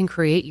Karma, you can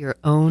create your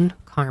own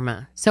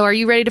karma. So are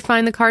you ready to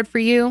find the card for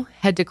you?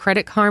 Head to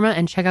Credit Karma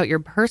and check out your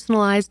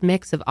personalized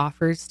mix of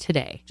offers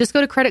today. Just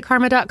go to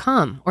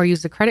creditkarma.com or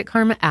use the Credit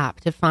Karma app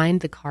to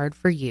find the card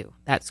for you.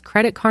 That's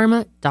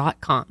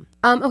creditkarma.com.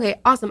 Okay,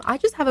 awesome. I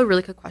just have a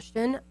really quick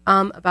question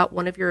about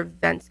one of your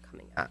events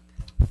coming up.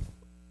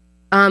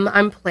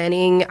 I'm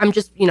planning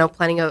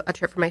a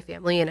trip for my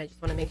family, and I just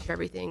want to make sure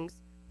everything's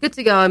good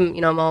to go.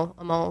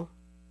 I'm all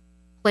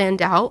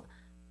planned out.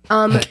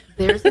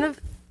 There's an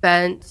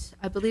event,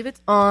 I believe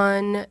it's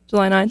on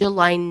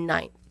July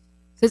 9th.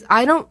 Because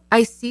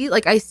I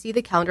see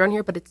the calendar on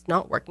here, but it's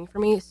not working for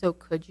me. So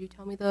could you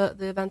tell me the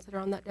events that are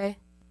on that day?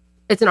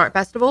 It's an art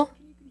festival.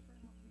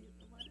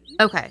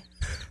 Okay.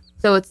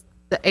 So it's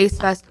the Ace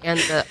Fest and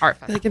the art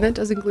festival. Like, and that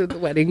does include the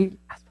wedding.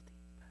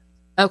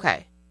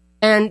 Okay.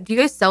 And do you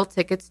guys sell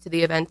tickets to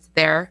the events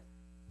there?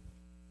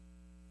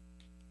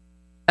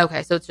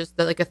 Okay, so it's just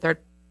a third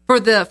for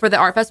the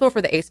art festival,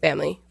 for the Ace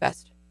Family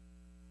Fest.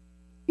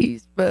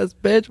 East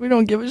Fest, bitch. We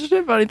don't give a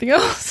shit about anything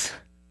else.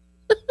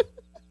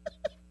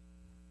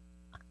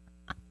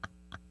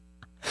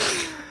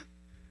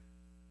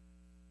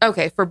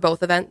 Okay, for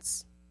both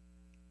events.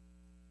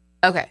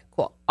 Okay,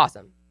 cool.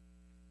 Awesome.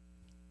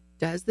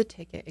 Does the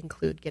ticket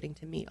include getting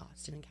to meet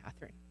Austin and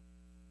Catherine?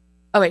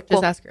 Oh, wait.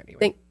 Just ask her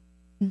anyway.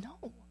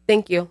 No.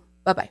 Thank you.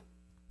 Bye-bye.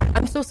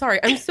 I'm so sorry.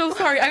 I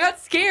got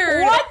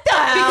scared. What the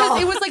hell?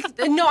 Because it was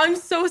like, no, I'm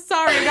so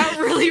sorry. I got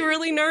really,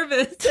 really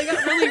nervous. I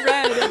got really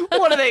red.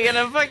 What are they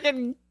gonna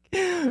fucking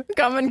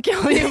come and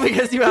kill you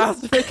because you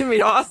asked if they can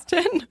meet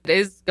Austin? It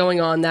is going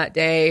on that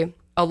day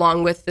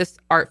along with this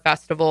art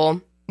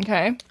festival.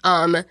 Okay.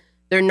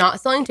 They're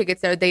not selling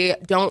tickets there. They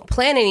don't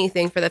plan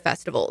anything for the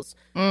festivals.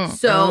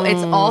 So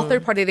it's all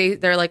third party.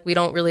 They're like, we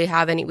don't really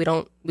have any.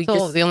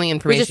 The only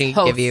information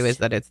you give you is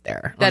that it's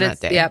there on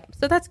that day. Yeah.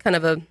 So that's kind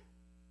of a.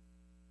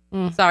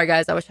 Sorry,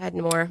 guys. I wish I had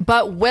more.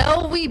 But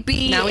will we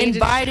be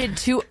invited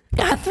to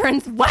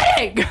Catherine's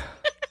wedding?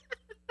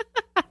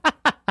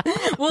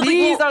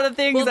 These are the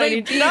things I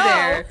need to know.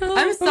 There?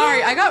 I'm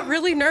sorry. I got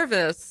really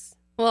nervous.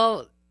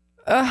 Well,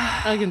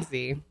 I can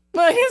see.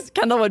 Well, I guess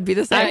Kendall would be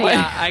the same way.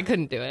 Yeah, I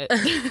couldn't do it.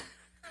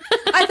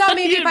 I thought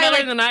maybe if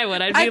better than I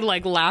would. I'd be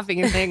like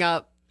laughing and hang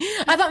up.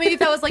 I thought maybe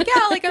if I was like,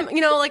 yeah,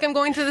 like I'm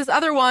going to this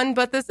other one,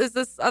 but this is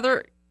this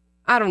other.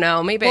 I don't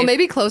know. Maybe. Well,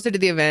 maybe closer to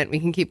the event, we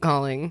can keep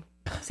calling,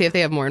 see if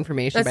they have more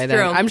information by then.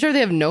 True. I'm sure they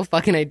have no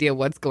fucking idea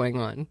what's going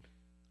on.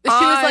 She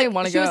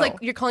was like,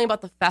 you're calling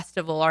about the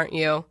festival, aren't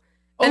you?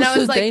 And I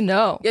was like, they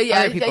know.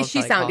 Yeah.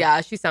 She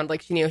sounded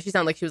like she knew. She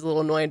sounded like she was a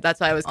little annoyed.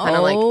 That's why I was kind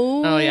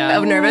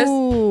of nervous.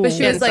 But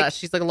she was like,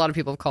 she's like, a lot of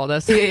people have called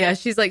us. Yeah.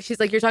 She's like,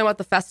 you're talking about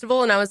the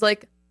festival, and I was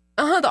like,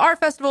 the art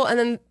festival, and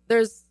then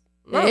there's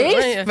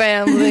Ace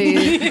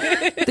Family,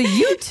 the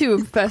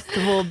YouTube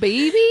festival,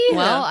 baby.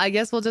 Well, I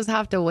guess we'll just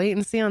have to wait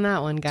and see on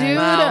that one, guys. Dude,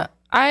 wow.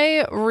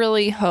 I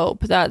really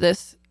hope that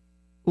this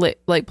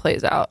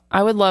plays out.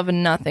 I would love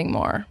nothing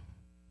more.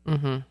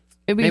 Mm-hmm. It'd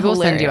be Maybe hilarious.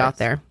 We'll send you out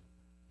there.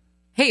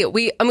 Hey,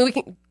 we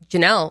can,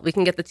 Janelle, we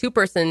can get the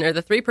 2-person or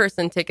the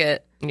 3-person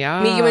ticket.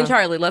 Yeah. Me, you, and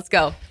Charlie. Let's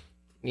go.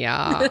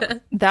 Yeah.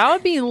 That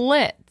would be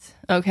lit.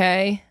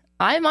 Okay.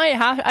 I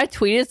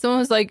tweeted, someone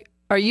was like,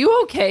 are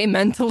you okay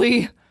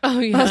mentally? Oh,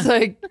 yeah. I was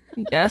like,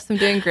 yes, I'm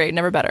doing great.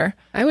 Never better.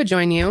 I would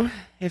join you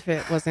if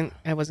I wasn't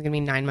going to be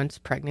 9 months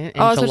pregnant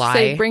in I was July.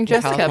 Say, bring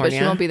Jessica, California. but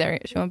she won't be there.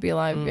 She won't be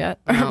alive yet.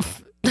 No.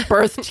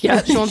 Birthed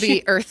yet. She won't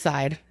be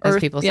Earthside, as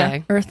people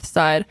say.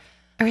 Earthside.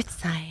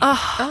 Earthside.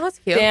 Oh, that's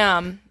cute.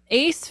 Damn.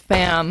 Ace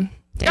fam.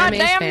 God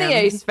damn the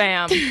Ace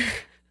fam.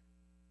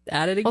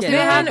 At it We'll see again.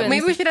 what happens.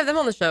 Maybe we should have them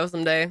on the show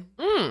someday.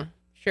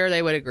 Sure,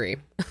 they would agree.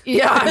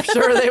 Yeah, I'm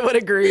sure they would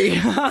agree.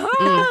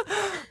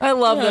 I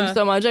love them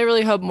so much. I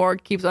really hope more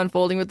keeps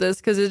unfolding with this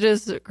because it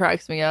just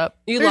cracks me up.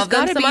 There's love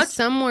them so be much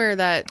somewhere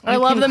that I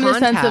love them in the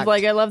sense of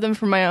like I love them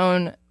for my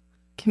own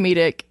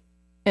comedic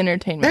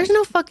entertainment. There's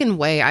no fucking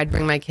way I'd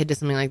bring my kid to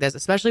something like this,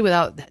 especially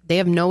without. They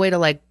have no way to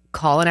like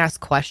call and ask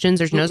questions.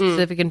 There's no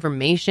specific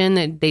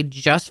information. They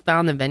just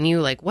found the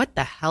venue. Like, what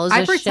the hell is this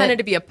I pretended shit?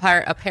 to be a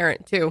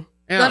parent too.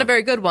 Yeah. Not a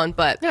very good one,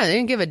 but Yeah, they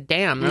didn't give a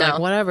damn. They're No. like,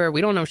 whatever. We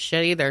don't know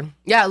shit either.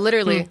 yeah,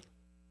 literally.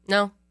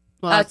 No.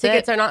 Well, that's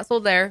Tickets it. are not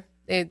sold there.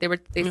 They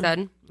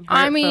said.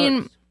 I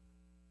mean,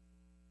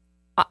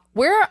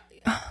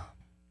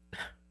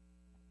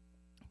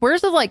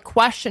 where's the like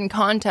question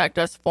contact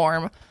us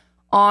form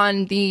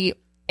on the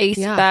Ace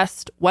Yeah.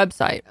 Fest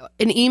website?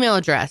 An email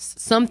address,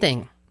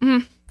 something.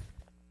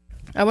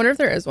 I wonder if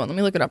there is one. Let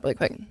me look it up really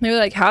quick. Maybe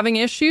like having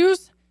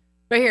issues.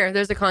 Right here,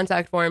 there's a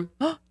contact form.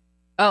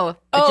 Oh,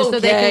 just so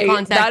they can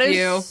contact that is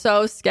you.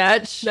 so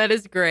sketch. That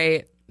is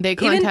great. They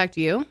contact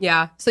you.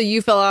 Yeah. So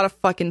you fill out a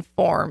fucking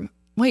form.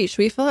 Wait, should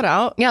we fill it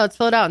out? Yeah, let's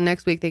fill it out. And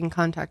next week they can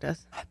contact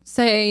us.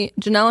 Say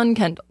Janelle and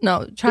Kendall.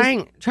 No,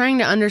 Trying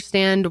to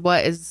understand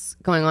what is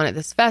going on at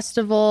this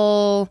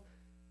festival.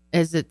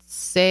 Is it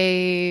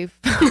safe?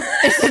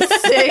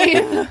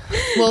 Safe.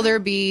 Will there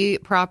be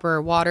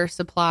proper water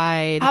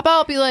supplied? How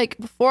about be like,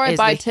 before I Is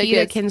buy the heat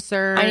a tickets,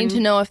 concern? I need to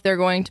know if they're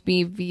going to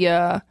be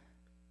via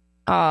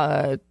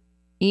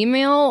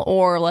email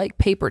or like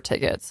paper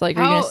tickets. Like,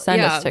 are you going to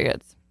send us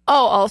tickets? Oh,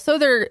 also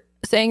they're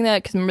saying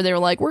that because remember they were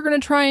like, we're going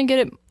to try and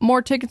get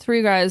more tickets for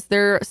you guys.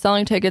 They're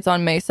selling tickets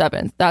on May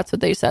 7th. That's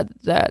what they said,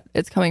 that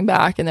it's coming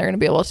back and they're going to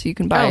be able to, you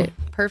can buy it.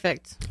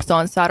 Perfect. So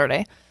on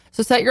Saturday.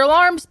 So set your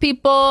alarms,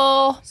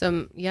 people.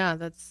 So yeah,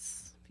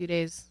 that's a few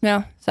days.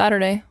 Yeah,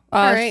 Saturday.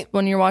 All right.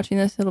 When you're watching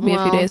this, it'll be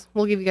a few days.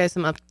 We'll give you guys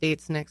some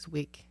updates next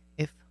week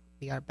if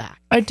we are back.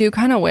 I do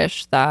kind of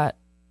wish that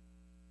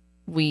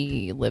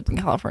we lived in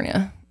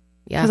California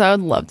Yeah. because I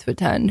would love to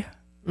attend.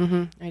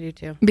 I do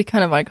too. It'd be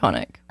kind of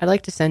iconic. I'd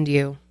like to send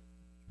you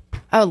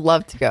I would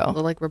love to a go.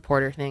 little like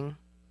reporter thing.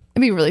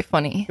 It'd be really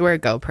funny. You wear a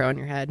GoPro on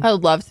your head. I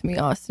would love to meet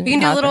Austin. You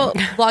can do a little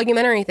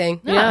vlogumentary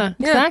thing. Yeah.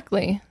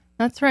 Exactly.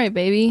 That's right,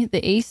 baby.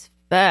 The Ace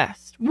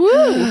Fest.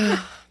 Woo!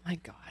 My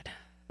God.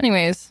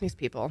 Anyways, These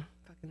people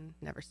fucking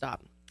never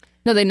stop.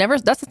 no, they never.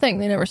 That's the thing.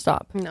 They never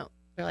stop. No.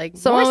 They're like,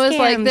 Someone more was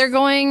like, scams. they're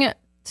going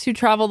to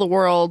travel the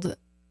world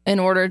in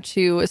order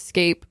to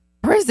escape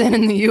prison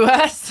in the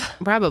U.S.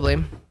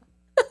 Probably.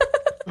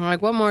 I'm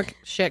like, what more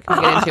shit can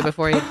we get into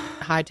before you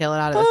hightail it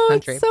out of this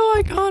country? It's so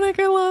iconic.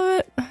 I love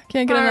it.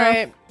 Can't get All enough.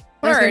 right.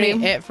 That's going to Alrighty.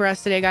 be it for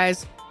us today,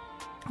 guys.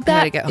 I That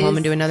gotta get home is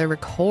and do another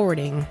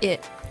recording.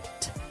 it.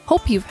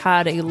 Hope you've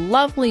had a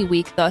lovely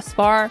week thus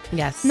far.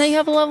 Yes. And that you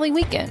have a lovely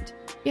weekend.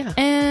 Yeah.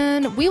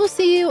 And we will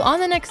see you on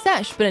the next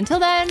sesh. But until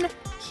then,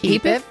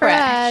 Keep it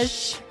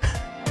fresh.